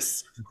 Watch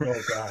this.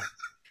 Oh God.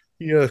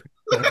 he Don't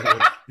do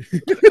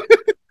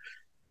it.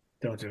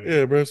 Don't do it.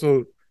 yeah, bro.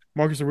 So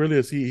Marcus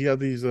Aurelius, he had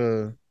these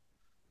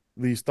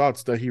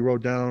thoughts that he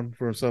wrote down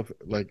for himself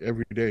like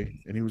every day,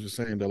 and he was just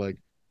saying that like,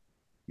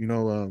 you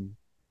know,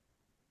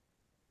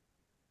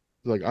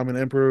 like I'm an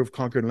emperor of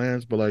conquered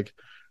lands, but like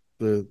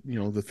the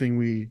thing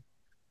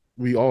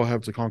we all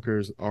have to conquer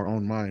is our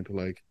own mind.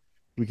 Like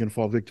we can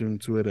fall victim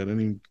to it at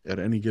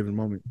any given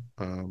moment.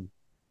 And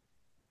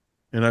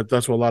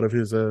that's what a lot of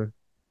his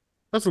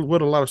that's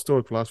what a lot of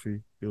Stoic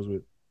philosophy deals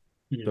with.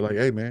 They're like,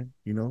 hey man,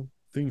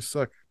 things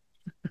suck.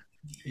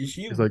 It's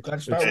you. It's like Gotta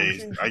start it's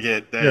with Hey, you. I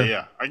get that. yeah,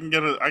 Yeah, I can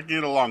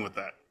get along with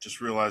that. Just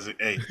realizing,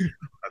 hey,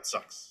 that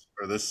sucks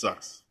or this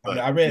sucks,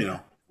 I mean,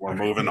 but we're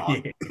moving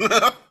on.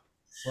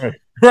 right,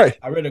 right.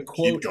 I read a Keep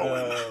quote.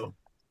 going.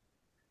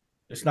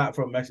 It's not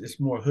from Max. It's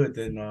more hood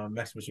than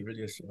Maximus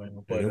Aurelius. There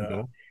But we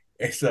go.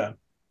 it's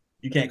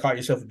you can't call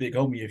yourself a big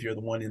homie if you're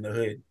the one in the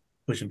hood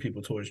pushing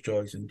people towards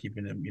drugs and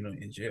keeping them,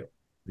 in jail.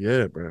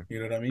 Yeah, bro. You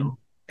know what I mean?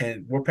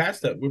 And we're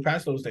past that. We're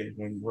past those days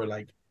when we're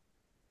like,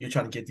 you're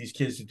trying to get these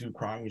kids to do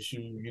crime with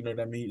you. You know what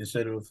I mean?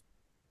 Instead of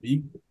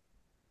you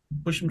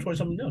push them towards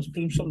something else,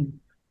 push them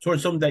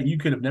towards something that you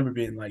could have never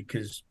been like,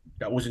 because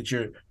that wasn't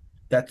your.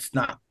 That's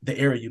not the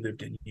area you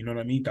lived in. You know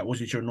what I mean? That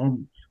wasn't your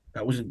norm.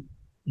 That wasn't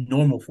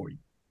normal for you.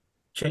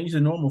 Change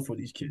the normal for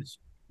these kids.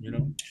 You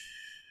know.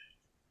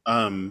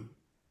 Um,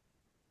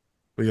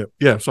 But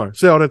yeah. Sorry.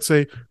 Say all that. To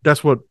say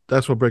that's what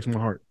breaks my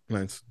heart,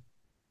 Lance.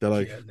 That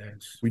like Yeah,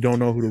 that's we don't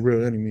know who the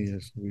real enemy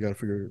is. We got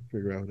to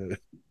figure out that.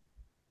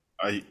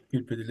 I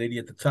good for the lady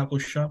at the taco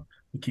shop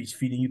who keeps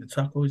feeding you the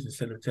tacos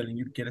instead of telling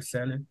you to get a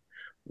salad,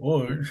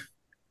 or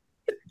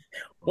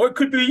it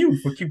could be you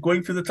for keep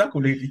going to the taco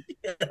lady.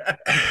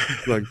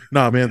 Like,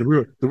 nah, man. The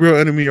real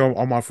enemy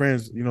are my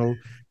friends.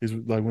 Is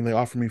like when they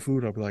offer me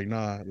food, I'll be like,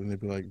 nah, and they'd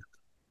be like,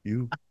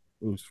 you,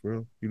 ooh, for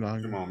real, you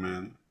not come hungry? on,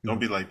 man. You Don't know.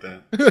 be like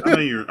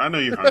that. I know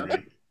you're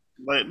hungry.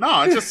 Like, no,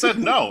 I just said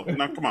no.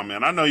 No, come on,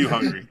 man. I know you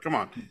hungry. Come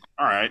on.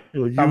 All right.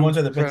 You know, Someone's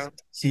you at the best. fam.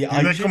 See,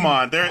 Come Asian. on.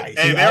 I Hey,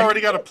 see they already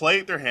Asian. got a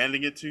plate. They're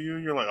handing it to you.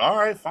 You're like, all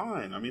right,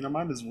 fine. I mean, I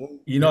might as well.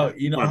 You know Want to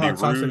be how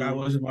toxic I rude.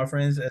 was with my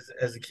friends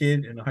as a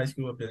kid in high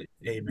school. I'd be like,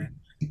 hey man,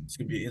 it's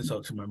gonna be an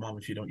insult to my mom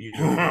if you don't eat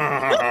over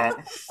here.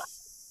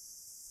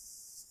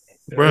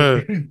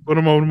 Bruh, one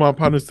of my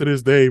partners to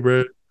this day,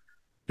 bruh.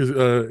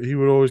 Because he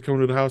would always come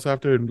to the house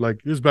after, and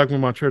like this is back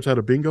when my church had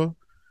a bingo.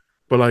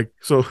 But like,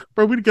 so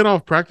bro, we'd get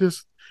off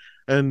practice,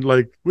 and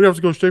like we'd have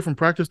to go straight from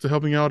practice to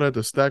helping out at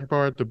the stack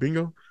bar at the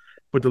bingo.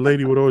 But the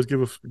lady would always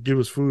give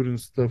us food and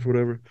stuff,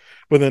 whatever.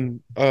 But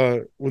then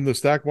when the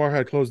stack bar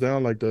had closed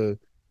down, like the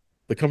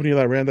company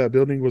that ran that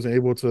building wasn't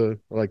able to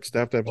like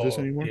staff that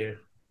position Oh anymore.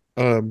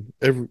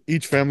 yeah.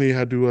 Each family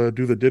had to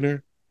do the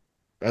dinner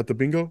at the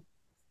bingo.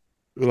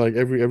 Like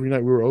every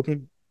night we were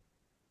open.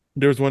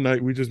 There was one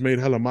night we just made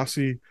hella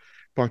masi,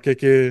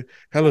 panqueque,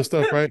 hella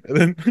stuff, right? And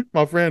then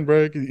my friend,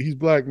 bro, he's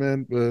black,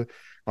 man.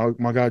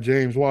 My guy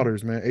James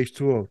Waters, man,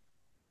 H2O.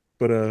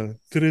 But to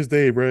this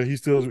day, bro, he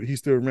still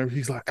remember.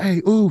 He's like,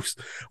 "Hey, oops,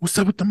 what's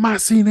up with the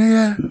masi,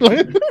 man?"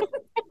 Like,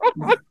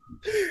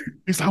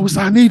 he's like, "What's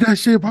I need that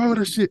shit, bro?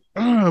 That shit,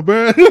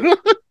 bro."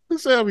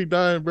 That's how we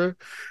dying, bro.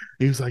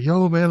 He was like,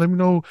 "Yo, man, let me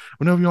know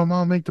whenever your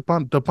mom make the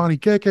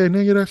panqueque,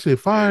 nigga. That shit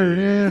fire,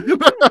 man."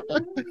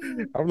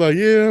 I'm like,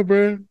 "Yeah,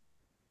 bro."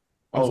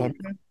 I was like,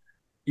 Oh, "Man,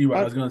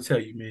 I I, was gonna tell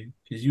you, man,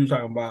 because you were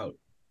talking about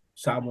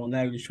Samoan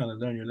language, trying to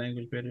learn your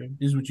language better.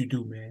 This is what you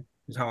do, man.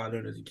 This is how I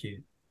learned as a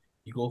kid.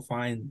 You go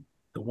find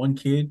the one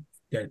kid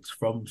that's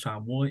from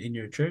Samoa in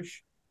your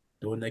church,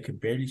 the one that can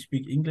barely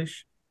speak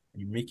English,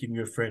 and you make him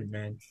your friend,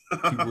 man.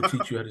 He will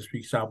teach you how to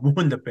speak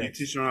Samoan the You best.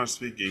 teach them how to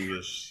speak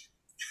English.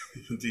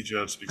 You teach you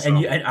how to speak And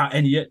you Samoan.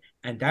 and yet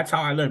and that's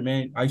how I learned,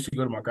 man. I used to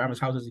go to my grandma's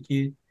house as a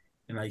kid,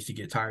 and I used to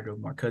get tired of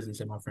my cousins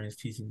and my friends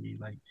teasing me,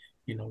 like,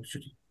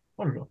 should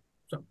I don't know,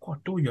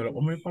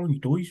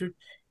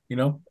 you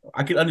know,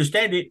 I could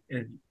understand it,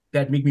 and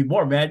that make me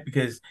more mad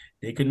because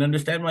they couldn't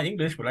understand my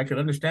English, but I could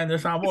understand their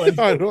Samoan.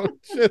 I don't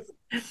shit.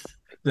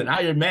 Then now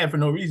you're mad for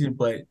no reason.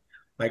 But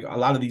like a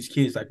lot of these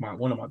kids, like my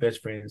one of my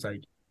best friends,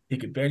 like he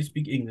could barely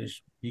speak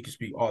English. He could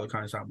speak all the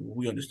kinds of Samoan.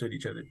 We understood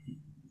each other.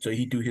 So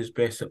he do his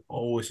best to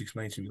always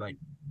explain to me. Like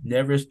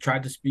never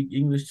tried to speak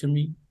English to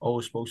me,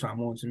 always spoke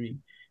Samoan to me.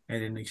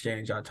 And in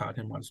exchange, I taught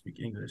him how to speak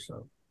English.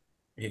 So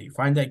hey,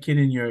 find that kid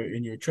in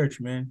your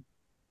church, man.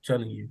 I'm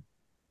telling you,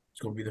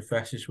 it's gonna be the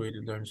fastest way to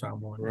learn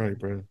Samoan, Right, man.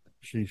 bro.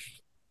 Sheesh.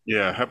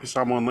 Yeah, happy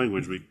Samoan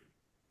Language Week.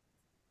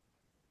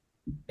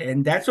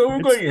 And that's what we're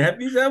It's going to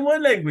happy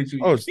Samoan language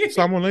oh, week. it's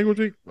Samoan language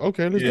week.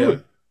 Okay, let's do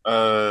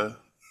Yeah. it.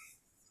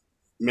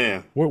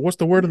 Man, What's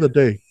the word of the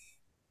day?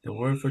 The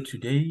word for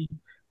today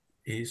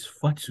is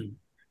fatu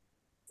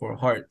for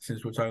heart.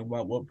 Since we're talking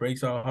about what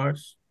breaks our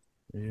hearts,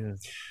 Yeah,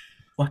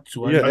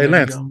 fatu yeah. Hey, I,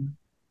 Lance, aligam.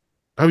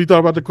 have you thought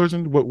about the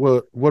question?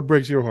 What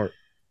breaks your heart,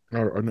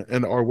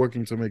 and are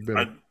working to make better?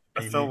 I,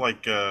 I felt Amen.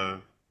 like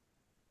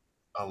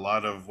a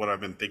lot of what I've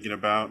been thinking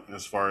about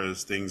as far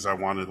as things I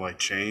want to like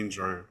change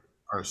or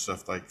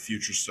stuff like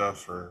future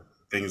stuff or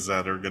things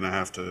that are gonna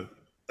have to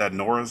that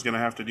Nora's gonna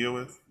have to deal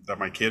with, that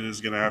my kid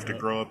is gonna have to Yeah.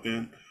 grow up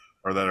in,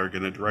 or that are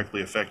gonna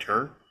directly affect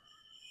her.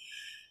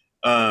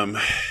 Um,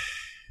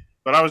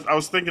 but I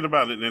was thinking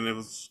about it,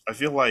 and I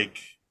feel like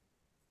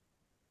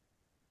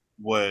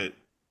what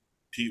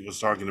Pete was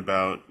talking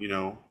about,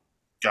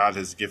 God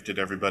has gifted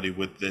everybody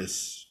with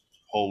this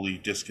holy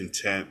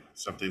discontent,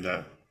 something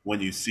that when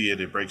you see it,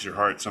 it breaks your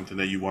heart, something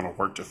that you want to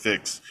work to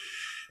fix.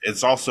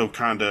 It's also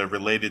kind of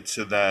related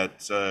to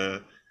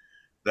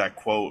that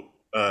quote,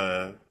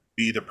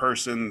 "Be the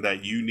person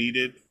that you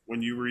needed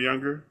when you were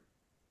younger."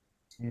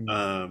 Mm,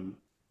 Um,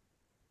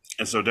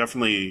 and so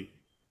definitely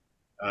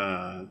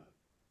uh,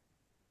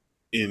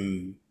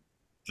 in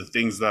the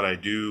things that I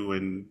do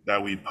and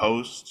that we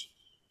post,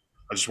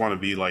 I just want to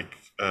be like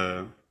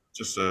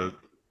just a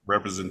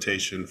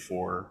representation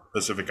for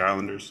Pacific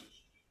Islanders.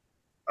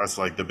 That's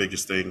like the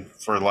biggest thing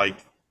for like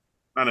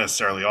not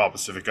necessarily all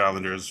Pacific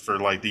Islanders, for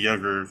like the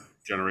younger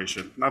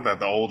generation. Not that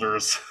the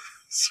olders,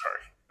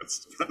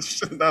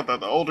 sorry, not that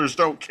the olders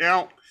don't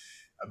count,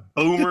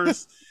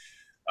 boomers,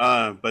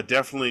 but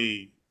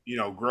definitely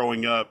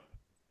growing up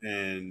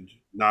and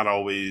not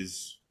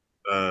always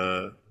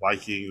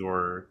liking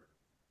or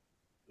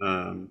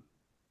um,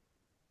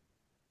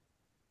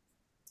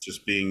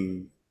 just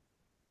being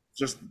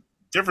just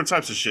different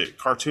types of shit,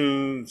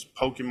 cartoons,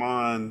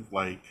 Pokemon,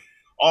 like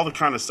all the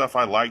kind of stuff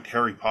I liked,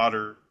 Harry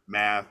Potter,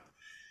 math.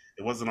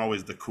 It wasn't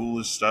always the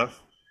coolest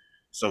stuff.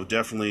 So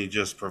definitely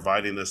just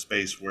providing the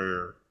space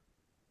where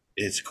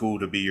it's cool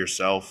to be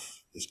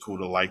yourself. It's cool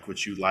to like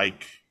what you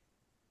like.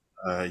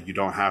 You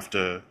don't have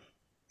to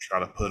try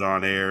to put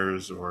on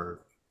airs or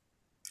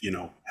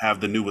have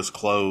the newest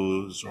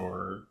clothes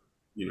or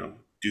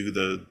do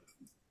the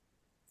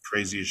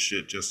craziest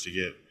shit just to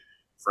get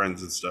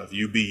friends and stuff.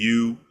 You be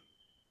you,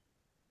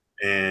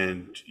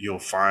 and you'll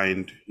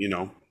find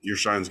your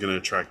shine's going to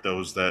attract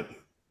those that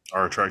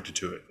are attracted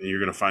to it, and you're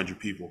going to find your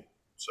people.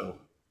 So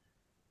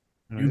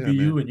You yeah, be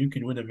man. you, and you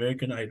can win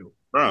American Idol.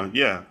 Bro,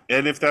 yeah.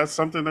 And if that's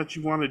something that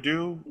you want to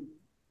do,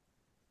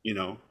 you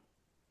know,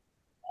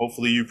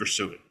 hopefully you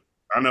pursue it.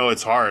 I know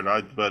it's hard,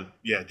 but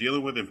yeah,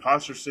 dealing with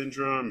imposter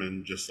syndrome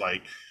and just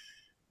like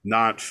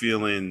not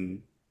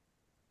feeling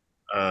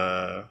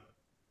uh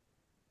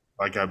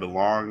like I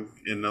belong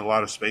in a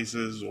lot of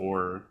spaces,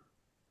 or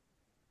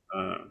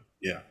uh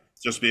yeah,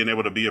 just being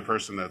able to be a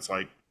person that's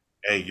like,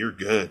 hey, you're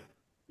good.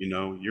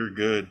 You're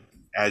good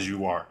as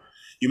you are.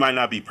 You might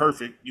not be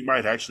perfect, you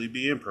might actually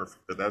be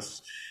imperfect,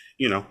 but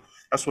you know,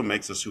 that's what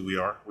makes us who we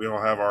are. We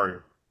all have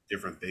our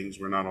different things.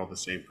 We're not all the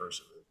same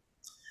person.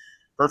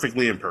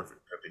 Perfectly imperfect,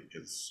 I think,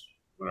 is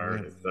what I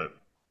heard Yeah, it. But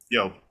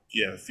yo,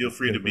 yeah, feel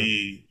free yeah, to bro.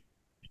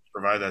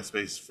 provide that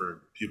space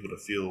for people to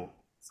feel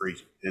free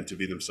and to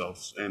be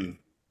themselves and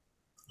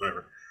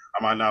whatever.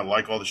 I might not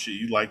like all the shit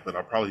you like, but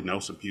I'll probably know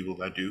some people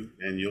that do,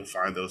 and you'll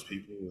find those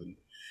people. And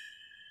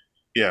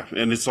yeah,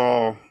 and it's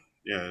all,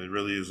 yeah, it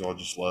really is all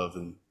just love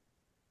and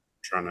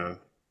trying to,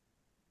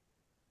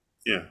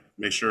 yeah,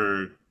 make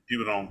sure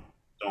people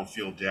don't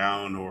feel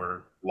down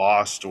or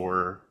lost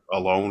or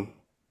alone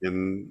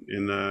in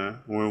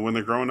when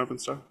they're growing up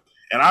and stuff.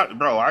 And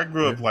I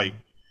grew Yeah, up like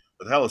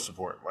with hella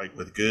support, like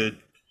with pretty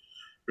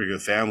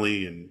good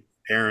family and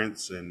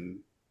parents, and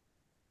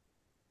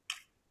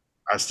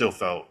I still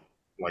felt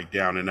like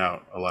down and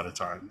out a lot of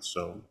times.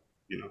 So,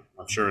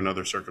 I'm sure in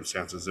other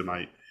circumstances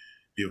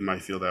people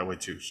might feel that way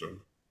too. So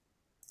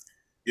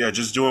yeah,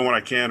 just doing what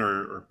I can,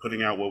 or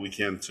putting out what we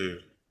can to,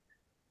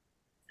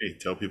 hey,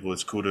 tell people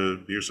it's cool to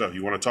be yourself.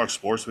 You want to talk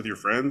sports with your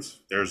friends?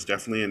 There's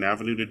definitely an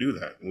avenue to do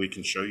that. And we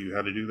can show you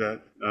how to do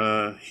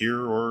that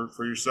here or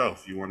for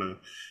yourself. You want to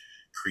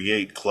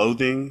create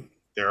clothing?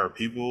 There are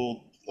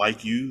people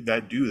like you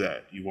that do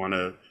that. You want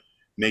to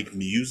make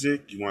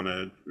music? You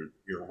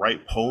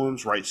write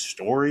poems, write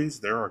stories?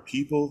 There are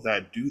people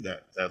that do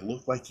that, that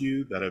look like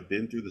you, that have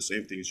been through the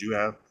same things you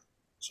have.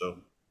 So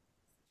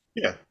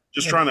yeah,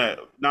 just Yeah. trying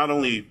to not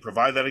only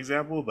provide that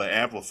example, but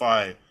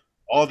amplify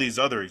all these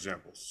other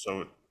examples.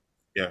 So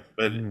yeah,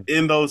 but mm,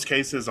 in those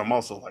cases, I'm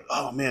also like,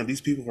 oh man,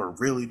 these people are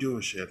really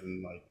doing shit,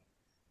 and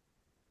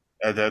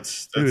like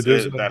that's dude.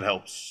 There's it. That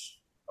helps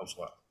a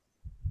lot.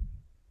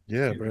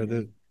 yeah, bro.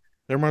 That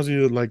reminds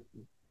me of like,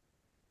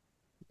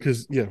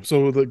 because yeah.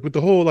 So like with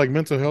the whole like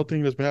mental health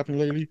thing that's been happening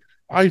lately,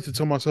 I used to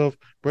tell myself,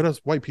 bro, that's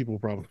white people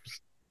problems.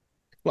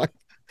 Like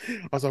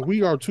I was like,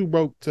 we are too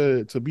broke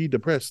to be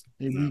depressed,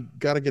 and No. we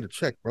gotta get a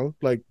check, bro.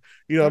 Like,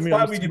 what I That's mean?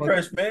 why we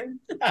depressed, man.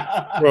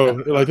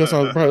 Bro, like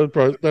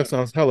that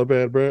sounds hella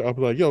bad, bro. I'll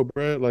be like, yo,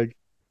 bro, like,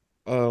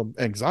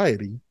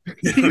 anxiety.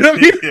 You know what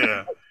I mean?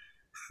 Yeah.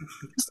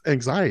 It's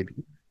anxiety,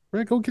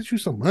 bro. Go get you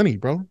some money,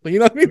 bro. Like, you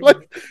know what I mean?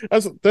 Like,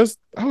 that's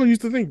how I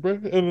used to think, bro.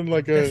 And then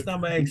like, That's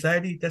not my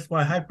anxiety. That's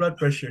my high blood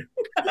pressure.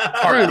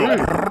 Heart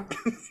right,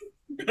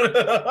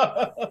 go.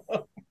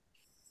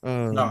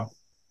 right. No,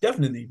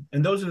 definitely.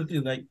 And those are the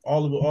things like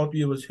all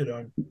three of us hit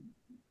on.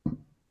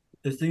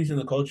 There's things in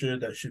the culture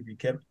that should be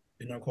kept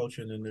in our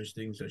culture, and then there's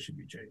things that should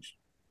be changed.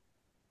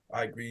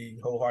 I agree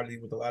wholeheartedly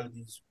with a lot of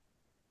these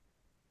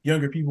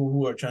younger people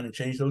who are trying to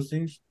change those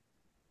things.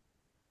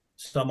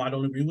 Some I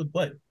don't agree with,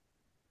 but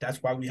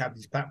that's why we have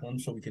these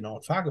platforms so we can all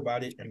talk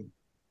about it and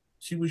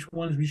see which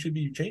ones we should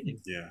be changing.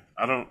 Yeah,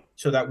 I don't.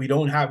 So that we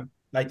don't have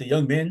like the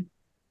young men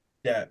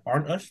that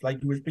aren't us,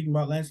 like you were speaking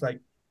about, Lance. Like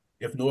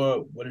if Nora,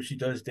 what if she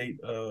does date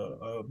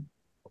a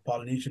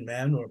Polynesian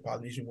man or a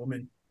Polynesian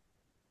woman,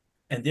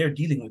 and they're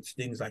dealing with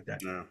things like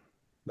that. Yeah.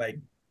 Like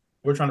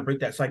we're trying to break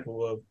that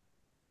cycle of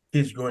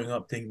kids growing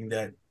up thinking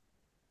that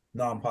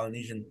no, I'm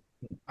Polynesian.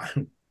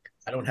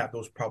 I don't have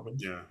those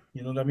problems. Yeah.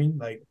 You know what I mean?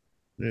 Like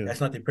yeah. that's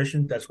not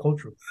depression, that's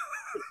cultural.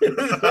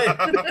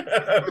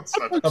 It's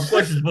not, Of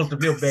course, you're supposed to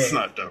feel it's bad.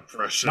 not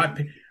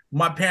depression.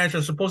 My parents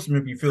are supposed to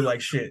make me feel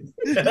like shit.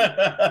 Your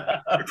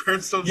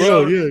parents don't You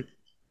Bro, know, yeah,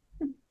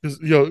 because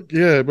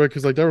yeah, bro,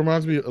 because like that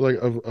reminds me like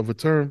of a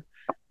term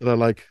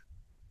that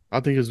I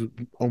think is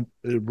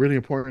really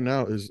important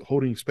now is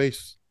holding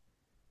space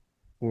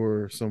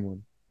for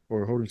someone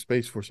or holding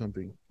space for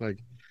something. Like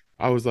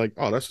I was like,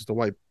 oh, that's just a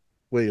white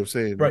way of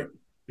saying right?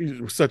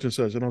 such and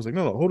such, and I was like,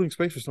 no, holding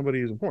space for somebody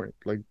is important.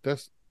 Like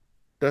that's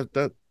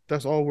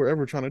all we're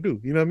ever trying to do.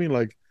 You know what I mean?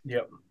 Like,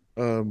 Yep.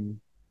 um,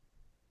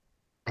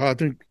 I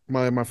think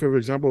my favorite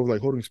example of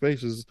like holding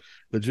space is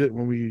legit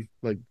when we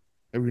like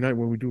every night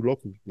when we do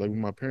local, like with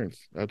my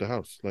parents at the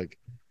house, like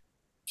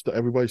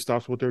everybody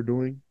stops what they're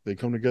doing, they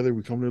come together,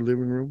 we come to the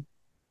living room,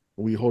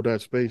 we hold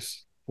that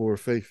space for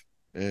faith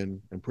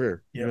and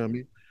prayer. You know Yep. what I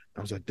mean?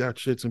 I was like, that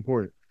shit's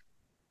important.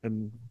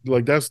 And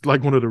like that's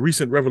like one of the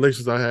recent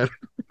revelations I had.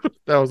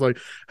 That I was like,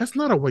 that's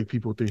not a white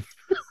people thing.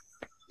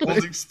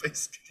 Holding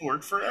space can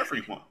work for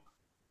everyone.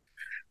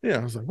 Yeah,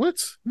 I was like,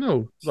 what?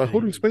 No, like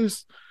holding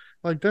space,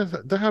 like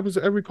that happens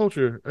to every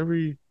culture,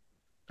 everybody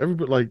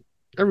like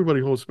everybody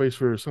holds space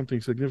for something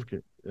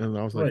significant. And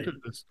I was like, Right.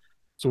 dude,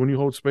 so when you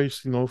hold space,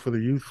 for the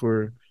youth,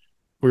 for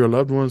your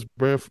loved ones,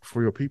 bruh,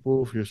 for your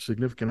people, for your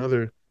significant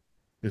other,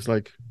 it's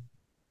like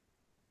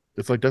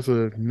that's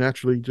a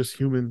naturally just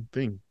human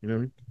thing. You know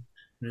what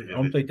I mean? I'm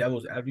gonna play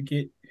devil's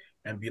advocate.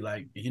 and be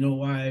like, you know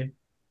why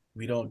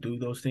we don't do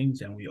those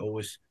things, and we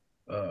always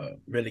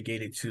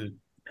relegate it to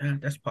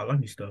that's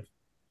Palani stuff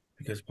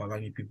because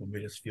Palani people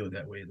made us feel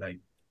that way. Like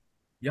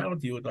y'all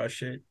don't deal with our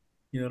shit.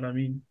 You know what I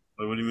mean?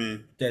 What do you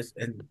mean? That's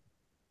and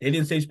they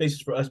didn't say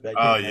spaces for us back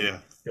Oh then. Like yeah,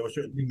 there were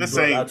certain things this we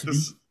were allowed ain't to do.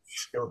 this.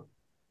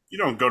 You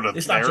don't go to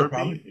It's not your therapy.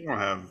 problem. You don't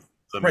have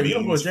the Right, you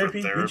don't go to means for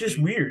therapy. You're just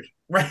therapy. weird,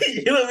 right?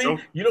 You know what I mean?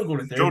 Go You don't go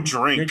to go therapy.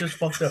 You're drink. just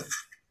fucked up.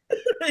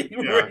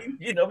 Yeah, Right?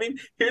 You know what I mean?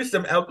 Here's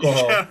some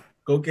alcohol. yeah.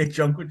 Go get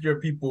drunk with your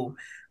people.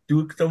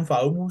 Do some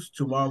foul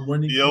tomorrow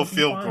morning. You'll You'll be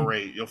feel fine.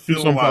 great. You'll Do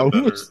feel a some lot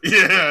better. followers.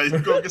 Yeah, you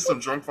go get some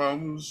drunk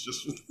farmers.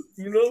 Just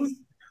You know,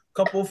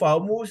 couple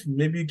foul moves.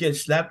 Maybe you get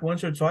slapped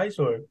once or twice,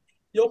 or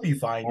you'll be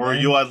fine, or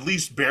you'll man. at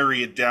least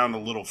bury it down a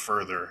little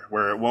further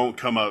where it won't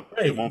come up. It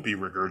Right, won't be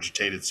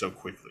regurgitated so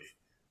quickly,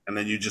 and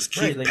then you just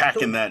right. keep Like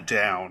packing don't. that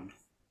down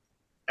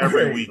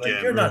every Right,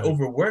 like you're weekend. not Bro.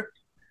 overworked.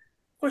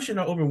 Of course, you're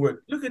not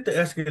overworked. Look at the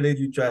Escalade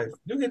you drive.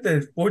 Look at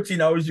the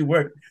 14 hours you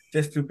work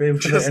just to pay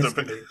for the Just a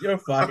bit. Escalade. You're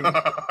fine.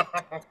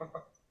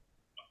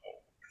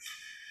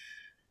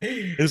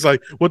 It's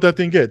like what that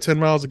thing get? 10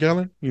 miles a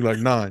gallon? You like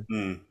 9.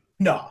 Mm,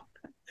 No,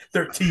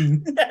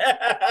 13.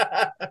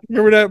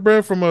 Remember that,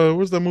 bro? From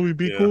what's that movie?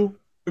 Be yeah. Cool.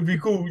 It'd be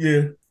cool,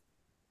 yeah.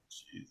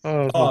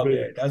 Oh, that's my Oh favorite.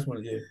 man, that's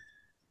one. Yeah,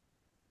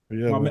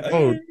 Yeah, my man. man. Oh,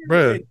 Oh, yeah, yeah,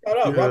 bro. yeah. Shout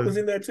out, Rock Yeah. was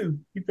in there too.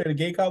 He played a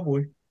gay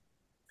cowboy.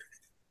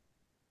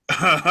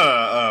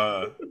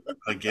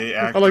 A gay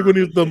I like when actor.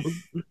 he was the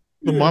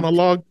Yeah,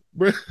 monologue,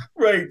 bro.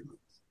 right.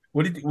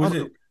 What did was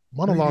it?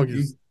 What did he Monologue do?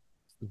 is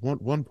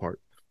one part.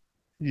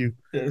 You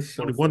That's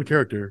so only one funny.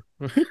 character.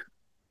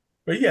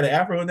 But he had an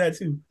afro in that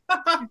too.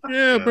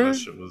 Yeah, Yeah, that bro.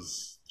 shit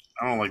was.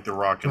 I don't like the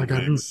Rock I and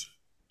wigs.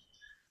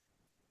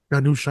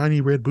 got new shiny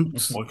red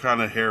boots. What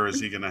kind of hair is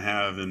he gonna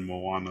have in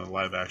Moana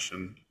live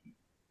action?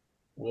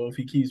 Well, if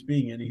he keeps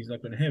being in it, he's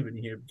not going to have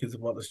any here because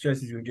of all the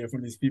stress he's going to get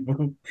from these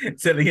people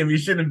telling him he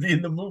shouldn't be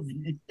in the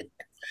movie.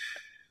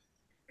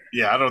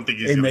 Yeah, I don't think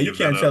he's Hey gonna man, you give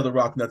that can't tell up. The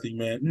Rock nothing,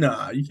 man.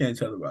 Nah, you can't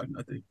tell The Rock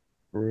nothing.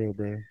 For real,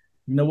 bro.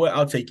 You know what?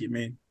 I'll take it,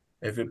 man.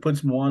 If it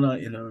puts Moana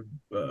in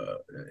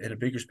a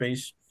bigger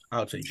space,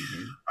 I'll take it,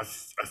 man.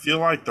 I feel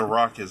like The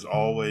Rock is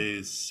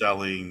always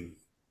selling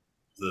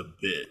the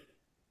bit.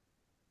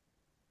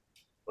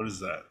 What is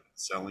that?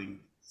 Selling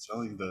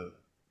the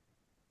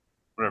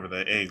whatever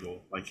the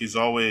angle. Like he's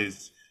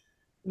always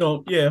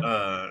No, yeah,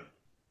 uh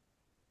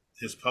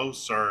his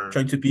posts are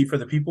trying to be for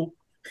the people.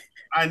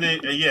 I know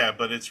yeah,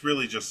 but it's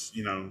really just,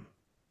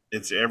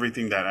 it's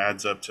everything that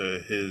adds up to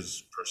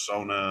his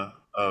persona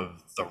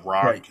of The Right,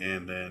 Rock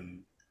and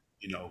then,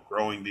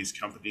 growing these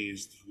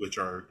companies which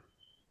are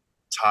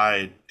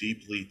tied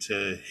deeply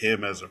to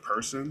him as a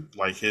person,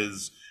 like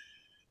his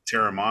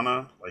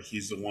Terramana, like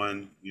he's the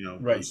one,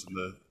 right. who's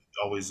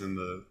always in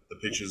the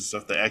pictures and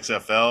stuff. The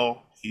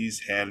XFL,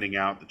 he's handing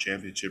out the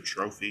championship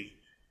trophy.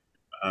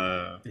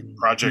 And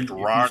Project he, if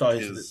you Rock, saw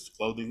his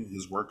clothing,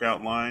 his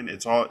workout line,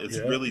 it's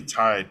yeah. really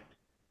tied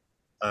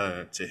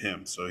to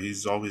him. So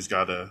he's always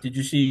got a Did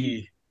you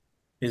see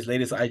his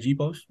latest IG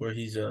post where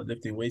he's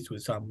lifting weights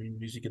with some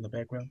music in the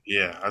background?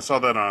 yeah. I saw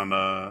that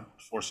on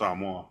For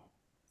Samoa,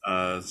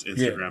 his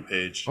Yeah, Instagram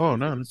page. Oh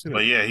no, let's see But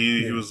that. yeah,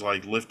 he yeah. was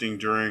like lifting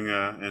during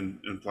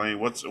and playing.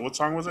 What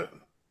song was it?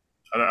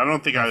 I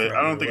don't think I I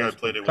forgot what don't it think I was.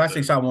 played it with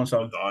Classic Sound One with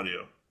song. the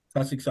audio.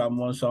 Classic Sound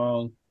One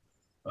song.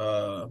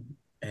 Uh,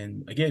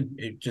 and again,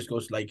 it just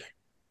goes like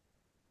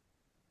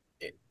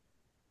it,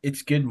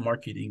 it's good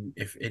marketing,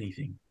 if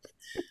anything.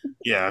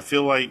 Yeah, I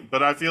feel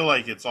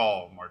like it's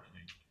all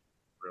marketing,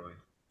 really.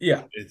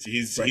 Yeah,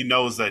 He right.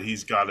 knows that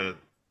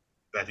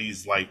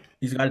he's like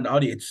He's got an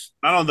audience.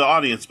 not on the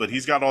audience, but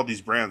he's got all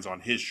these brands on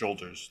his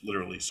shoulders,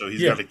 literally. So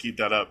he's got Yeah, to keep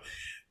that up.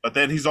 But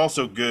then he's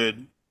also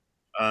good.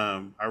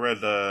 I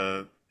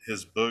read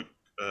his book,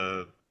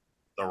 The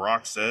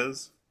Rock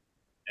Says,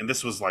 and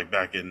this was like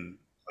back in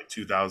like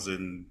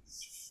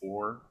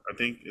 2004, I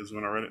think, is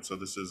when I read it. So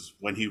this is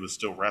when he was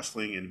still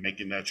wrestling and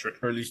making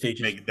early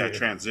stages. making that Yeah,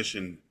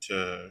 transition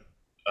to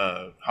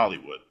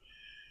Hollywood.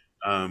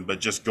 But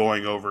just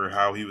going over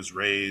how he was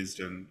raised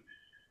and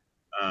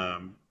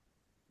um,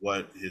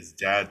 what his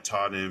dad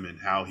taught him and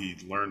how he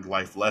learned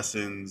life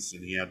lessons,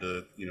 and he had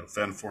to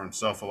fend for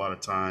himself a lot of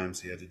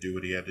times. He had to do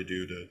what he had to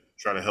do to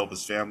try to help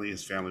his family.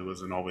 His family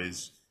wasn't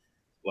always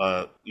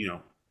uh, you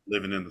know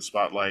living in the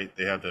spotlight.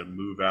 They had to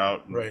move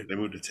out, and right. they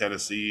moved to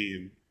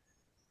Tennessee,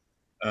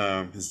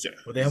 and his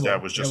Well, his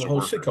dad was they have just a a whole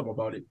worker. sitcom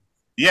about it.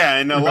 Yeah,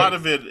 and a lot Right,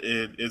 of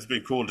it's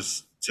been cool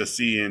to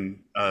see in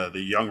the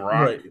Young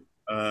Rock. right.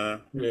 Uh,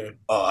 Yeah,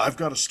 I've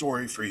got a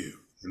story for you,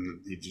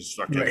 and he just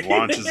fucking right.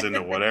 launches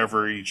into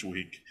whatever each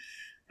week,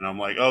 and I'm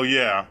like, oh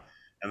yeah,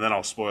 and then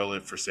I'll spoil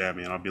it for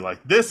Sammy, and I'll be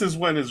like, this is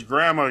when his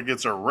grandma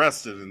gets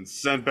arrested and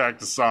sent back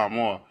to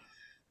Samoa.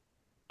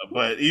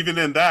 But even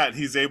in that,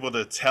 he's able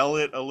to tell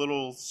it a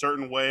little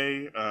certain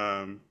way,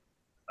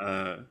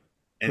 uh,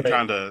 and Right.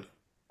 kind of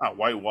not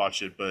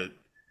whitewash it, but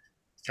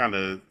kind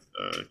of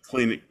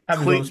Have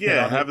his own spin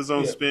on have it. his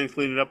own Yeah, spin,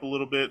 clean it up a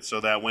little bit,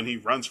 so that when he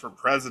runs for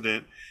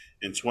president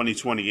in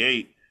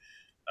 2028,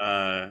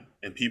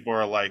 And people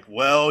are like,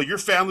 well, your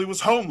family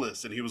was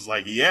homeless. And he was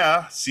like,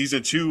 yeah,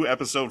 season 2,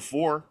 episode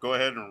 4. Go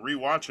ahead and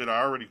rewatch it.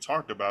 I already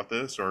talked about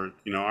this, or,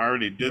 I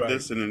already did Right.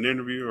 this in an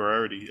interview, or I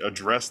already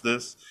addressed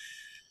this.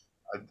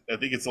 I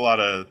think it's a lot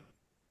of,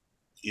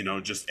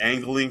 just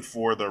angling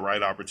for the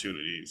right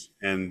opportunities.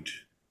 And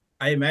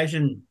I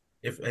imagine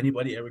if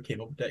anybody ever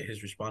came up with that,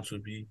 his response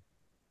would be,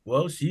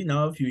 "Well, see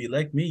now, if you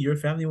elect me, your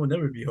family will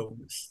never be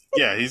homeless."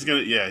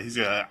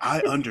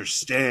 I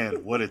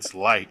understand what it's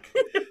like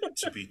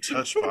to be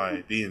touched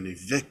by being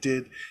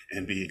evicted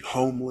and being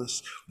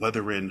homeless,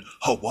 whether in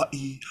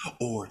Hawaii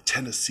or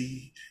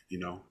Tennessee.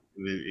 He'll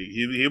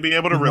be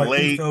able to With my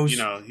relate.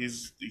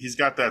 ethos. He's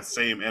got that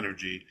same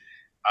energy.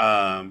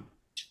 Um,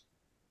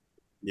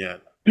 yeah.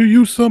 Do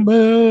you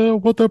smell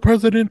what the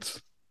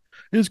president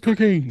is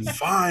cooking?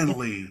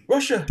 Finally,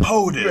 Russia,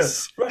 POTUS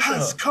has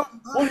Russia.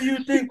 come What do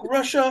you think,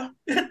 Russia?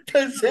 It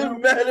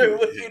doesn't matter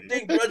what you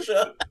think,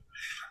 Russia.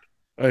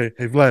 Hey,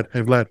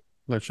 Vlad,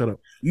 shut up.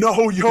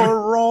 Know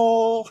your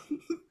role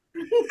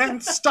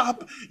and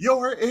stop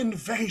your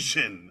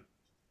invasion.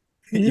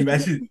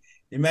 imagine,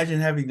 imagine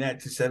having that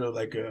to settle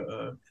like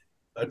a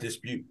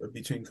dispute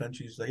between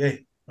countries. Like,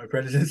 hey, my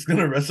president's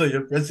gonna wrestle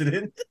your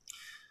president.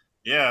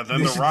 Yeah,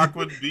 then The Rock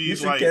would be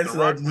like there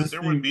would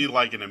dispute. be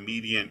like an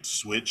immediate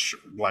switch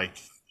like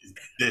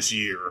this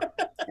year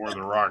where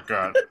The Rock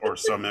got or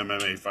some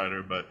MMA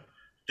fighter, but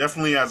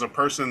definitely as a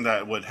person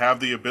that would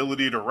have the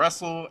ability to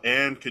wrestle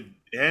and could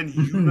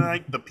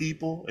unite the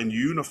people and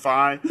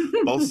unify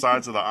both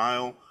sides of the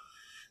aisle,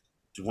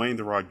 Dwayne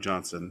The Rock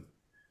Johnson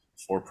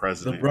for The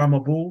president.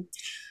 Brahma Bull.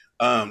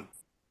 Um,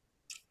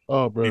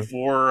 Oh, bro.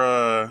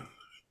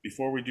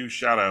 before we do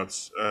shout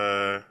outs,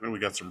 we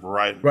got some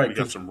we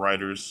got some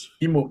writers.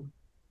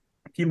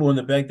 Kimo in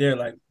the back there,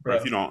 like, bro,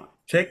 If you don't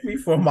check me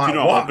for my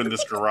walk. open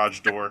this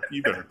garage door,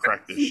 you better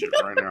crack this shit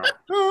right now.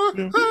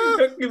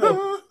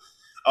 Kimo.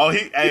 Oh,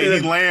 he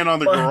laying on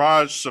the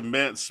garage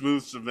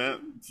smooth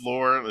cement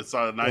floor. It's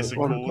nice and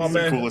cool. It's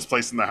the coolest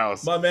place in the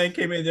house. My man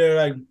came in there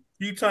like a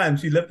few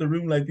times. He left the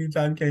room like a few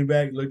times, came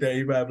back, looked at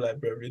everybody like,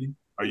 bro, really?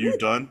 Are you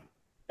done?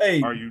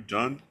 Hey. Are you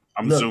done?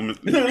 I'm Look. zooming.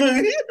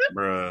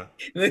 Bruh.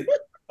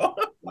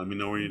 Let me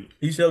know where you.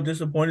 He's so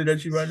disappointed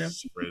at you right now.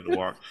 Ready to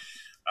walk.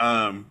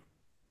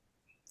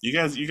 You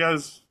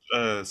guys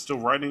still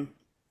writing?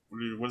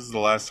 What is the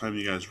last time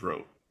you guys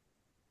wrote?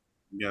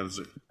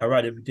 I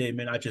write every day,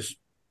 man.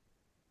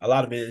 A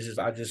lot of it is just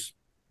I just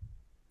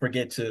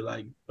forget to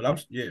like. But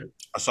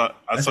I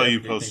saw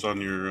you post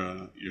on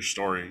your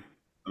story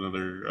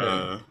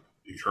another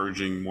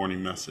encouraging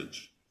morning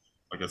message,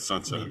 like at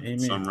sunset,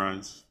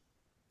 sunrise.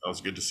 That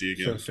was good to see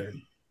again. Sunset.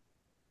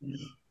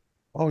 Yeah.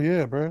 Oh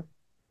yeah, bro.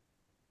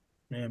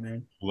 Yeah,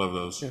 man. Love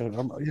those. Yeah, I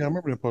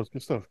remember that post.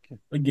 Good stuff.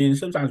 Again,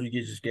 sometimes we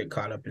just get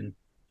caught up in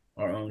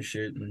our own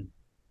shit, and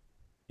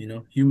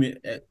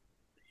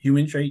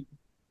human trait.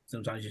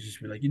 Sometimes you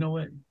just be like, you know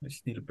what? I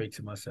just need a break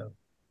to myself.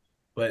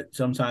 But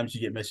sometimes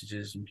you get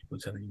messages and people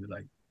telling you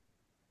a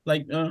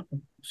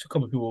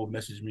couple of people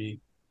message me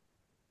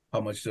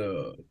how much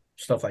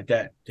stuff like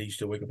that. They used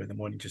to wake up in the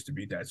morning just to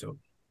read that. So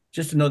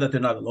just to know that they're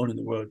not alone in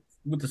the world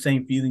with the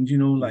same feelings,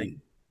 like,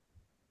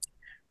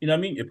 you know what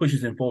I mean? It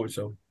pushes them forward.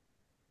 So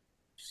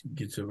just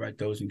get to write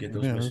those and get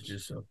those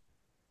messages. So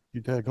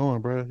keep that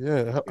going, bro.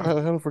 Yeah,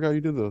 I forgot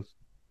you did those.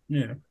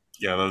 Yeah.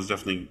 Yeah, that was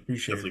definitely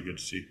good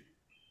to see.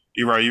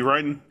 Irae, you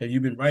writing? Have you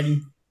been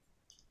writing?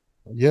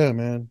 Yeah,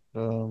 man.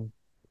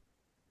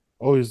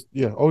 Always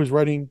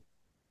writing,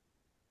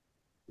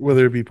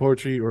 whether it be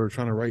poetry or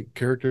trying to write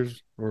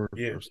characters or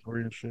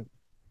story and shit.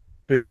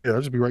 Yeah, I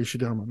just be writing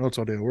shit down in my notes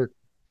all day at work.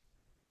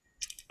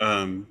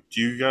 Do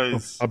you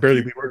guys? I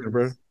barely be working,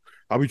 bro.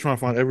 I'll be trying to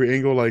find every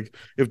angle. Like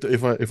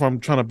if I'm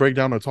trying to break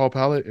down a tall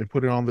pallet and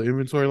put it on the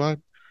inventory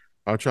line,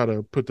 I'll try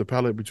to put the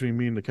pallet between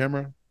me and the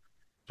camera,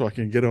 so I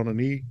can get on a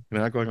knee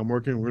and act like I'm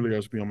working. Really, I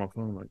just be on my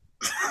phone, like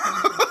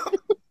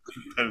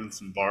having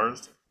some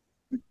bars.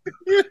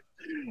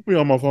 Be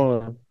on my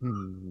phone.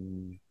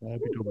 I'd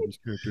be doing this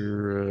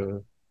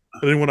character.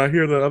 And then when I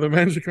hear the other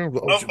manager come,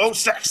 like,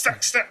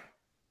 stack.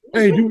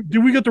 Hey,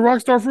 do we get the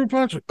Rockstar fruit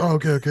punch? Oh,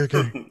 okay.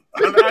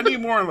 I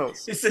need more of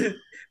those.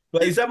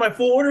 Is that my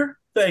full order?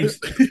 Thanks.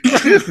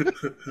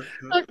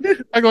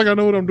 Act like I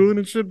know what I'm doing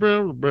and shit,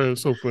 bro. Bro,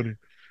 it's so funny.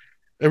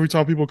 Every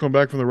time people come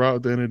back from the route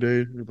at the end of the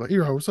day, they're like,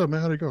 "Irae, what's up,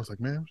 man? How'd it go?" It's like,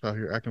 man, I'm out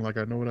here acting like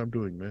I know what I'm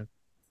doing, man.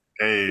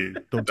 Hey,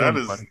 don't tell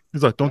nobody.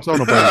 He's like, don't tell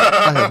nobody.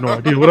 I have no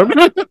idea what I'm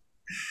doing.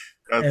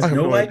 I have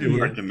no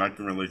idea. I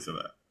can relate to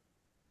that.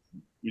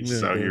 We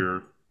just out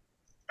here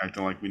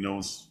acting like we know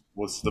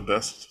what's the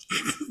best,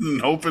 and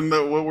hoping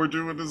that what we're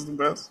doing is the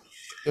best.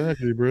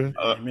 Exactly, bro.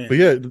 But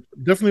yeah,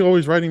 definitely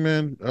always writing,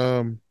 man.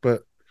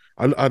 But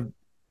I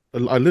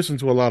listen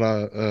to a lot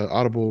of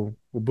Audible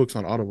books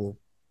on Audible,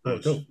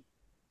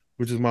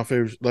 which is my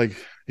favorite. Like,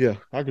 yeah,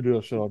 I could do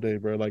that shit all day,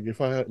 bro. Like,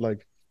 if I had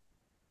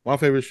my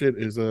favorite shit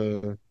is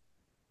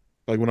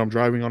like when I'm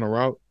driving on a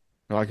route,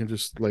 I can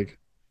just like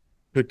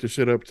pick the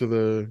shit up to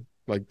the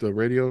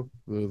radio,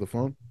 the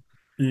phone.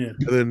 Yeah.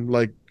 And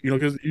then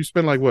because you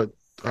spend like what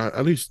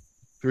at least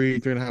three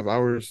and a half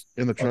hours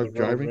in the On the truck road,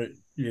 driving. right?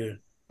 Yeah.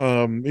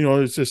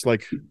 It's just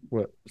like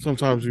what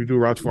sometimes we do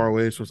routes far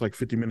away, so it's like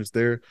 50 minutes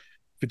there,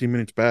 50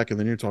 minutes back, and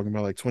then you're talking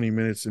about like 20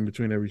 minutes in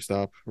between every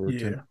stop or 10.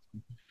 Yeah.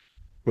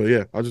 But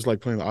yeah, I just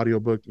like playing the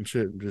audiobook and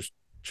shit and just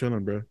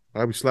chilling, bro.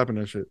 I'll be slapping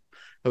that shit.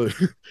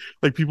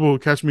 Like people will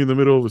catch me in the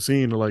middle of a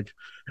scene, they're like,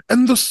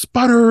 and the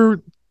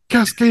spider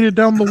cascaded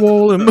down the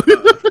wall, and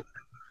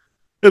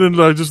and then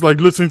like just like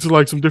listening to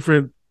like some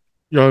different,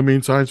 what I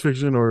mean, science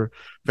fiction or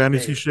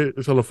fantasy Hey, shit.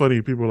 It's hella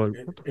funny. People are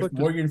like, what the if fuck is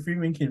Morgan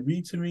Freeman can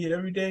read to me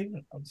every day,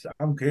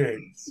 I'm good.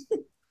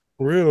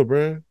 for real,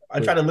 bro? I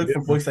But try to look yeah,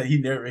 for books that he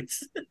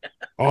narrates.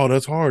 oh,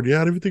 that's hard. Yeah, I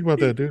didn't even think about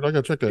that, dude. I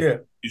gotta check that. Yeah.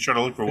 You try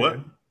to look for what?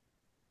 Yeah.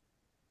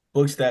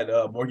 Books that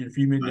Morgan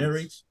Freeman Nice.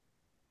 narrates.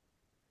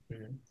 Yeah.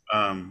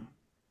 Um,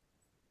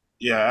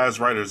 yeah, as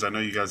writers, I know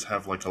you guys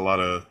have like a lot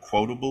of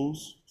quotables.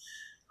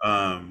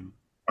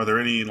 Are there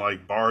any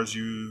like bars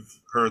you've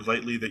heard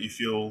lately that you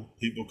feel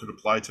people could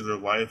apply to their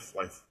life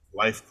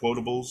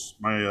quotables?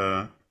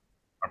 My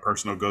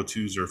personal go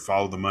tos are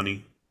follow the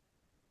money.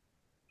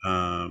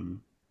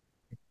 Um,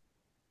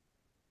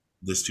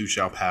 this too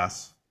shall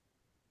pass.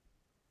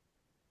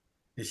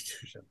 This,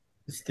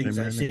 this things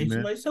I Amen, say to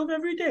amen. myself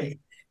every day.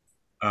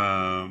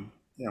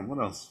 Yeah, what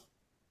else?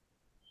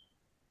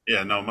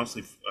 Yeah, no,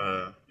 mostly.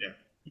 Yeah.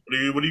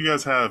 What do you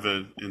guys have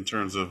in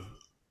terms of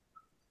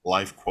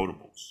life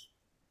quotables?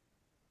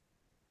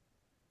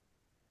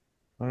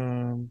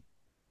 Um,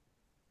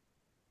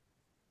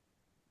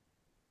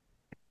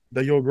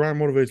 that your grind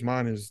motivates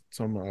mine is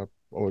something I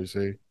always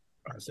say.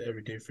 I say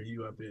every day for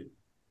you, I bet.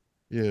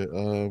 Yeah.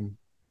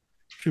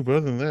 Shoot, but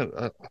other than that,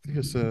 I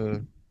think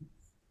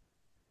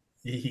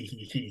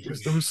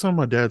there was something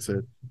my dad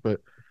said,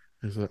 but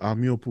it's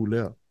 "Amio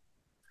poulet,"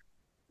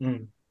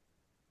 Mm.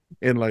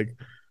 and like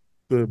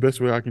the best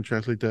way I can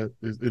translate that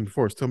is in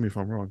force. Tell me if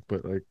I'm wrong,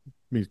 but like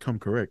means come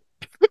correct.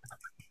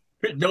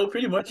 No,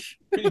 pretty much.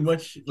 Pretty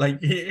much. Like,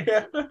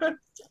 yeah.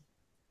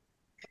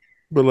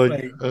 But like,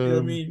 Like, you know what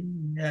I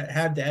mean?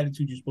 Have the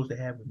attitude you're supposed to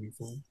have with me,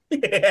 fool.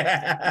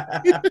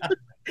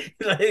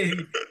 Like,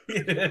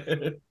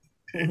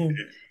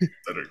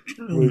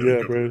 well, yeah,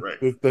 Come bro.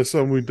 correct. That's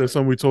something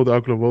we told the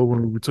Alclavo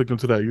when we took them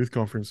to that youth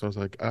conference. I was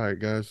like, all right,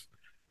 guys,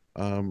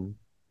 um,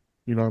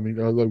 what I mean,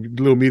 like a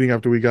little meeting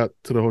after we got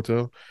to the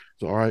hotel.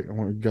 So, all right, I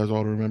want you guys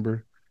all to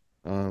remember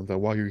that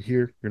while you're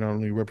here, you're not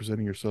only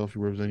representing yourself,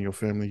 you're representing your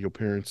family, your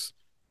parents,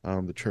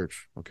 the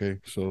church. Okay,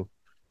 so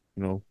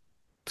you know,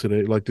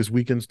 today, like this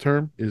weekend's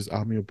term is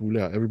Amio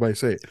Pulea. Everybody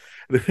say it.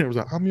 And then it was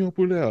like Amio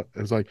Pulea.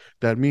 It was like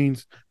that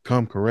means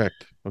come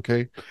correct.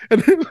 Okay,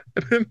 and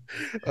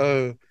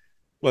then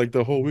like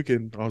the whole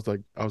weekend, I was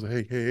like,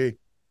 hey.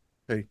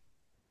 I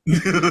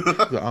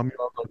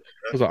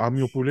was like,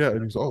 Pulea.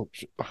 And he's like, oh,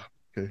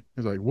 okay.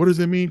 He's like, what does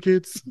it mean,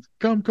 kids?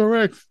 Come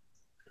correct.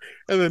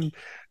 And then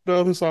the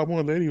other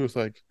Samoan lady was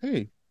like,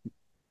 hey,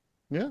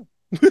 yeah.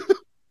 yeah,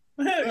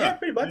 Yeah,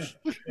 pretty yeah, much.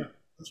 yeah.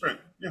 That's right.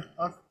 Yeah,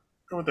 I'll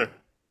go with that.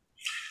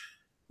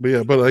 But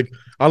yeah, but like,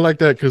 I like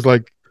that because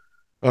like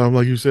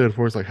you said,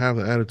 for it's like have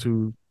the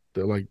attitude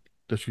that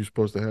you're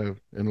supposed to have.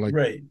 And like,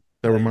 Right.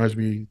 that Like, reminds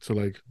me to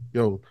like,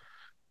 yo,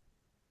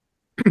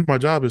 my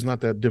job is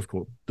not that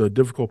difficult. The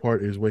difficult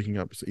part is waking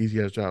up. It's an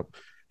easy ass job.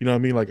 You know what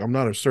I mean? Like, I'm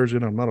not a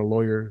surgeon. I'm not a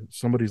lawyer.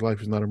 Somebody's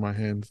life is not in my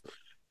hands.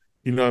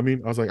 You know what I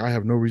mean? I was like, I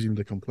have no reason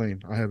to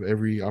complain. I have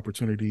every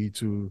opportunity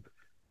to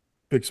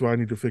fix what I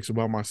need to fix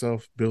about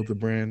myself, build the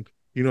brand.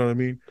 You know what I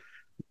mean?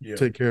 yeah.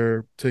 Take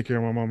care of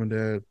my mom and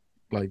dad,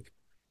 like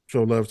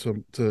show love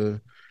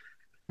to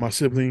my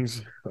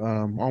siblings,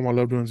 all my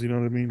loved ones, you know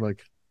what I mean?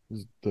 Like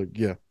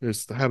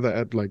it's to have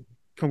that like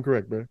come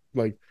correct, bro.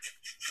 Like,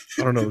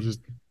 I don't know, just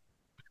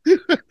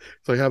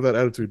it's like have that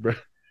attitude, bro.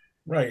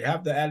 Right.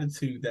 Have the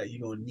attitude that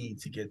you're gonna need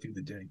to get through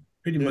the day.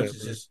 Pretty Yeah, much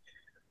it's bro. just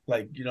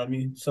like, you know what I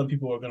mean? Some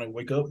people are gonna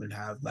wake up and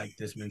have like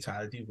this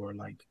mentality where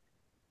like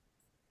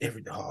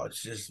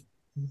it's just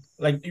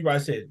like Irae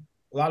said,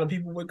 a lot of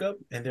people wake up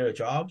and their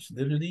jobs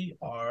literally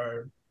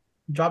are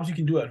jobs you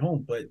can do at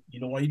home, but you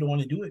know why you don't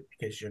want to do it?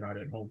 Because you're not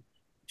at home.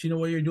 But you know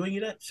where you're doing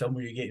it at?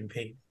 Somewhere you're getting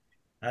paid.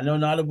 I know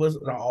not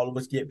all of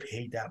us get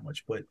paid that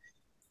much, but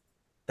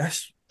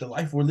that's the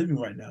life we're living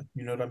right now.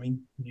 You know what I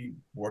mean? You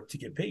work to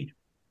get paid.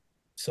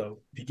 So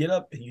if you get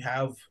up and you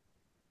have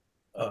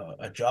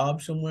a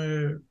job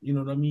somewhere, you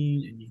know what I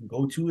mean, and you can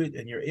go to it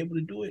and you're able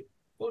to do it,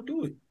 go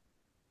do it.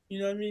 You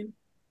know what I mean?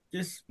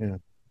 Just Yeah.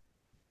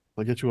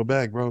 Like get you a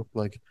bag, bro.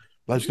 Like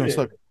life's gonna yeah,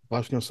 suck.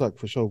 Life's gonna suck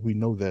for sure. We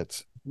know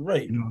that.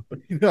 right. You know, But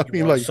you know what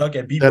you I mean? want to Like suck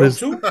and be that broke is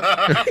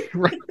too?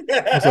 right.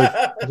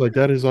 It's like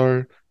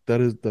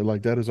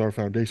that is our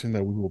foundation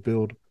that we will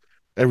build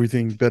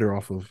everything better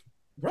off of.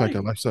 The fact Right.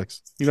 that life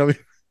sucks. You know what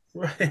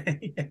I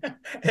mean? Right.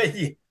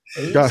 Hey,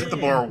 God, Set the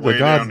bar amen. like way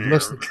down God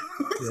bless here.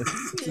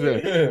 it. Yeah.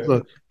 Yeah. Yeah.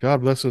 So God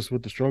bless us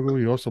with the struggle.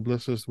 He also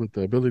bless us with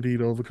the ability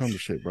to overcome the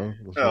shit, bro.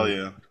 Hell So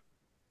yeah.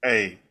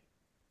 Hey,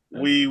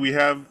 That's we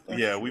have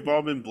that's we've true.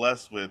 all been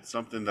blessed with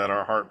something that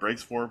our heart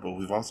breaks for, but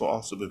we've also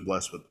been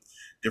blessed with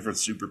different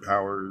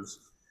superpowers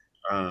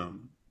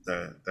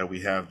that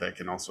we have that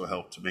can also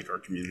help to make our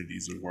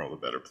communities and world a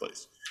better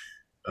place.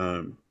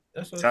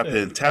 That's what I Tap said.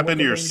 in, I tap wake into up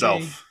every day.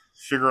 yourself,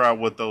 figure out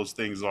what those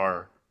things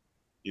are,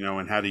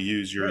 and how to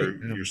use Right.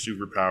 your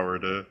superpower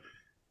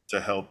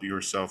to help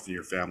yourself and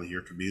your family,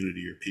 your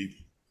community, your people.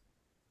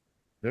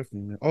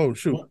 Definitely. Man. Oh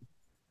shoot.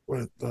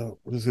 Well,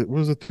 What is it? What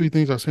was the three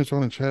things I sent you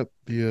on the chat?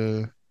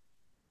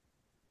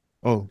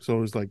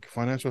 So it's like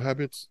financial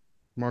habits,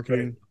 right.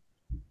 marketing,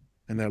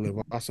 and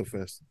that Vasa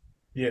Fest.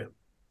 Yeah.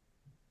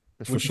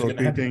 That's for Which is sure gonna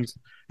three happen. things.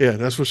 Yeah,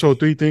 that's for sure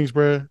three things,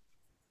 bruh.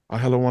 I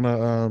hella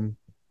wanna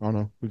I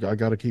don't know. I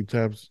gotta keep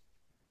tabs.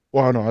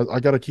 Well, I know I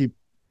gotta keep.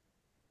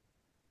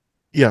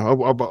 Yeah, I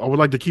would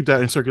like to keep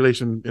that in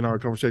circulation in our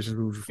conversations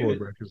moving forward, Good.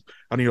 bro. Because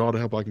I need all the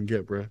help I can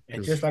get, bro.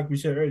 And just Because like we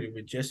said earlier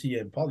with Jesse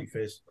and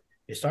Polyfest,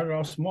 it started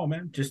off small,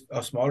 man. Just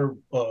a smaller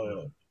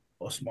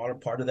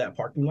part of that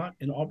parking lot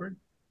in Auburn.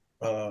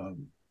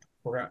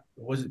 Forgot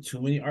it wasn't too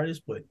many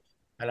artists, but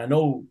and I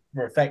know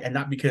for a fact, and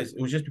not because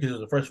it was just because it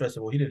was the first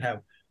festival, he didn't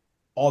have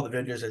all the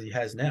vendors that he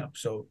has now.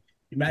 So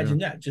yeah, imagine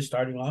that, just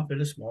starting off at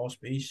a small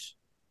space,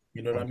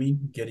 you know what I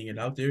mean? Getting it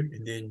out there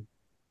and then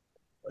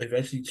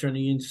eventually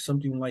turning into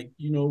something like,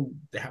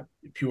 the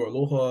Pure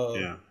Aloha.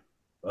 Yeah.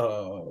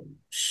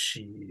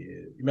 Shit.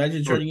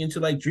 Imagine bro, turning into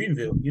like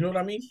Dreamville. You know what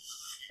I mean?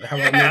 Like, how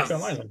about North Yes.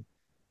 Carolina?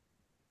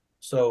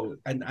 So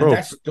and bro,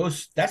 that's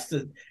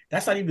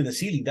not even the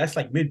ceiling. That's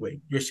like midway.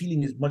 Your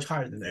ceiling is much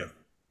higher than Yeah. that.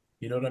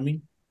 You know what I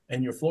mean?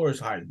 And your floor is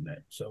higher than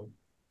that. So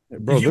bro.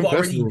 because you've Them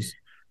already, festivals,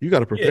 you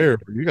gotta yeah, prepare.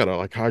 You gotta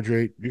like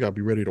hydrate. You gotta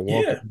be ready to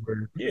walk yeah,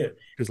 everywhere. yeah.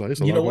 Because like it's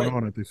a You lot know going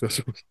what? on at these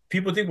festivals,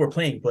 People think we're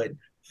playing, but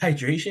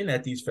hydration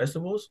at these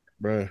festivals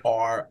bro.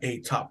 are a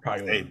top Hey,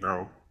 priority.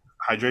 bro.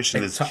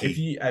 Hydration is If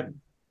key. you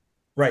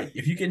right,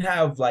 if you can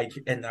have like,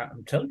 and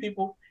I'm telling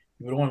people,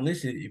 you don't want to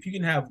listen. If you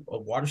can have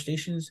water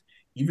stations,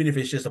 even if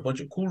it's just a bunch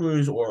of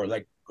coolers or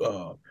like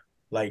what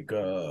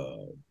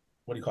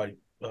do you call it?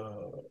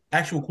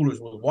 Actual coolers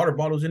with water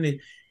bottles in it,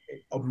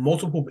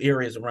 multiple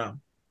areas around.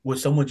 With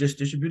someone just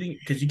distributing,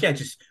 because you can't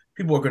just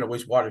people are going to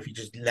waste water if you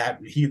just have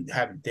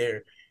it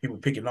there. People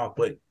pick it off,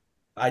 but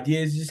the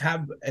idea is just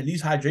have at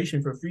least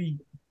hydration for free.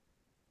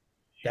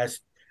 That's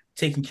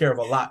taking care of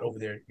a lot over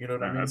there. You know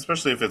what I mean?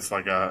 Especially if it's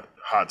like a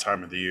hot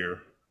time of the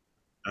year.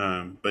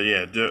 But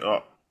yeah,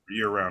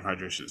 year-round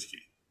hydration is key.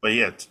 But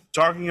yeah,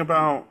 talking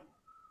about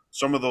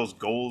some of those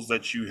goals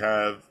that you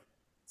have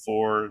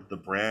for the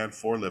brand,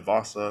 for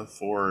Levasa,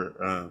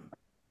 for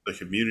the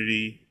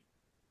community.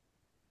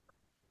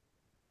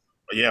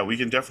 But yeah, we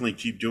can definitely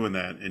keep doing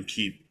that and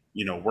keep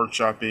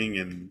workshopping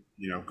and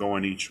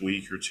going each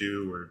week or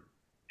two or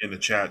in the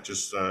chat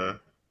just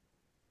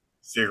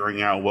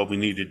figuring out what we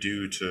need to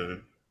do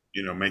to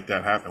make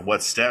that happen.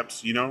 What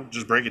steps?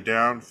 Just break it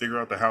down, figure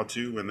out the how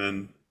to, and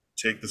then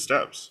take the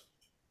steps.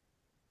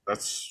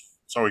 That's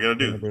all we got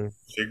to Yeah, do. bro.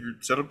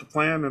 Set up the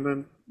plan, and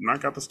then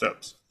knock out the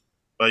steps.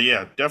 But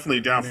yeah, definitely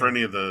down for Amen.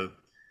 any of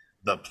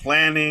the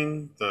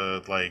planning,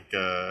 the like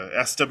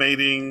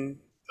estimating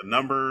the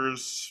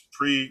numbers,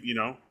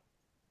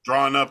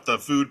 drawing up the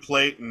food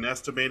plate and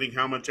estimating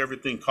how much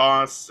everything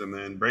costs, and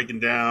then breaking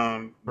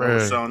down what we're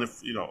Bro, selling.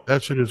 If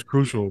that shit is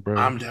crucial, bro.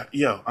 I'm We're down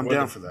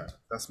the for that.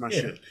 That's my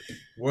yeah, shit.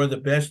 where the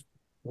best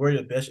where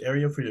the best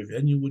area for your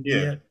venue would be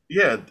Yeah, at.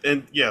 yeah,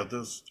 and yeah,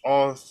 there's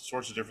all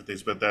sorts of different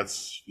things, but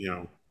that's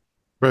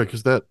Bro,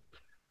 because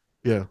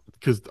yeah,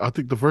 because I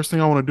think the first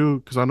thing I want to do,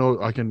 because I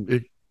know I can,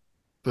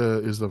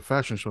 is the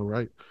fashion show,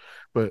 right?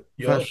 But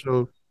fashion Yup.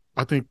 show,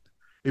 I think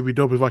it'd be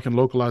dope if I can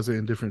localize it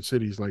in different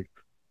cities. Like,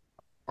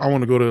 I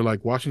want to go to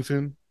like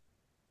Washington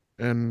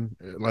and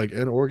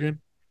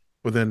Oregon,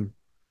 but then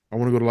I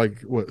want to go to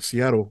like what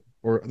Seattle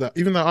or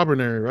even the Auburn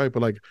area, right?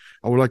 But like,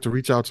 I would like to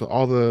reach out to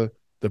all the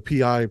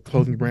PI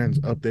clothing brands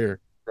up there,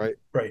 right?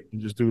 Right.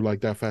 And just do like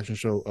that fashion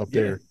show up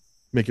Yeah, there,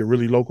 make it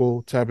really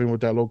local, tap in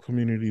with that local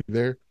community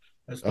there,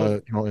 that's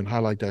dope. and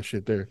highlight that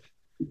shit there.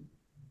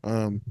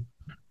 Um,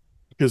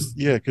 because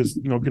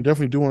can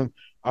definitely do one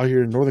out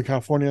here in Northern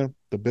California,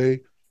 the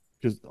Bay,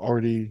 because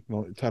already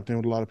tapped in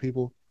with a lot of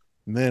people,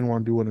 and then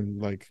want to do one in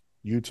like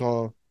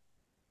Utah,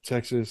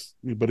 Texas,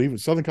 but even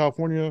Southern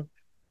California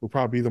will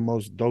probably be the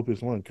most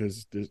dopest one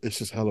because it's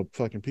just hella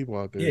fucking people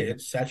out there. Yeah,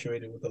 it's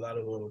saturated with a lot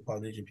of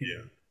Polynesian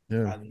people, yeah.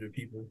 Yeah, Islander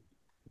people.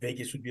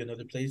 Vegas would be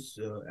another place,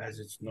 as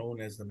it's known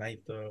as the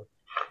ninth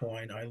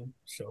Hawaiian island.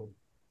 So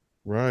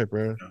right,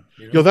 bro. Yeah.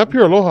 you Yo, know, that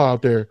Pure Aloha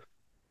out there,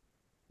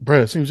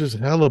 bro, it seems just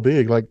hella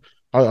big. Like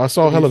I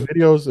saw it hella is.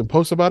 videos and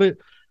posts about it,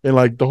 and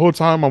like the whole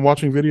time I'm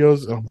watching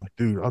videos, I'm like,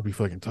 dude, I'll be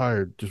fucking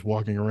tired just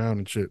walking around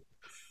and shit.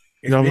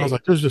 It's I was big.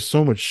 like, there's just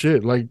so much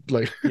shit. Like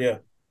Yeah,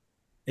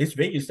 it's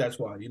Vegas. That's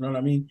why. You know what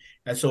I mean?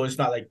 And so it's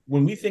not like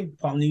when we think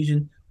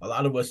Polynesian, a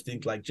lot of us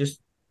think like just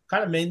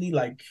kind of mainly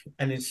like,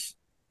 and it's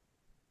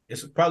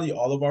probably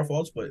all of our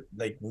faults, but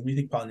like when we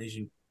think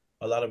Polynesian,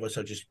 a lot of us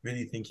are just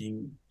really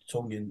thinking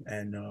Tongan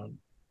and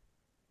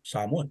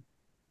Samoan.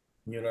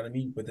 You know what I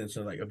mean? But then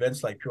so like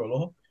events like Pure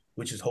Aloha,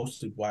 which is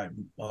hosted by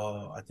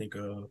I think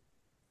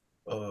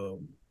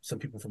some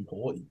people from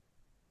Hawaii.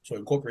 So it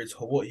incorporates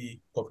Hawaii,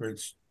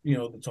 incorporates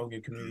the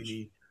Tongan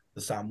community,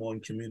 the Samoan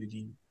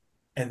community,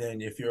 and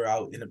then if you're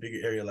out in a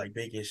bigger area like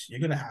Vegas, you're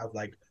gonna have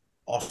like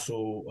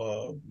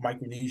also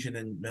Micronesian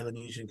and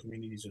Melanesian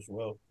communities as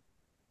well.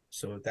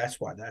 So that's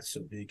why that's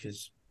so big.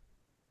 Because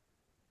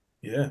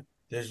yeah,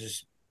 there's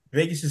just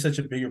Vegas is such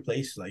a bigger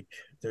place. Like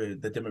the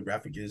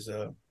demographic is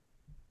a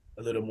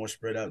little more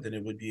spread out than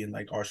it would be in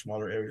like our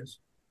smaller areas.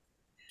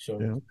 So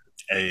Yeah.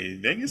 Hey,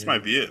 Vegas yeah.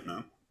 might be it,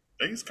 man.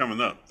 Vegas coming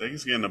up.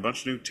 Vegas getting a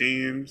bunch of new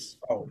teams.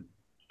 Oh,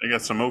 They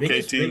got some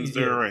okay teams Vegas,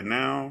 there yeah, right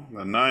now.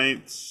 The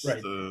Knights,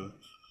 right. the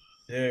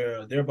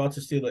They're about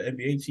to steal an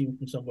NBA team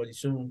from somebody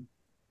soon.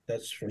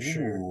 That's for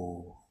sure.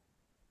 ooh.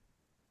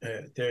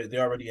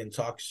 They're already in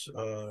talks.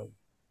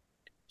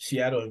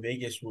 Seattle and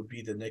Vegas would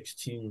be the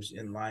next teams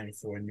in line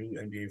for a new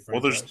NBA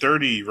Well, there's franchise.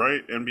 30,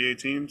 right? NBA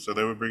teams, so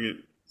they would bring it.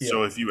 Yeah,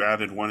 So if you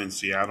added one in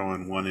Seattle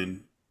and one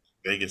in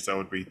Vegas, that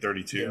would be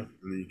 32, yeah, and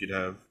then you could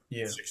have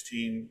yeah,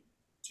 16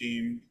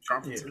 team yeah.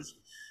 conferences.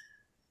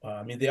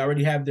 I mean, they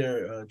already have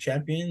their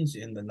champions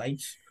in the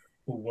Knights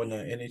who won the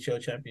NHL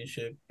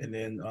championship, and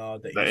then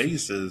the The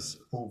Aces Aces,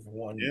 who've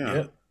won. yeah.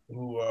 Yeah,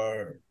 who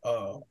are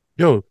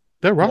Yo,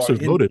 that who are roster's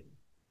in. loaded.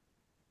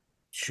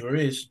 Sure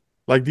is,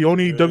 Like the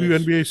only sure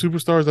is. WNBA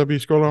superstars that be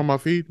scrolling on my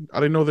feed, I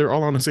didn't know they're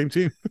all on the same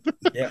team.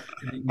 Yeah,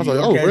 I was like,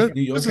 oh, bro,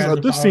 New York has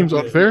the this power. seems Yeah,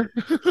 unfair.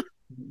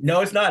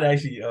 no, it's not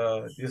actually.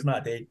 It's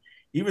not. They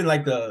even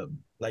like the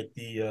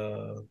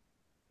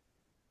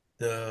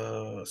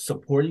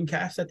supporting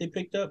cast that they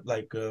picked up,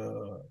 like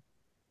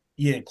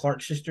Ian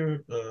Clark's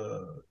sister,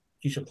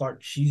 Keisha Clark.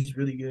 She's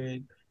really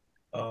good.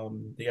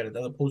 They got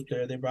another post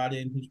player they brought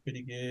in who's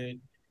pretty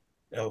good.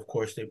 Of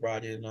course, they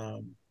brought in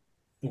the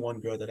one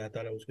girl that I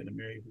thought I was going to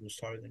marry who was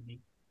taller than me,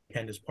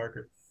 Candace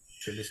Parker.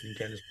 If you're listening,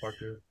 Candace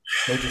Parker.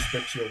 No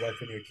disrespect to your wife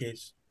and your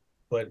kids,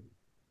 but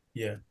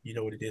yeah, you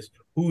know what it is.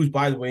 Who's,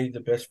 by the way, the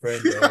best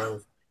friend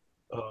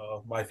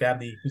of my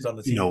family who's on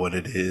the You know team, what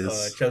it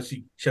is.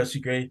 Chelsea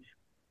Gray,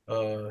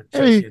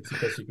 Hey,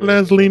 Chelsea Gray.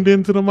 Lance leaned So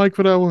into the mic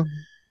for that one.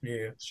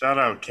 yeah, Shout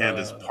out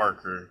Candace uh,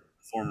 Parker,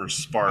 former I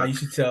Spark.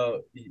 used to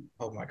tell.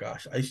 Oh my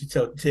gosh, I used to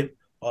tell Tip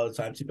all the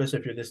time. Tip,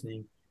 if you're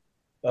listening,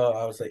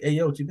 I was like, "Hey,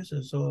 yo, Tip,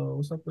 so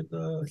what's up with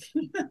the?"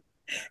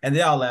 And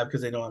they all laugh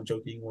because they know I'm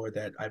joking or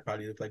that I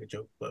probably look like a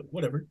joke, but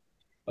whatever.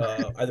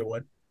 Either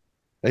one.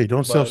 Hey,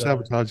 don't self But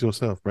sabotage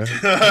yourself, bro.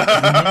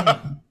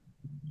 man,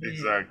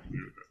 Exactly.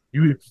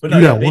 but no,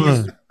 You yeah, got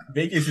one.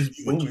 Vegas is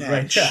You a booming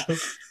right now. catch.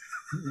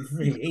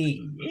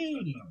 Hey,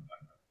 hey.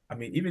 I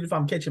mean, even if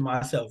I'm catching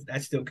myself,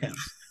 that still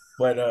counts.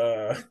 But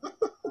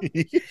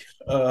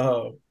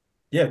uh,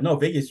 yeah, no,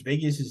 Vegas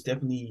is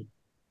definitely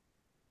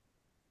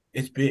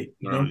it's big.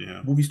 You No, know,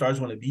 yeah. movie stars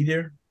want to be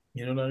there.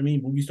 You know what I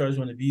mean? Movie stars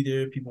want to be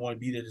there. People want to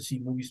be there to see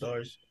movie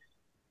stars,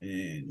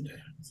 and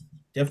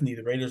definitely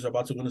the Raiders are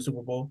about to win the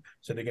Super Bowl,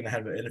 so they're gonna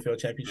have an NFL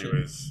championship.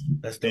 Anyways,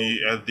 That's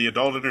dope. the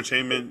adult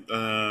entertainment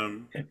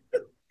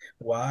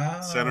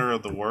Wow, center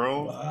of the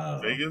world, wow,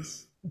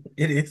 Vegas.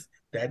 it is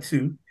that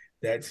too.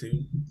 That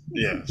too.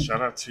 Yeah,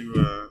 shout out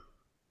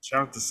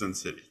to Sin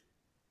City.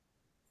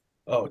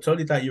 Oh,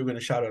 totally thought you were gonna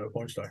shout out a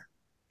porn star.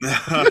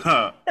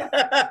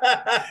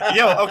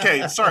 Yo,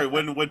 okay, sorry.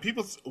 When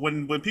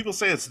people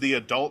say it's the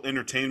adult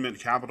entertainment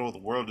capital of the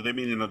world, do they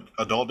mean an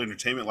adult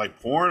entertainment like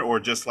porn, or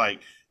just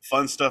like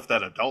fun stuff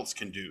that adults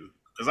can do?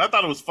 Because I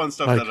thought it was fun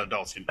stuff that like,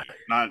 adults can do,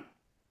 not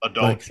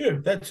adult. like, Sure,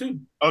 that too.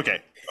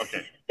 Okay,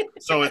 okay.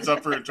 So it's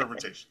up for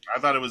interpretation. I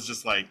thought it was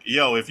just like,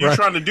 yo, if you're right.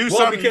 trying to do Well,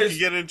 something, you can because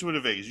get into it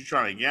in Vegas. You're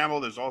trying to gamble.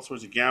 There's all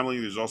sorts of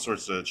gambling. There's all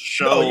sorts of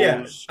no,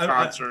 yeah, shows,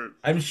 concerts,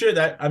 I'm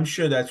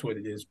sure that's what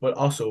it is. But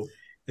also,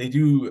 they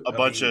do. a I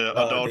bunch mean, of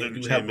adult they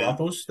do have entertainment.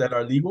 brothels that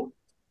are legal.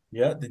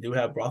 Yeah, they do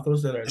have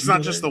brothels that are It's not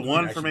legal just there. the You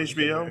can one from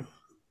actually get them HBO. there.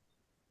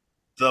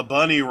 The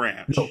Bunny No,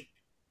 Ranch.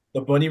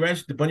 the Bunny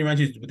Ranch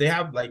is. They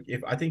have like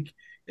if I think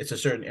it's a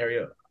certain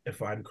area.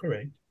 If I'm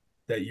correct,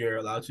 that you're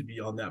allowed to be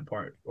on that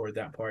part or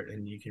that part,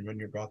 and you can run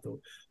your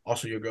brothel.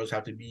 Also, your girls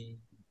have to be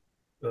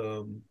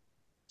um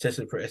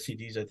tested for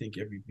STDs. I think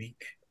every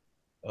week.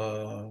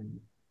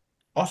 Um,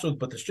 Also,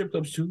 but the strip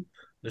clubs too.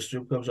 The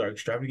strip clubs are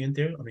extravagant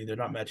there. I mean, they're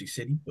not Magic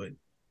City, but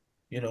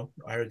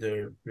I heard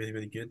they're really,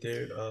 really good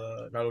there.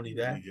 Not only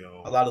Here that, we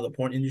go. a lot of the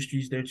porn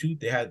industries there too.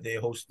 They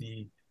host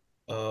the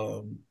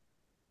um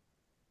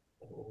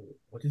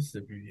what is the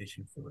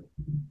abbreviation for it?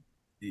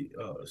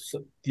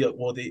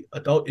 The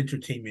adult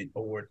entertainment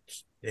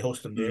awards. They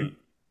host them there,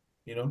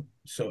 Mhm.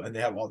 So and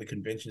they have all the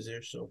conventions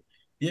there. So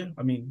yeah,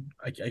 I mean,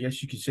 I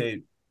guess you could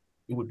say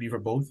it would be for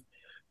both,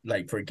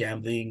 like for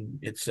gambling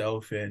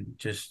itself and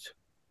just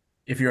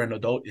if you're an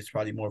adult, it's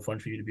probably more fun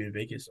for you to be in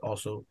Vegas.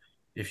 Also,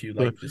 if you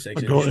The like the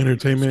sex adult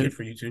industry, it's good entertainment,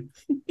 for you too,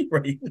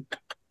 right?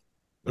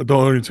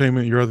 adult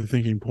entertainment. You're either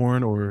thinking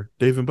porn or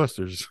Dave and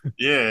Buster's.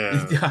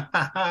 Yeah.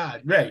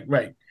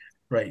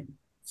 Right.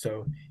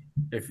 So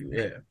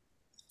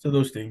so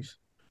those things.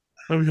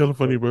 That'd be hella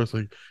funny, But bro. It's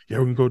like, yeah,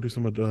 we can go do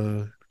some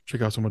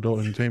check out some adult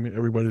entertainment.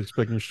 Everybody's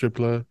expecting a strip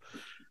club,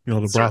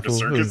 the Circus brothel,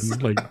 Circus.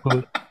 and like,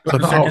 go so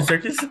to no,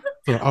 circus,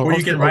 so I where you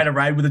was, can I was, ride a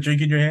ride with a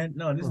drink in your hand.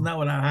 No, this is not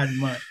what I had in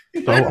mind.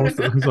 so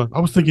I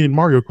was thinking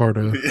Mario Kart.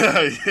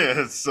 Yeah,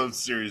 yeah, it's some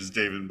serious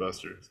Dave and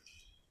Buster's.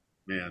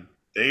 Man.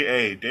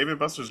 Dave and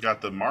Buster's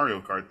got the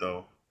Mario Kart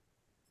though.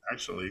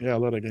 Actually. Yeah, I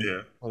love that game.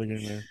 Yeah. I love the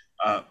game, man.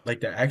 Like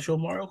the actual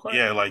Mario Kart?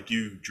 Yeah, like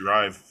you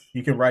drive.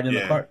 You can ride in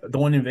the Yeah. car. The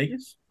one in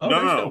Vegas? Oh, No,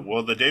 that's no. dope.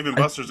 Well, the Dave and I,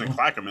 Buster's in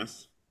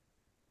Clackamas.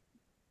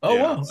 oh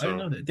Yeah. wow, I didn't So.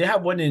 know that. They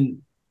have one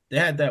in. They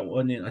had that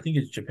one in. I think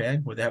it's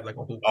Japan where they have like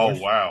a whole Oh course,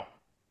 wow.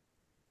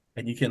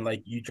 and you can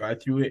like you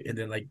drive through it, and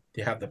then like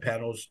they have the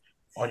panels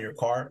on your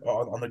car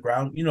or on the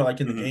ground. You know,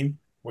 like in the Hmm. game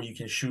where you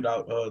can shoot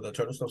out the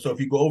turtle stuff. So if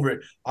you go over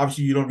it,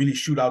 obviously you don't really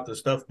shoot out the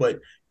stuff, but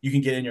you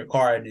can get in your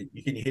car and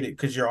you can hit it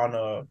because you're on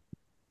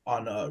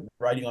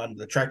riding on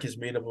the track is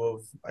made up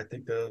of I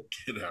think the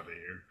Get out of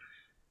here.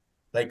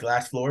 like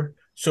glass floor.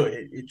 So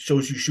it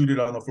shows you shoot it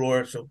on the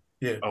floor. So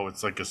yeah. Oh,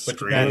 it's like a But Oh,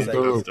 Japan that's is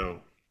screen. like That's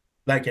dope.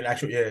 dope. an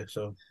actual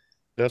So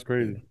That's yeah.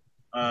 crazy.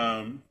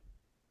 Um,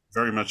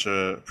 very much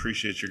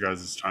appreciate your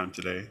guys' time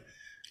today.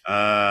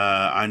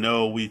 I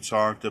know we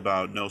talked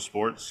about no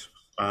sports.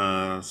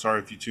 Sorry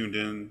if you tuned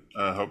in,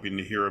 hoping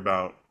to hear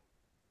about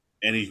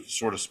any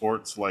sort of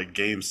sports like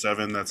Game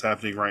 7 that's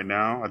happening right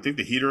now. I think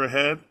the Heat are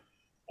ahead,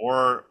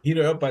 or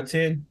Heater up by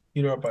 10.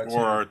 Heater up by or 10.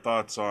 our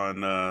thoughts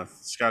on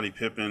Scottie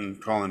Pippen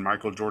calling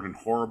Michael Jordan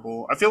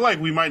horrible. I feel like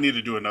we might need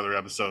to do another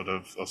episode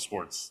of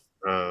sports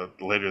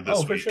later this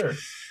Oh, for week. sure.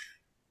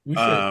 We should.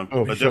 Oh,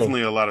 for But sure.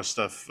 definitely a lot of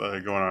stuff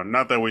going on.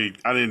 Not that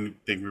I didn't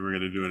think we were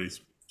going to do any.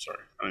 Sorry,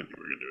 I didn't think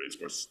we were going to do any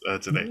sports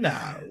today.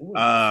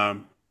 Nah.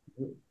 Um,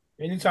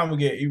 Anytime we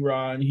get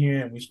Iran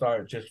here and we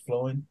start just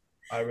flowing,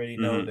 I already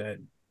know mhm. that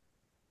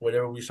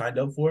whatever we signed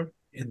up for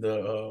in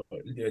the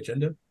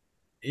agenda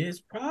is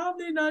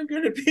probably not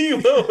going to be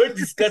what we're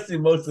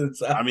discussing most of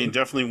the time. I mean,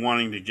 definitely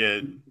wanting to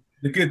get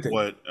the good thing.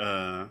 what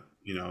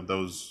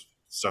those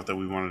stuff that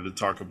we wanted to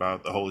talk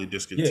about, the holy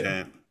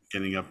discontent,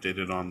 getting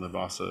updated on the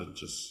Vasa,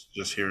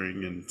 just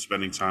hearing and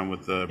spending time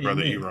with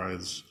brother Amen. Irae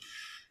is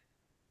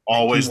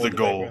always Chemo the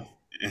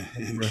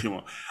in the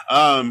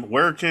goal.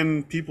 Where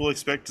can people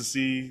expect to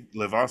see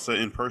Levasa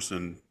in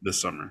person this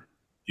summer?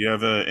 Do you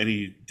have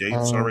any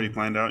dates already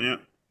planned out yet,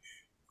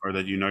 or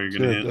that you know you're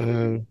going to Said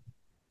hit?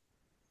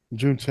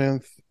 June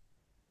 10th.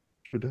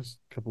 That's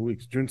a couple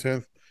weeks. June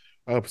 10th,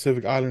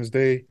 Pacific Islands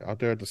Day out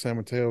there at the San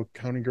Mateo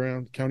County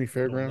Oh,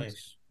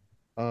 Fairgrounds.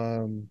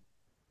 nice.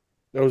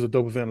 That was a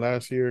dope event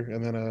last year,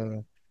 and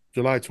then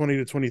July 20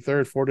 to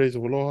 23rd, 4 days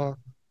of Aloha.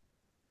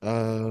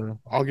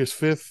 August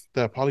 5th,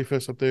 that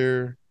Polyfest up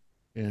there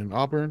in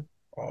Auburn.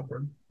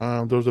 Auburn.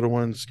 Those are the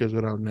ones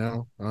scheduled out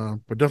now.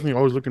 But definitely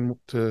always looking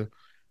to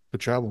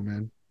travel,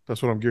 man.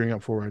 That's what I'm gearing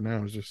up for right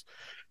now. Is just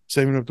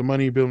saving up the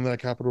money, building that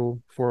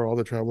capital for all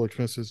the travel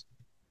expenses.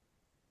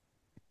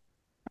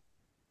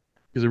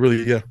 Because it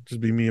really, just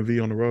be me and V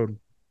on the road.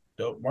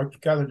 Dope. Mark your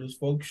calendars,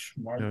 folks.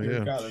 Mark Yeah, your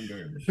yeah.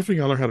 calendars. Definitely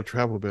gotta learn how to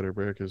travel better,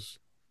 bro. Because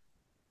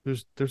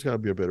there's got to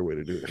be a better way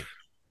to do it.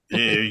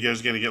 Yeah, you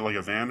guys going to get like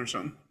a van or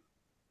something?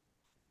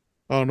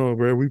 I don't know,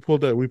 bro. We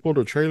pulled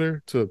a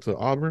trailer to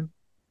Auburn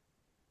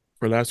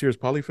for last year's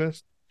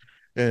Polyfest,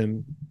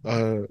 and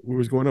we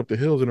was going up the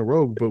hills in a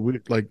road, but we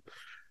like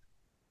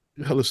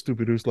hella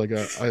stupid. It was like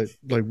I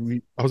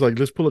was like,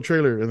 let's pull a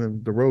trailer, and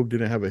then the Rogue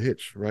didn't have a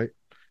hitch, right?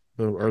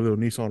 Our little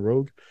Nissan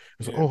Rogue.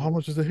 It's like, oh, how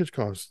much does the hitch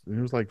cost? And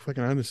it was like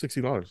fucking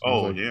 $160. I was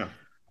Oh like, yeah.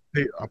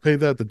 hey, I paid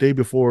that the day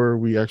before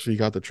we actually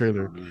got the Oh,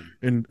 trailer, man.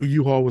 and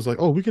U-Haul was like,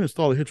 oh, we can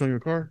install a hitch on your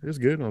car. It's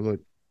good. And I was like,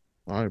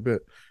 all right, bet.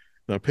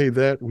 And I paid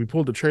that. We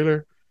pulled the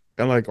trailer,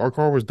 and like our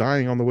car was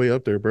dying on the way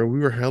up there, bro. We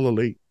were hella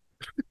late.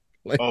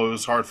 Like, Oh, it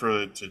was hard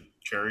for it to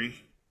carry.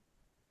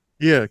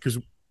 yeah, because,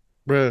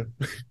 bro,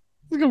 it's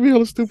gonna be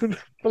hella stupid.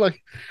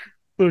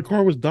 But the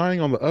car was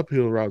dying on the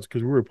uphill routes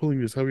because we were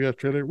pulling this heavy ass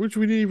trailer, which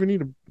we didn't even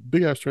need a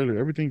big ass trailer.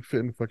 Everything fit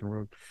in the fucking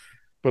road.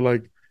 But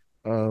like,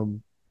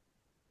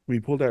 we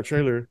pulled that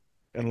trailer,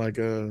 and like,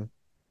 it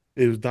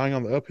was dying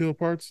on the uphill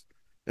parts,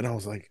 and I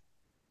was like,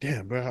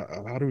 damn, bro,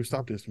 how do we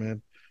stop this,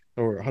 man?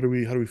 Or how do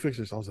we fix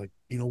this? I was like,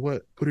 you know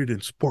what? Put it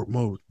in sport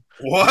mode.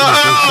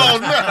 Wow!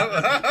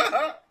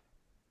 No.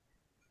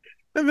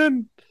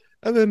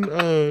 And then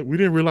we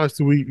didn't realize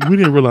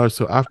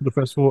till after the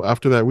festival,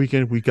 after that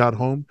weekend, we got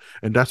home,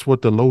 and that's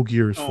what the low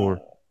gear is for,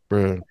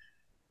 bro.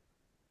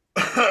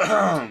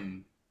 Oh.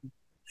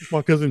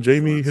 My cousin Still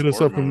Jamie in hit us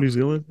sport up from mode. New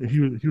Zealand, and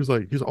he was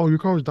like, oh, your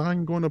car was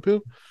dying going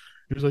uphill.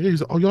 He was like, yeah.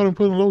 He's like, oh, y'all didn't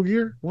put in low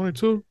gear 1 and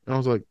 2, and I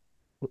was like,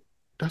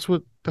 that's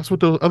what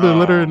the other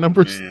letter and Oh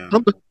numbers. man.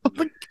 I'm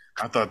like,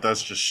 I thought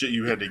that's just shit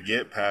you had to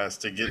get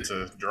past to get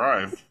to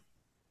drive.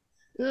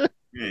 yeah.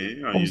 Yeah, you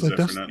don't I was use like,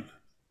 that for nothing.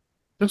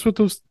 that's what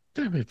those.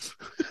 Damn it.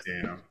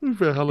 Damn. We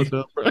feel hella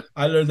dumb, bro.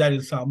 I learned that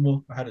in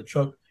Samoa. I had a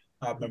truck.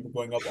 I remember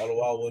going up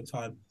Ottawa one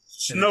time. And the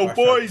Snow car started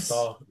to boys.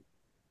 stall.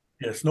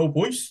 Yeah, Snow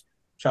Boys.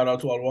 Shout out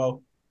to Ottawa.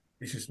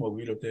 They used to smoke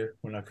weed up there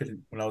when I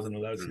wasn't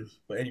allowed to.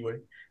 But anyway,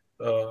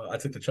 I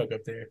took the truck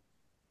up there.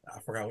 I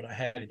forgot what I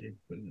had it in,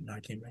 but then I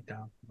came back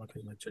down. My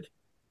cousin like, "Church,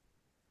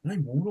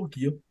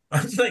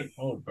 I was like,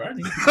 oh,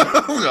 Bernie.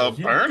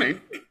 Bernie.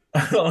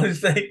 I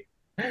was like,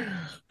 and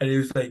he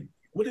was like,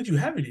 what did you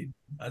have it in?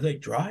 I was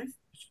like, drive?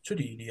 Should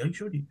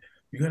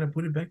you gotta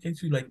put it back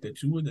into like the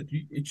 2 or the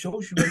 3. It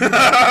shows you right here.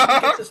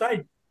 Get the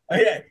sign.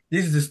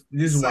 This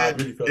is why I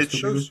really felt It stupid.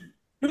 shows you.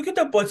 Look at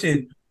the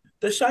button.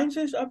 The sign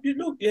says up here.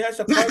 Look, it has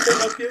a carbon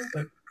up here.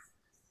 Like,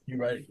 you're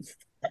right.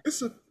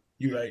 It's a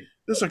You're right.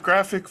 it's a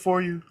graphic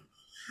for you.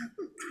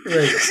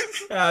 Right.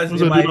 What's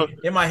that dude?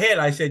 In my head,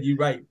 I said you're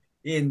right.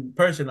 In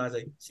person, I was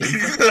like, see?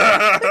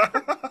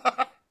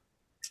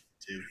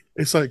 Dude,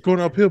 It's like going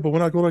uphill, but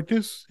when I go like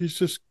this, it's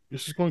just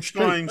going it's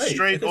straight. going Right.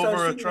 straight Because I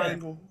was over a thinking that.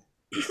 triangle.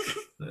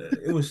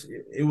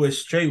 It was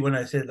straight when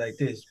I said like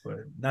this, but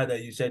now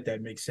that you said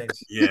that makes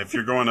sense. Yeah, if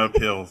you're going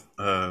uphill,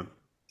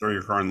 throw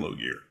your car in low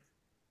gear.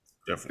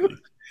 Definitely.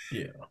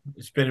 Yeah.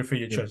 It's better for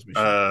your Yeah.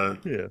 transmission.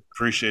 Yeah.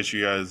 Appreciate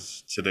you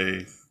guys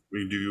today.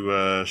 We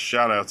do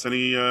shout outs.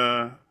 Any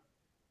Irae,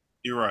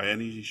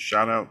 any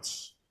shout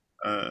outs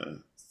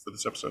for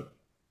this episode?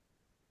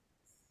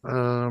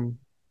 Um.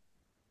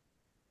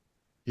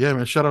 Yeah,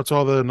 man. Shout out to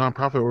all the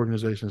nonprofit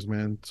organizations,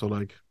 man. So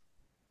like,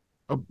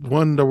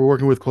 one that we're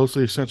working with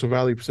closely is Central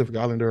Valley Pacific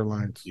Islander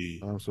Alliance.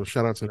 Yeah. So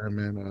shout out to them,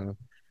 man.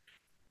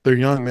 They're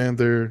young, man.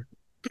 They're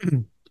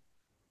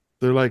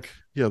like,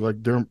 yeah,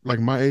 like they're like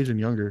my age and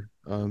younger.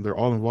 They're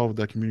all involved with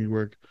that community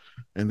work,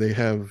 and they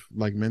have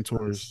like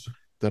mentors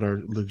that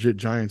are legit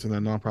giants in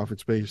that nonprofit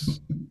space.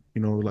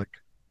 You know,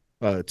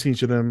 like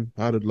teaching them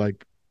how to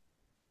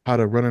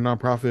run a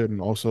nonprofit,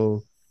 and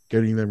also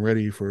getting them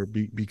ready for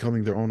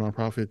becoming their own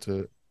nonprofit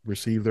to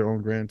receive their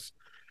own grants.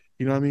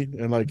 You know what I mean?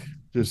 And like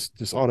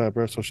just all that,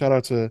 bro. So shout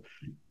out to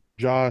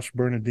Josh,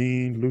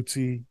 Bernadine,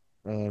 Lucy,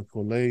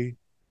 Coley,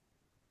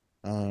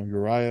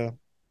 Uriah.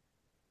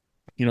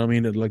 You know what I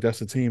mean? And, like that's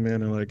the team,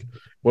 man. And like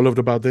what I loved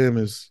about them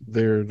is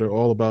they're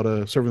all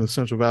about serving the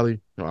Central Valley.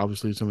 You know,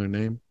 obviously it's in their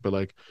name, but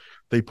like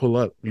they pull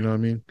up. You know what I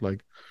mean?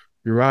 Like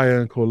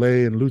Uriah and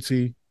Coley and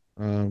Lucy,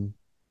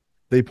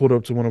 they pulled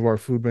up to one of our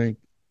food bank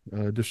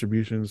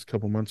distributions a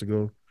couple months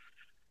ago.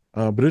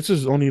 But it's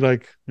just only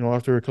like, you know,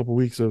 after a couple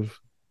weeks of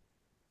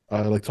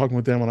like talking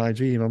with them on IG,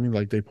 you know what I mean?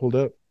 Like they pulled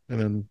up and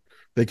then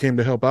they came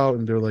to help out,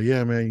 and they're like,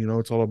 yeah, man, you know,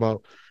 it's all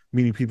about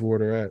meeting people where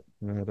they're at.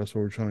 That's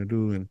what we're trying to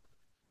do. And,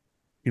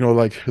 you know,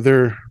 like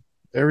their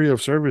area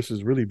of service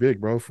is really big,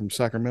 bro, from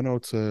Sacramento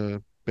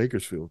to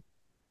Bakersfield.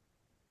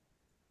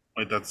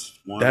 Like that's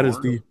one That is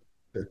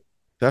org?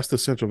 that's the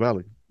Central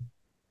Valley.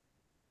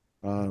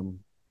 Um,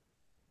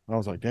 I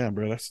was like, damn,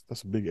 bro, that's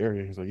a big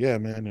area. He's like, yeah,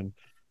 man. And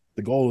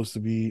the goal is to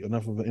be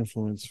enough of an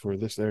influence for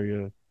this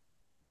area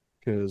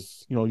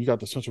because, you know, you got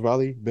the Central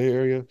Valley, Bay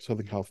Area,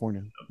 Southern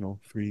California, you know,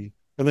 three.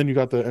 And then you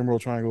got the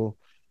Emerald Triangle,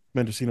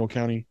 Mendocino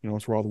County, you know,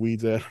 it's where all the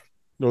weeds at,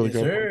 Northern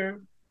Yes, California.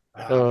 sir.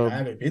 I mean, I Um,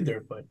 haven't been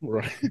there, but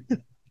right.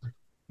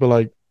 But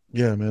like,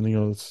 yeah, man, you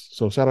know,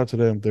 so shout out to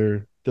them.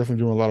 They're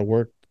definitely doing a lot of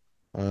work.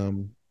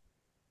 Um,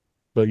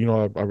 but you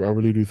know, I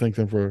really do thank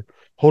them for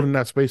holding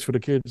that space for the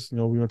kids. You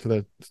know, we went to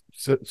that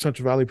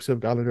Central Valley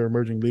Pacific Islander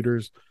Emerging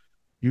Leaders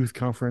Youth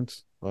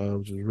Conference,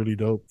 which was really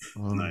dope.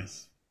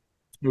 Nice.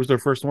 It was their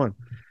first one,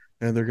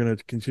 and they're going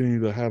to continue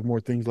to have more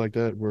things like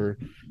that where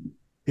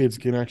kids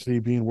can actually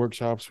be in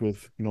workshops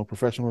with, you know,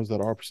 professionals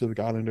that are Pacific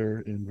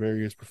Islander in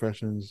various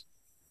professions,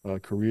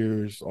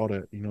 careers, all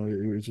that. You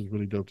know, it's just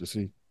really dope to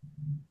see.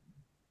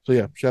 So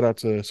yeah, shout out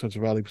to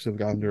Central Valley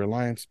Pacific Islander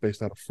Alliance,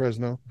 based out of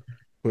Fresno,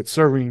 but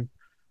serving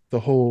the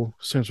whole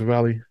Central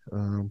Valley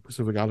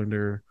Pacific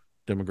Islander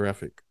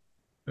demographic.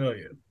 oh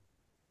yeah,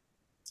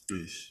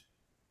 Nice.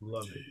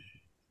 love it,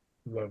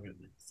 love it.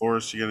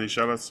 Forrest, you got any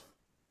shout outs?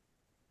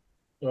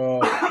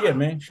 Yeah,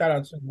 man. Shout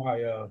out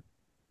to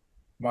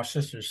my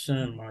sister's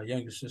son, my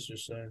younger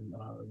sister's son,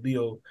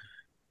 Leo.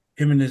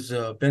 Him and his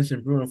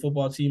Benson Bruin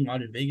football team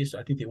out in Vegas.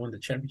 I think they won the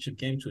championship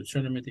game to a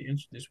tournament they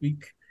entered this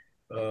week.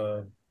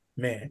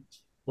 Man,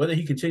 whether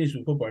he continues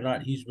with football or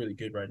not, he's really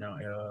good right now.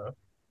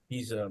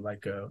 He's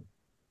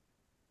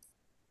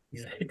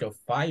he's like a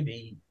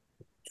 5'8",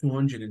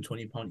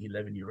 220-pound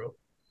 11-year-old,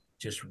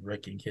 just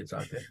wrecking kids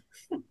out there.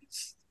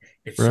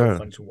 It's so Bruh.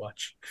 fun to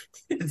watch.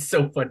 It's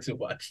so fun to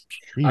watch.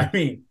 Jeez. I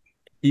mean,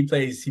 he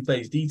plays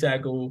D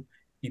tackle,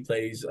 he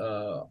plays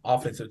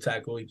offensive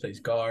tackle, he plays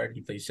guard,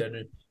 he plays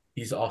center.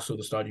 He's also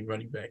the starting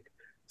running back.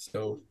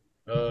 So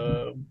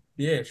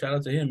yeah, shout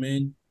out to him,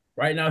 man.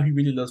 Right now he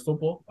really loves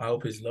football. I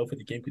hope his love for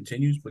the game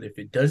continues, but if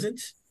it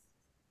doesn't,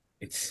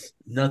 it's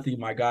nothing,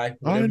 my guy.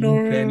 Whatever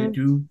you plan to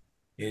do,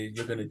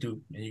 you're gonna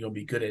do, and you're gonna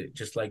be good at it.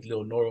 Just like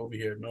little Nora over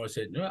here. Nora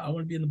said, "No, I want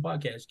to be in the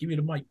podcast. Give me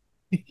the mic.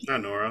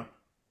 Not Nora.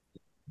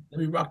 Let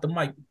me rock the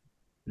mic."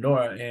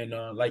 Nora, and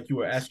like you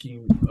were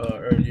asking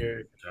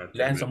earlier,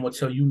 Lance, I'm gonna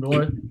tell you,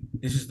 Nora,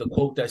 this is the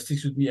quote that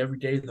sticks with me every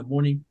day in the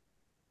morning.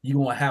 You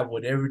gonna have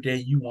whatever day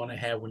you want to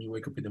have when you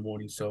wake up in the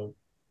morning. So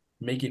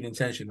make it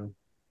intentional.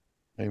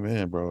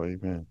 Amen, bro.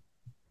 Amen.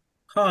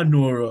 Huh,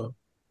 Nora?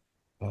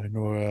 I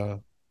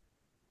know.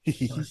 Look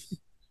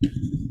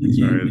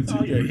at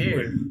all your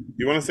hair.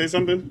 You want to say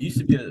something? Used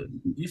to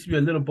be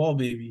a little ball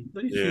baby.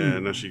 Look at Yeah,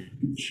 you. no, she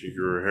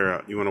grew her hair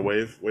out. You want to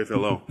wave? Wave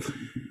hello.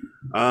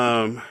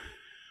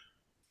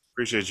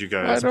 Appreciate you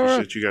guys.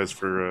 Appreciate you guys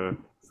for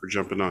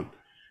jumping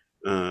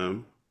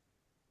on.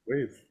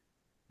 Wave.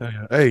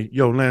 Hey,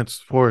 yo, Lance,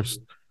 Forrest,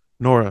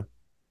 Nora.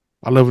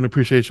 I love and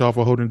appreciate y'all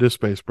for holding this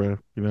space, bro.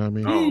 You know what I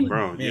mean? Oh,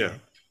 bro, Man.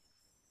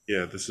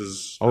 yeah. This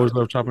is always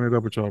love chopping it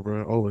up with y'all,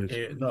 bro. Always.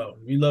 Yeah, no,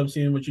 we love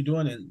seeing what you're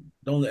doing, and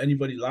don't let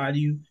anybody lie to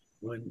you.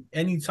 when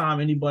anytime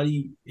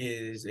anybody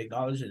is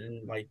acknowledged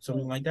and like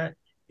something like that,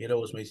 it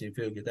always makes me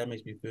feel good. That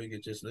makes me feel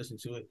good just listen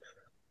to it.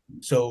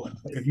 So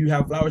if you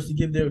have flowers to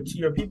give there to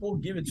your people,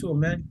 give it to them,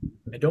 man.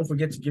 And don't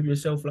forget to give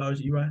yourself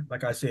flowers, Irae.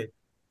 Like I said,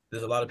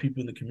 there's a lot of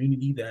people in the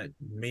community that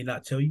may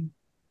not tell you,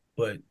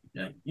 but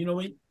yeah, you know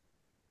what?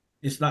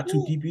 It's not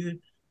too deep either.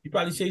 You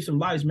probably saved some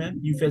lives, man.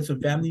 You fed some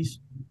families,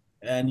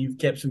 and you've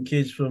kept some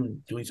kids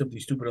from doing something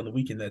stupid on the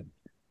weekend that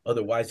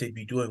otherwise they'd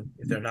be doing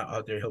if they're not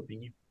out there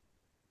helping you.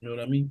 You know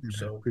what I mean? Yeah,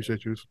 So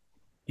appreciate you.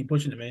 keep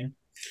pushing it, man.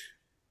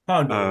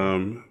 How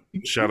Nora?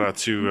 Shout out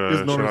to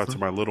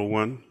my little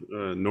one,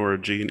 Nora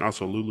Jean,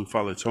 also Lulu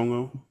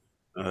Faletongo,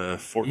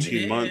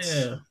 14 months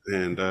Yeah,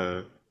 and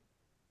big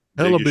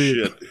Hella as big.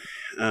 shit.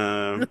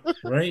 Um,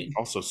 right.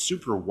 Also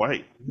super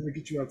white. I'm gonna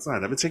get you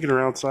outside. I've been taking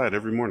her outside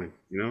every morning.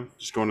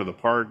 Just going to the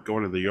park,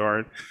 going to the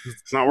yard.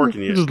 It's not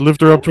working yet. Just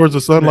lift her up towards the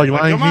sun like Man,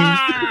 Lion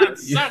Come King. on,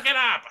 soak it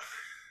up.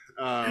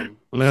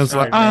 Lance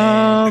like,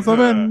 Sorry,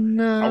 man.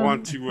 I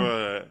want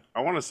Savannah.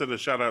 to send a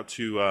shout out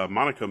to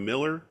Monica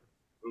Miller.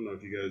 I don't know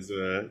if you guys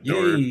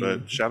know her, Yay.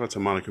 but shout out to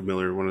Monica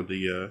Miller, one of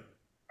the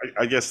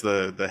I guess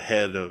the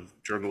head of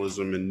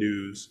journalism and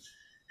news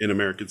in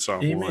American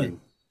Samoa Amen. and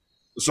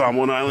the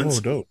Samoan Oh, Islands.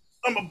 dope.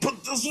 I'm gonna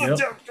put this one Yep.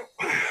 down.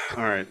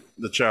 All right,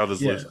 the child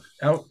is Yeah.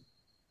 loose.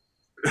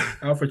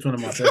 Alfred's one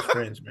of my best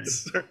friends, man.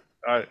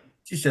 All right,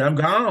 She said, I'm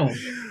gone.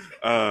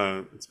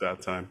 it's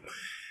about time.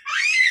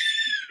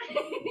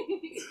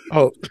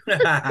 Oh,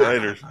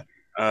 Later.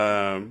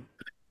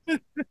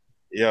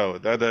 Yo,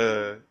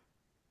 that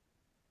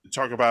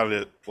talk about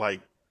it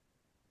like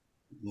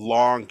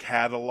long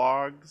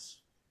catalogs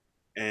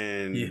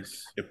and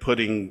Yes.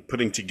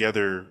 putting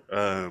together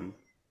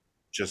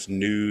just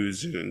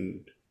news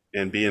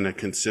and being a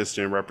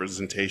consistent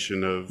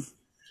representation of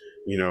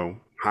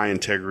high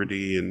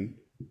integrity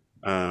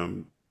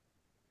and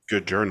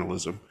good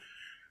journalism.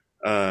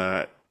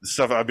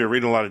 Stuff I've been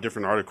reading a lot of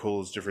different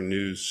articles, different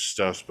news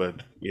stuff,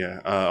 but yeah,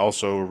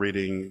 also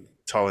reading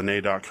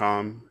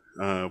Tolene.com,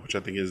 which I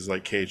think is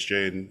like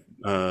KHJ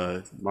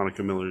and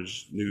Monica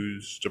Miller's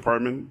news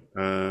department.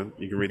 You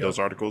can read those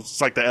articles.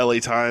 It's like the LA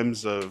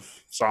Times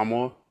of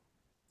Samoa.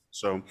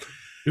 So,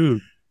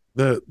 dude,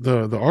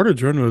 the art of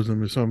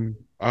journalism is something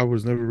I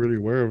was never really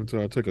aware of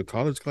until I took a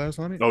college class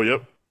on it. oh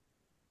yep,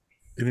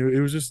 And it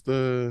was just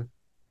what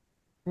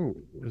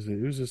was it?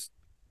 It was just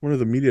one of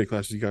the media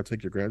classes you got to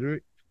take to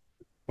graduate.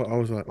 But I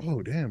was like,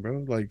 oh damn,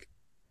 bro, like,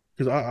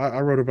 because I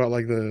wrote about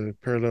like the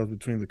parallels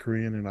between the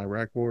Korean and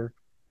Iraq War,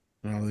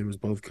 and how they was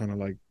both kind of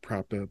like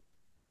propped up,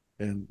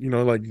 and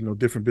like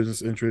different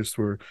business interests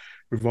were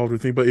involved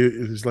with things, but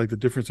it's like the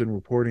difference in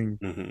reporting.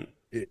 mm-hmm.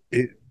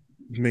 It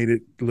made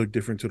it look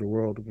different to the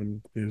world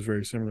when it was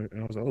very similar,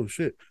 and I was like, oh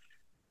shit.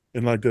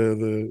 And like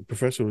the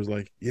professor was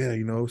like, yeah,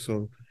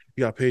 so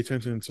you got to pay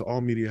attention to all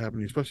media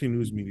happening, especially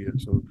news media.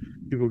 So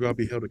people got to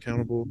be held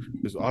accountable.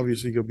 There's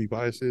obviously gonna be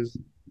biases,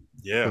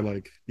 Yeah, but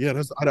like, yeah,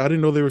 I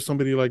didn't know there was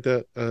somebody like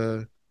that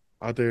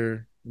out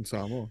there in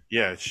Samoa.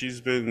 yeah.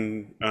 She's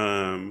been.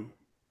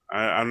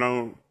 I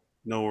don't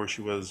know where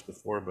she was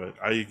before, but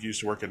I used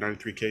to work at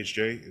 93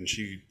 KHJ, and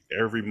she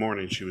every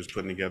morning she was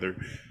putting together,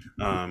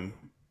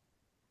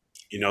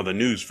 the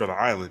news for the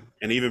island,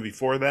 and even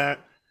before that,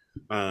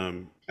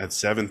 at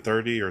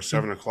 7:30 or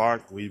 7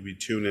 o'clock, we'd be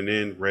tuning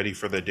in, ready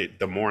for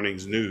the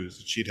morning's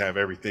news. She'd have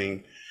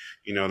everything,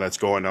 that's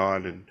going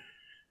on and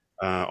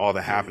all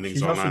the happenings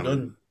She's on also island.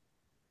 done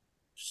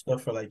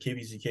stuff for like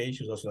KVZK.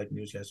 She was also like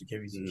newscaster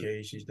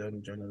KVZK. She's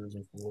done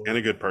journalism for. And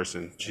a good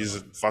person.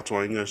 She's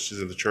Fatwa English.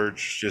 She's in the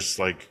church, just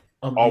like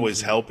Amazing.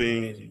 always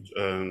helping.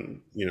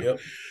 Amazing. Yep.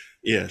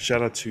 Yeah.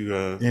 Shout out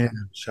to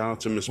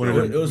Miss One of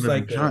Miller. them, It was one of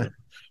like them giants.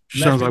 She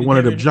nice sounds like one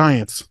of them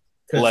giants.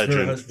 because her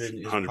Legend, husband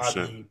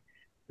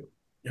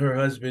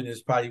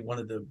is 100%. probably one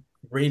of the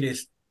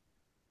greatest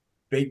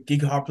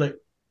gig harp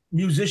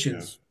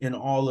musicians in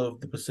all of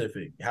the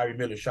Pacific. Harry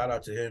Miller, shout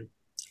out to him.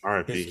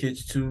 R.I.P. His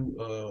kids too.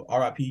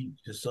 R.I.P.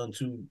 His son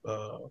too.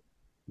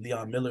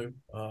 Leon Miller.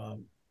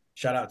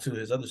 Shout out to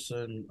his other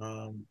son,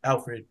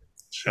 Alfred.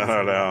 Shout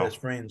out to Al. Best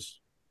friends.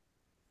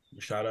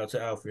 Shout out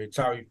to Alfred.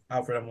 Sorry,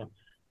 Alfred.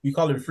 We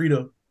call him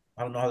Frida.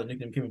 I don't know how the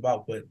nickname came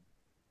about, but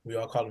we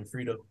all call him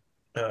Frida.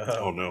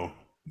 Oh no.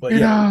 But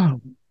yeah,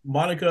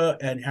 Monica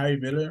and Harry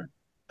Miller,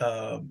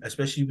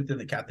 especially within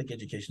the Catholic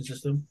education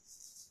system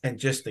and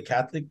just the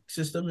Catholic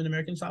system in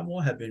American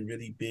Samoa, have been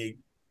really big,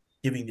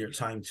 giving their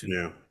time to.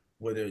 Yeah.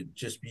 Whether it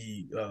just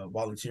be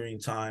volunteering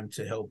time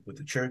to help with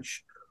the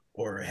church,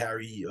 or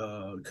Harry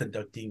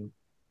conducting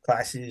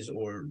classes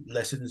or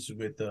lessons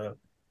with the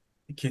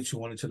kids who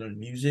wanted to learn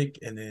music,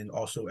 and then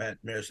also at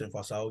Marist and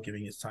Vasa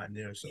giving his time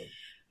there. So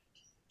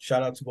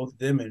shout out to both of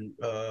them, and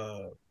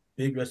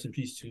big rest in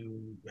peace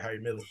to Harry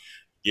Miller.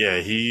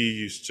 Yeah, he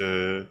used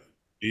to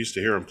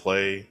hear him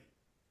play.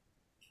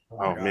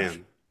 Oh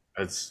man,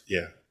 it's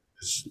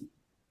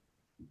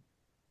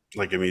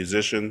like a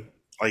musician.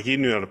 Like he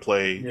knew how to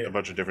play a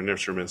bunch of different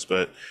instruments,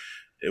 but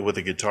with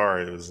a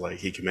guitar, it was like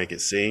he could make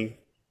it sing,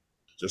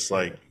 just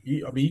like.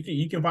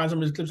 You can find some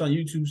of his clips on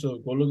YouTube, so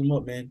go look him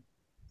up, man.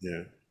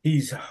 Yeah,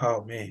 He's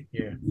oh man,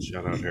 yeah.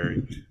 Shout out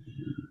Harry.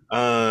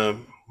 What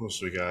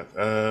else we got?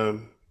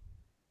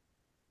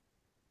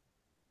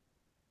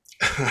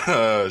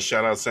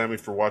 Shout out Sammy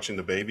for watching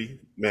the baby.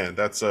 Man,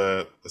 that's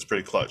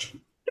pretty clutch.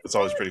 It's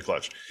always pretty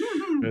clutch.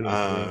 It is,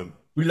 bro.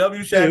 We love you,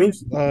 Hey, it Sammy.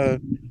 was,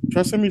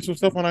 try to send me some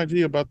stuff on IG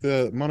about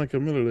the Monica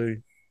Miller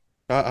lady.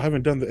 I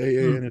haven't done the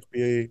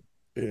AA,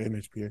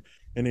 NHPA,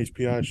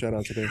 NHPI shout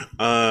out today.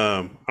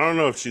 I don't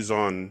know if she's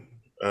on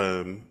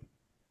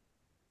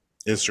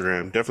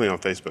Instagram, definitely on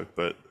Facebook,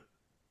 but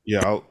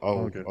yeah,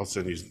 I'll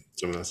send you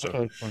some of that stuff.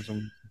 I'll find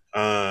some.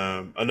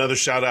 Another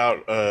shout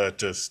out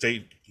to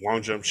state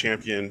long jump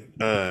champion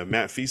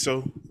Matt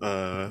Fiso,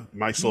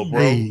 Mike's little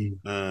bro, Hey.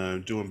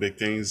 doing big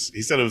things.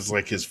 He said it was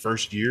like his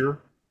first year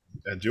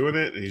at doing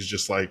it, and he's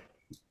just like,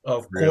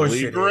 Of course,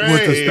 really it great.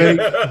 With the state,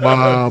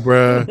 wow,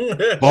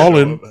 bruh,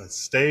 balling.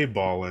 Stay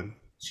balling.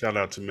 Shout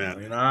out to Matt.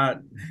 You're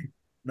not.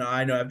 No,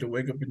 I know I have to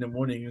wake up in the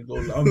morning and go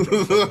long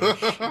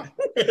jump.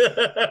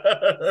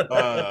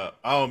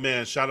 Oh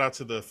man, shout out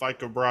to the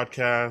FICA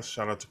broadcast.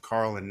 Shout out to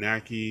Carl and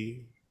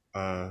Naki,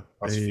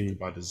 Hey.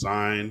 by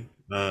Design,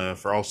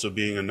 for also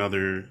being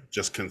another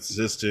just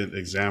consistent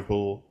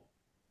example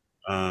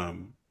of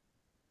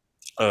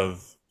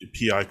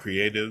PI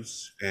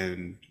creatives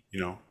and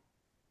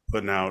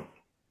putting out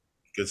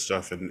good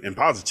stuff and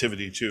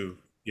positivity too.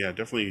 Yeah,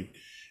 definitely.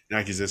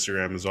 Naki's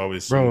Instagram is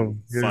always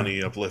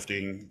funny,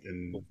 uplifting,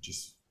 and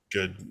just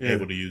good,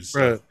 able to use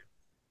stuff.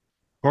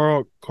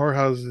 Carl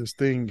has his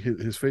thing,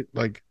 his face,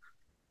 like,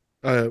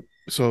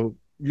 so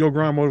your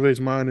grind motivates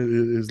mine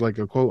is like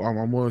a quote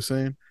I'm always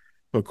saying,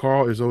 but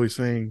Carl is always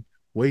saying,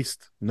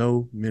 waste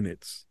no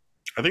minutes.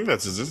 I think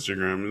that's his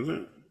Instagram, isn't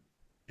it?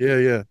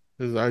 Yeah.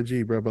 This is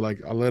IG, bro. But like,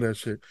 I love that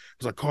shit.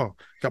 It's like, Carl,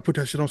 gotta put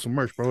that shit on some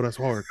merch, bro. That's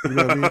hard. You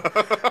know what I mean?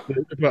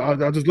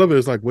 But I just love it.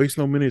 It's like waste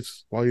no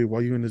minutes while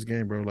you in this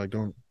game, bro. Like,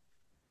 don't,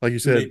 like you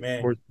said,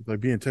 man. like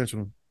be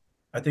intentional.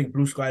 I think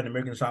Blue Sky and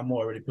American Samoa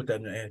already put that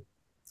in the end.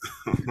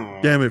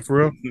 Damn it, for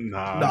real?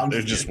 Nah,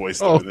 they're just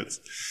wasting minutes.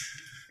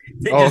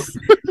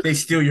 They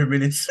steal your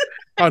minutes.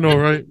 I know,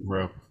 right,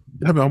 bro?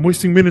 Damn it, I'm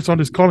wasting minutes on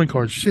this calling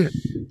card. Shit.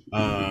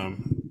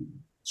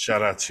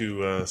 Shout out to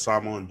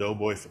Samo and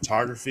Doughboy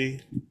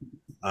Photography.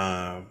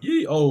 And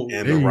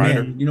the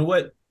writer. Man, you know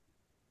what?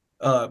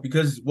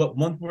 Because what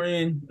month we're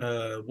in,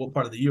 what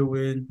part of the year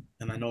we're in,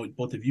 and I know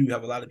both of you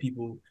have a lot of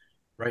people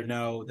right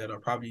now that are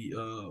probably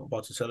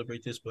about to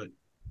celebrate this, but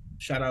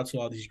shout out to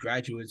all these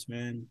graduates,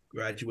 man,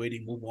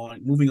 graduating,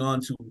 moving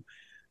on to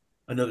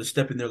another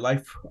step in their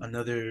life,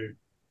 another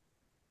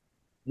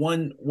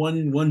one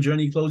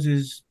journey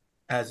closes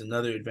as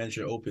another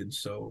adventure opens.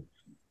 So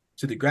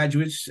to the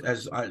graduates,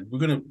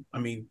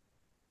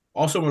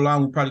 all summer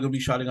long, we're probably gonna be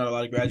shouting out a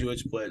lot of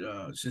graduates, but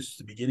since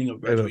the beginning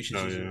of graduation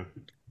season,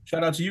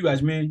 shout out to you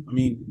guys, man. I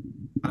mean,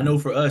 I know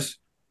for us,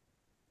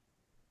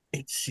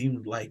 it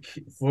seemed like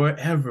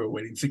forever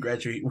waiting to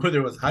graduate, whether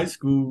it was high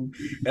school,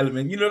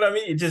 elementary, you know what I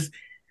mean?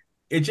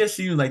 It just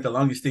seemed like the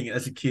longest thing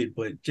as a kid,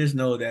 but just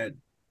know that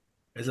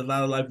there's a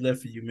lot of life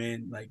left for you,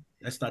 man. Like,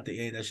 that's not the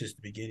end, that's just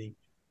the beginning.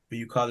 For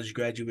you college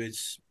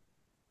graduates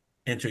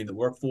entering the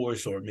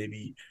workforce, or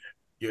maybe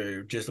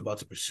you're just about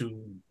to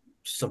pursue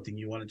something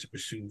you wanted to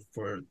pursue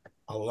for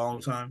a long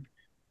time.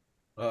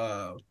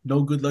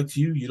 No good luck to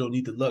you. You don't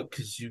need the luck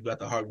because you got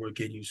the hard work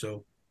in you.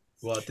 So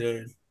go out there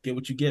and get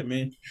what you get,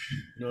 man.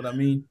 You know what I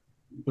mean?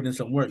 Put in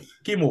some work.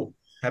 Kimo,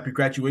 happy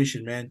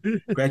graduation, man.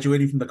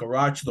 Graduating from the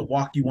garage to the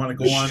walk you want to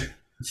go on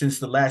since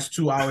the last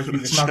 2 hours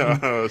we've been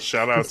talking.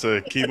 Shout out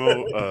to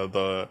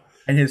Kimo,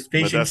 and his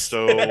patience.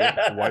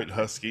 Modesto White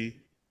Husky.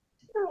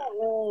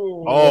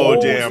 Oh,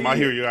 damn! I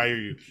hear you.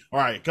 All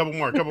right, couple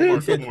more.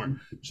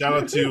 Shout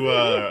out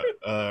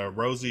to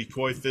Rosie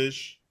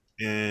Koifish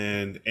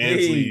and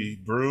Ansley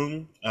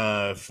Broom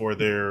for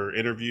their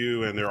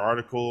interview and their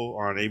article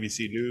on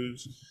ABC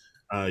News.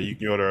 You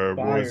can go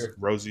to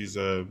Rosie's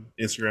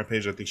Instagram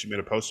page. I think she made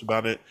a post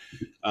about it.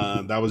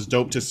 That was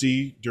dope to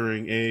see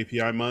during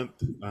AAPI month,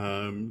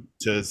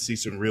 to see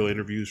some real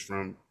interviews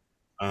from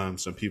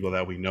some people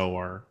that we know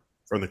are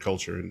from the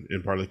culture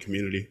and part of the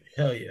community.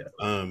 Hell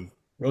yeah.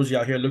 Rosie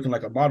out here looking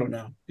like a model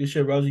now. Good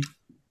shit, Rosie.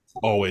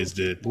 Always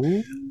did.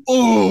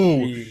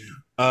 Ooh.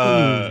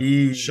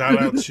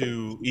 Shout out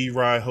to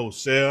Irae,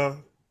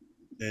 Hosea,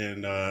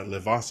 and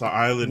Vasa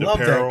Island Love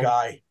Apparel. That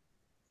guy.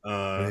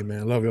 Hey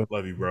man, love you,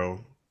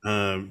 bro.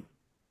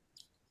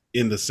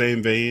 In the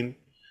same vein,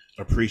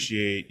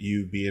 appreciate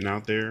you being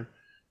out there,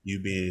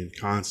 you being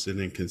constant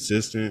and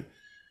consistent,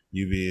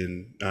 you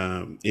being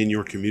in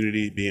your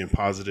community, being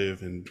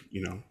positive, and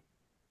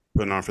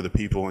putting on for the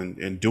people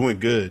and doing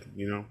good.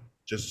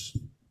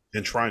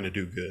 And trying to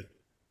do good.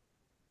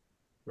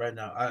 Right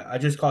now, I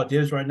just called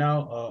dibs right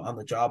now on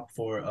the job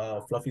for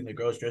fluffing the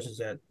girls' dresses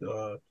at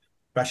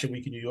Fashion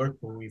Week in New York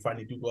when we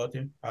finally do go out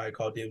there. I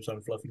called dibs on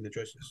fluffing the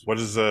dresses. What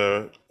is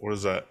that?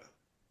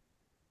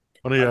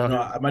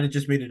 I might have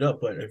just made it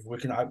up, but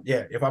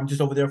if I'm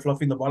just over there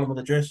fluffing the bottom of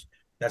the dress,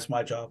 That's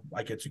my job.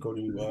 I get to go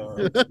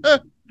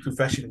to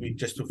Fashion Week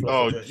just to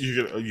fluff a dress.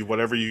 You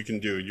whatever you can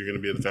do, you're gonna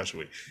be at the Fashion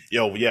Week.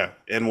 Yo, yeah.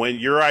 And when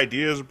your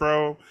ideas,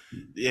 bro,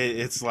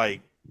 it's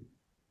like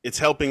it's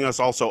helping us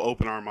also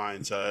open our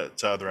minds to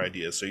other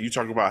ideas. So you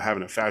talk about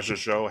having a fashion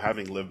show,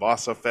 having Live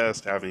Vasa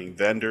Fest, having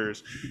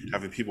vendors,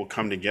 having people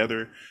come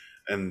together,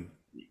 and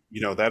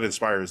that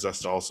inspires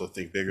us to also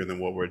think bigger than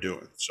what we're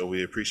doing. So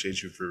we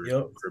appreciate you for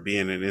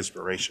being an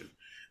inspiration,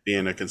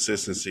 being a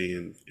consistency,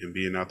 and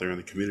being out there in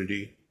the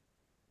community,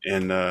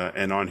 and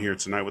on here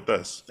tonight with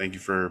us. Thank you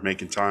for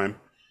making time,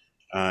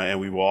 and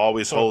we will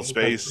always hold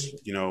space,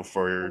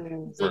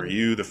 for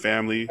you, the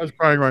family. I was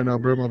crying right now,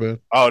 bro. My bad.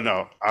 Oh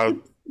no,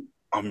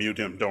 I'll mute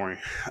him. Don't worry.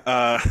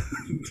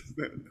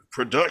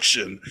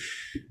 Production.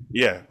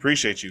 Yeah,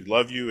 appreciate you.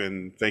 Love you,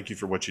 and thank you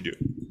for what you do.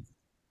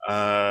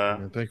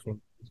 Thanks, man.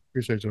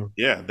 Appreciate you.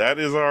 Yeah, that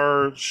is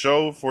our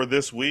show for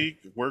this week.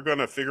 We're going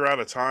to figure out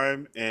a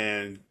time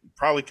and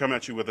probably come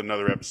at you with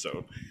another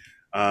episode.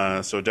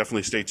 So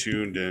definitely stay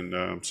tuned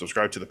and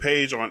subscribe to the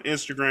page on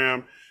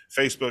Instagram,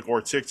 Facebook,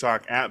 or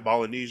TikTok at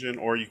Polynesian,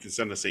 or you can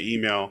send us an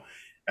email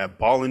at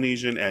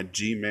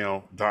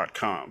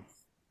polynesian@gmail.com.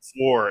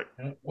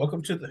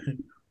 Welcome to the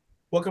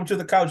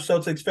couch,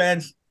 Celtics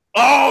fans.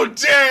 Oh,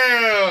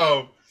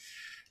 damn!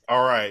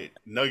 All right,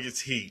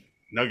 Nuggets Heat.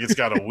 Nuggets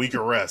got a week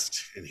of rest,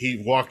 and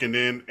Heat walking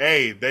in.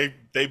 Hey,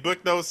 they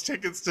booked those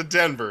tickets to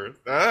Denver.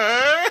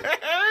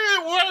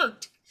 It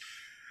worked.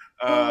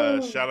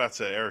 Shout out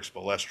to Eric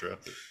Spolestra.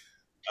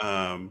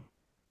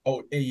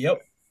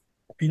 Yep.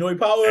 Pinoy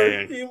Power,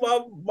 hey,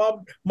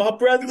 my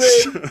brethren.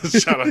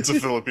 Shout out to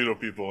Filipino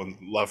people and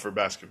love for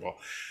basketball.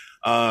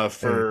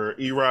 For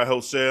Irae,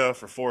 Hosea,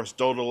 for Forrest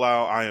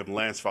Dodolau, I am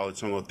Lance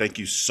Falitongo. Thank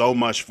you so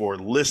much for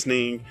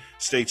listening.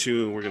 Stay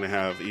tuned. We're going to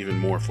have even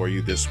more for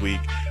you this week.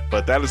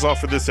 But that is all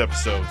for this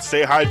episode.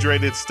 Stay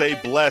hydrated, stay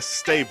blessed,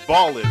 stay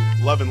ballin',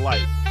 love and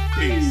light.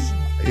 Peace.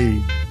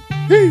 Hey.